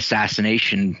thwart an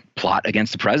assassination plot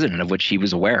against the president, of which he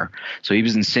was aware. So he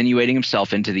was insinuating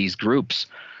himself into these groups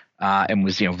and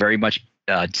was very much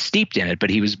steeped in it,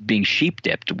 but he was being sheep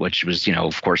dipped, which was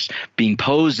of course being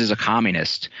posed as a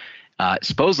communist.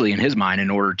 Supposedly in his mind in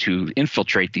order to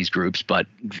infiltrate these groups, but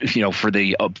for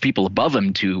the people above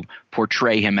him to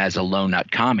portray him as a lone nut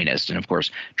communist, and of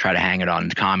course try to hang it on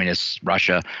communists,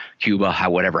 Russia, Cuba,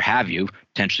 whatever have you,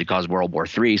 potentially cause World War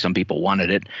III. Some people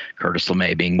wanted it. Curtis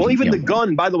LeMay being the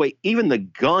gun. By the way, even the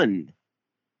gun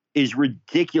is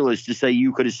ridiculous to say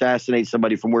you could assassinate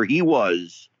somebody from where he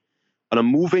was on a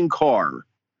moving car.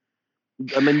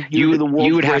 I mean, you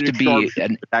would have to be,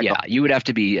 you would have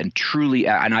to be, and truly,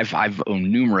 and I've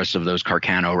owned numerous of those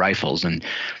Carcano rifles, and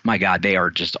my God, they are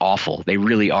just awful. They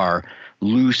really are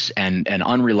loose and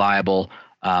unreliable,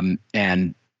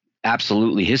 and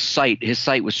absolutely, his sight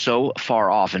was so far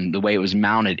off, and the way it was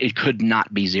mounted, it could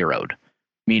not be zeroed,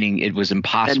 meaning it was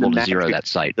impossible to zero that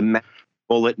sight. The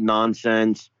bullet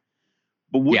nonsense.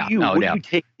 But what do you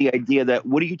take the idea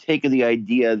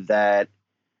that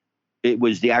it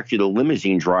was actually the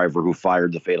limousine driver who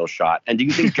fired the fatal shot? And do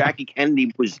you think Jackie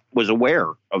Kennedy was aware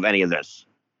of any of this?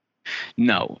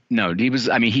 No, he was.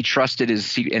 I mean, he trusted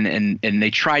his, and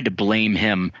they tried to blame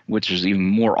him, which was even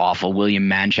more awful. William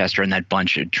Manchester and that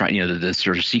bunch of, the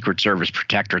sort of Secret Service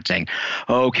protectorate, saying,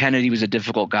 "Oh, Kennedy was a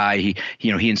difficult guy.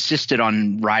 He insisted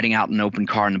on riding out in an open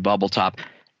car in the bubble top."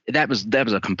 That was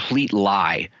a complete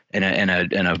lie and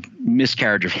a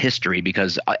miscarriage of history,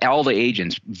 because all the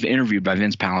agents interviewed by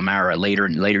Vince Palomara later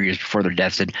years before their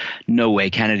death said, no way,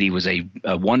 Kennedy was a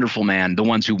wonderful man. The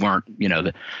ones who weren't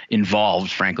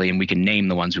involved, frankly, and we can name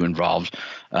the ones who involved.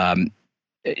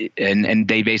 And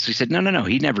they basically said, no,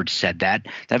 he never said that.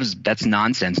 That's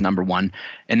nonsense, number one.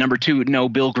 And number two, no,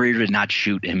 Bill Greer did not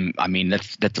shoot him. I mean,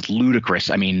 that's ludicrous.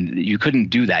 I mean, you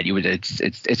couldn't do that. It's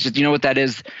just, you know what that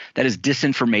is? That is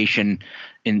disinformation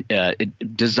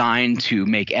designed to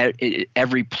make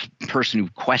every person who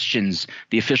questions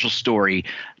the official story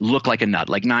look like a nut,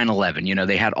 like 9/11.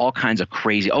 They had all kinds of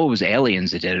crazy, it was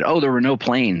aliens that did it. Oh, there were no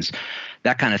planes.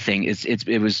 That kind of thing.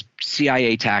 It was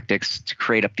CIA tactics to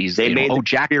create up these. They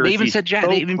even said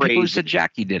Jack. Even people who said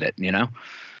Jackie did it.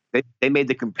 They made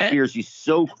the conspiracy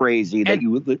so crazy that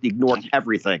you would ignore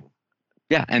everything.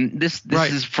 Yeah, and this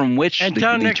is from which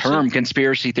the term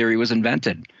conspiracy theory was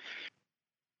invented.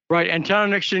 Right, and Tyler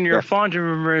Nixon, you're a font of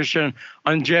information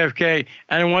on JFK,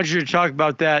 and I want you to talk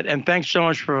about that. And thanks so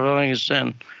much for letting us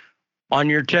in on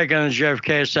your take on the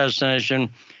JFK assassination.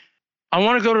 I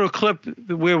want to go to a clip.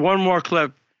 We have one more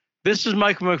clip. This is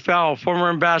Michael McFaul, former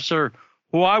ambassador,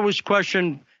 who I was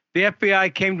questioned. The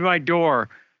FBI came to my door.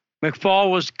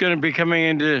 McFaul was going to be coming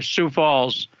into Sioux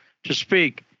Falls to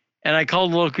speak, and I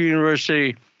called the local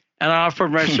university, and I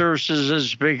offered my services as a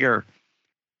speaker.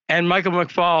 And Michael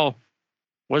McFaul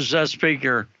was that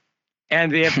speaker, and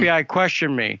the FBI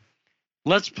questioned me.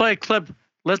 Let's play a clip.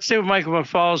 Let's see what Michael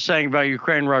McFaul is saying about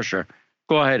Ukraine, Russia.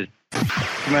 Go ahead.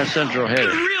 Command Central, hit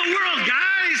it.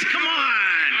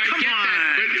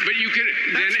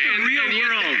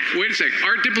 Wait a sec.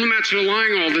 Our diplomats are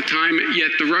lying all the time,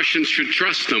 yet the Russians should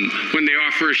trust them when they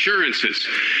offer assurances.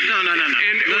 No.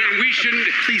 And we shouldn't.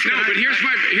 Please, no, but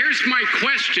here's my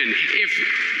question.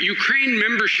 If Ukraine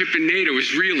membership in NATO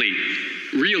is really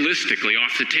realistically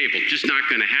off the table, just not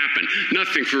going to happen,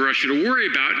 nothing for Russia to worry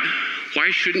about, why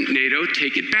shouldn't NATO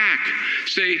take it back?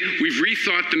 Say, we've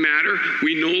rethought the matter.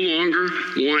 We no longer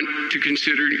want to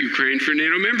consider Ukraine for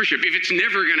NATO membership. If it's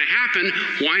never going to happen,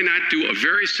 why not do a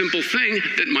very simple thing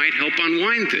that might help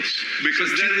unwind this?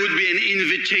 Because that would be an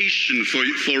invitation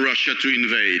for Russia to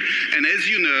invade. And as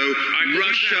you know,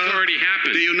 Russia, already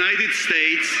happened. The United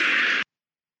States.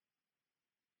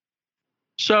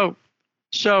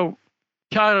 So,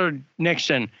 Tyler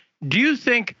Nixon, do you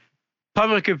think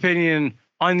public opinion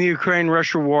on the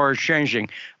Ukraine-Russia war is changing?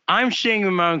 I'm seeing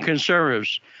among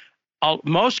conservatives.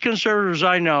 Most conservatives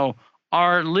I know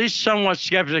are at least somewhat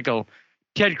skeptical,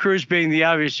 Ted Cruz being the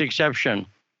obvious exception.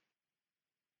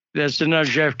 That's another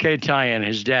JFK tie-in,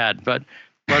 his dad, but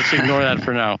let's ignore that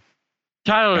for now.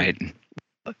 Tyler,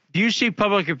 do you see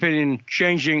public opinion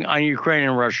changing on Ukraine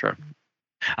and Russia?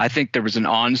 I think there was an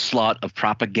onslaught of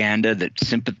propaganda that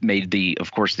made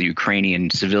of course, the Ukrainian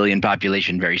civilian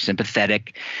population very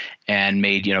sympathetic, and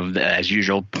made, as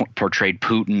usual, portrayed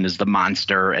Putin as the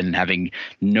monster and having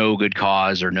no good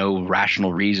cause or no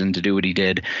rational reason to do what he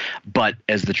did. But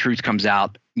as the truth comes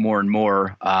out more and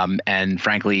more, and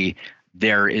frankly,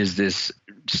 there is this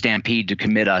stampede to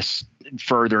commit us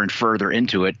further and further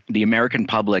into it, the American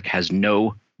public has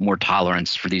no more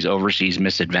tolerance for these overseas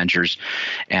misadventures,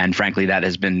 and frankly, that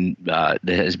has been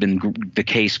the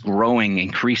case growing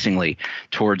increasingly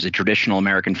towards a traditional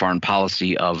American foreign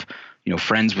policy of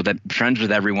friends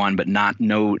with everyone, but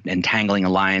no entangling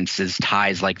alliances,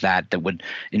 ties like that would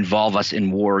involve us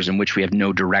in wars in which we have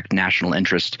no direct national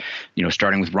interest.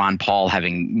 Starting with Ron Paul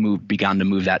having begun to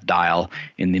move that dial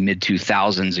in the mid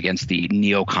 2000s against the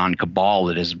neocon cabal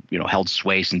that has held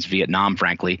sway since Vietnam,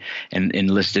 frankly, and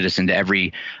enlisted us into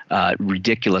every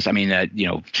ridiculous. I mean,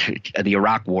 the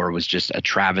Iraq War was just a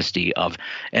travesty of,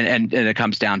 and it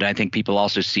comes down to, I think people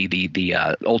also see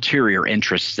the ulterior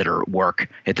interests that are at work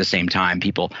at the same time.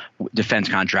 People, defense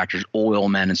contractors, oil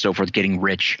men, and so forth, getting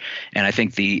rich. And I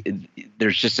think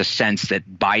there's just a sense that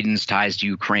Biden's ties to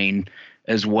Ukraine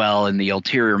as well, and the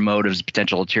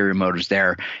potential ulterior motives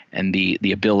there, and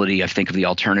the ability, I think, of the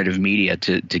alternative media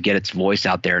to get its voice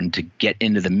out there and to get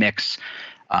into the mix.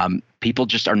 People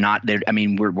just are not there. I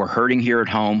mean, we're hurting here at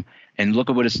home. And look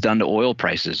at what it's done to oil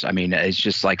prices. I mean, it's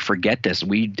just like, forget this.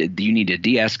 You need to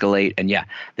de-escalate. And yeah,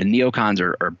 the neocons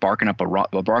are barking up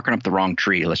the wrong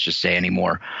tree. Let's just say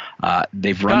anymore.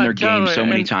 They've run their game so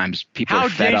many times. People are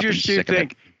fed up and sick of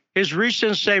it. His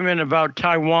recent statement about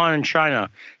Taiwan and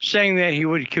China, saying that he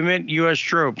would commit U.S.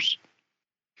 troops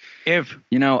if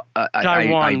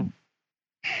Taiwan.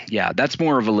 Yeah, that's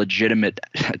more of a legitimate,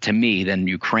 to me, than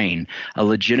Ukraine, a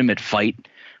legitimate fight.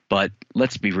 But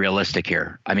let's be realistic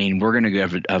here. I mean, we're going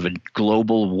to have a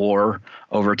global war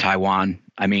over Taiwan.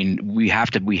 I mean, we have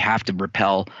to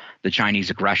repel the Chinese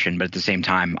aggression. But at the same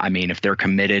time, I mean, if they're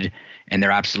committed and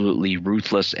they're absolutely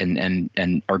ruthless and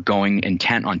are going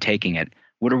intent on taking it,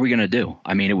 what are we going to do?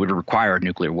 I mean, it would require a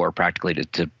nuclear war practically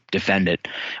to defend it,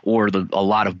 or a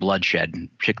lot of bloodshed,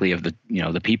 particularly of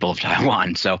the people of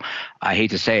Taiwan. So I hate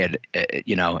to say it,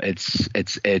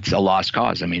 it's a lost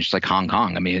cause. I mean, it's just like Hong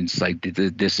Kong. I mean, it's like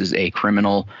this is a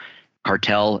criminal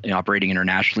cartel operating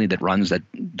internationally that runs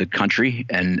the country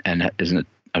and is an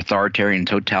authoritarian,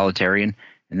 totalitarian,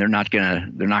 and they're not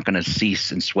gonna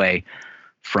cease and sway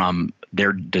from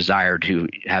their desire to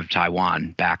have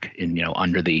Taiwan back in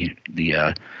under the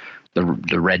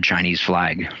red Chinese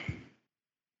flag.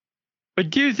 But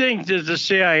do you think that the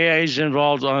CIA is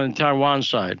involved on the Taiwan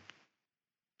side?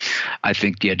 I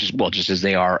think, just as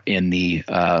they are in the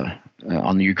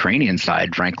on the Ukrainian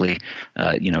side, frankly,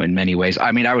 in many ways.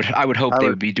 I mean, I would hope we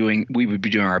would be doing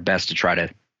our best to try to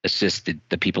assist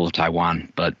the people of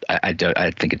Taiwan, but I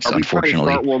think it's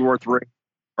unfortunately.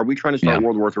 Are we trying to start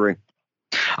World War III?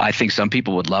 I think some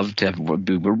people would love to have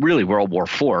really World War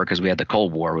IV, because we had the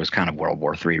Cold War was kind of World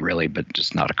War III, really, but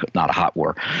just not a hot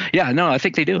war. Yeah, no, I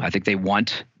think they do. I think they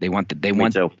want what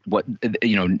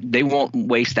they won't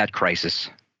waste that crisis.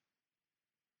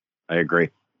 I agree.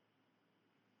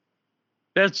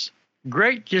 That's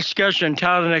great discussion,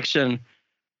 Tyler Nixon.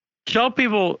 Tell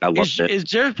people, is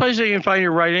there a place they can find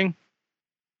your writing?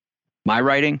 My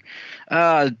writing,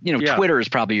 Twitter is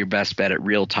probably your best bet at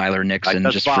Real Tyler Nixon. I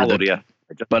just followed you.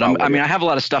 But I have a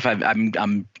lot of stuff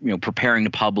I'm preparing to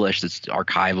publish that's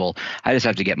archival. I just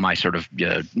have to get my sort of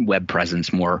web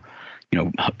presence more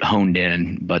honed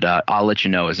in. But I'll let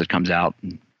you know as it comes out.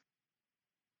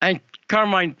 And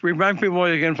Carmine, remind people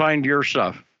where they can find your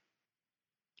stuff.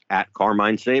 At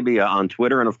Carmine Sabia on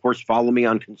Twitter, and of course follow me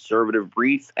on Conservative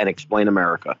Brief and Explain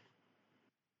America.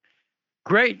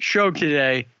 Great show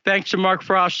today. Thanks to Mark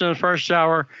Frost in the first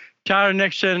hour, Tyler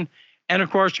Nixon, and of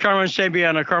course Carmine Sabia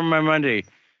on a Carmine Monday.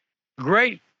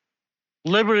 Great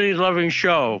liberty-loving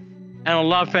show and a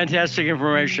lot of fantastic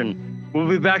information. We'll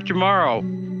be back tomorrow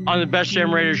on the best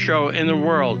damn radio show in the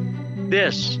world.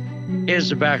 This is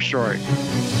The Backstory.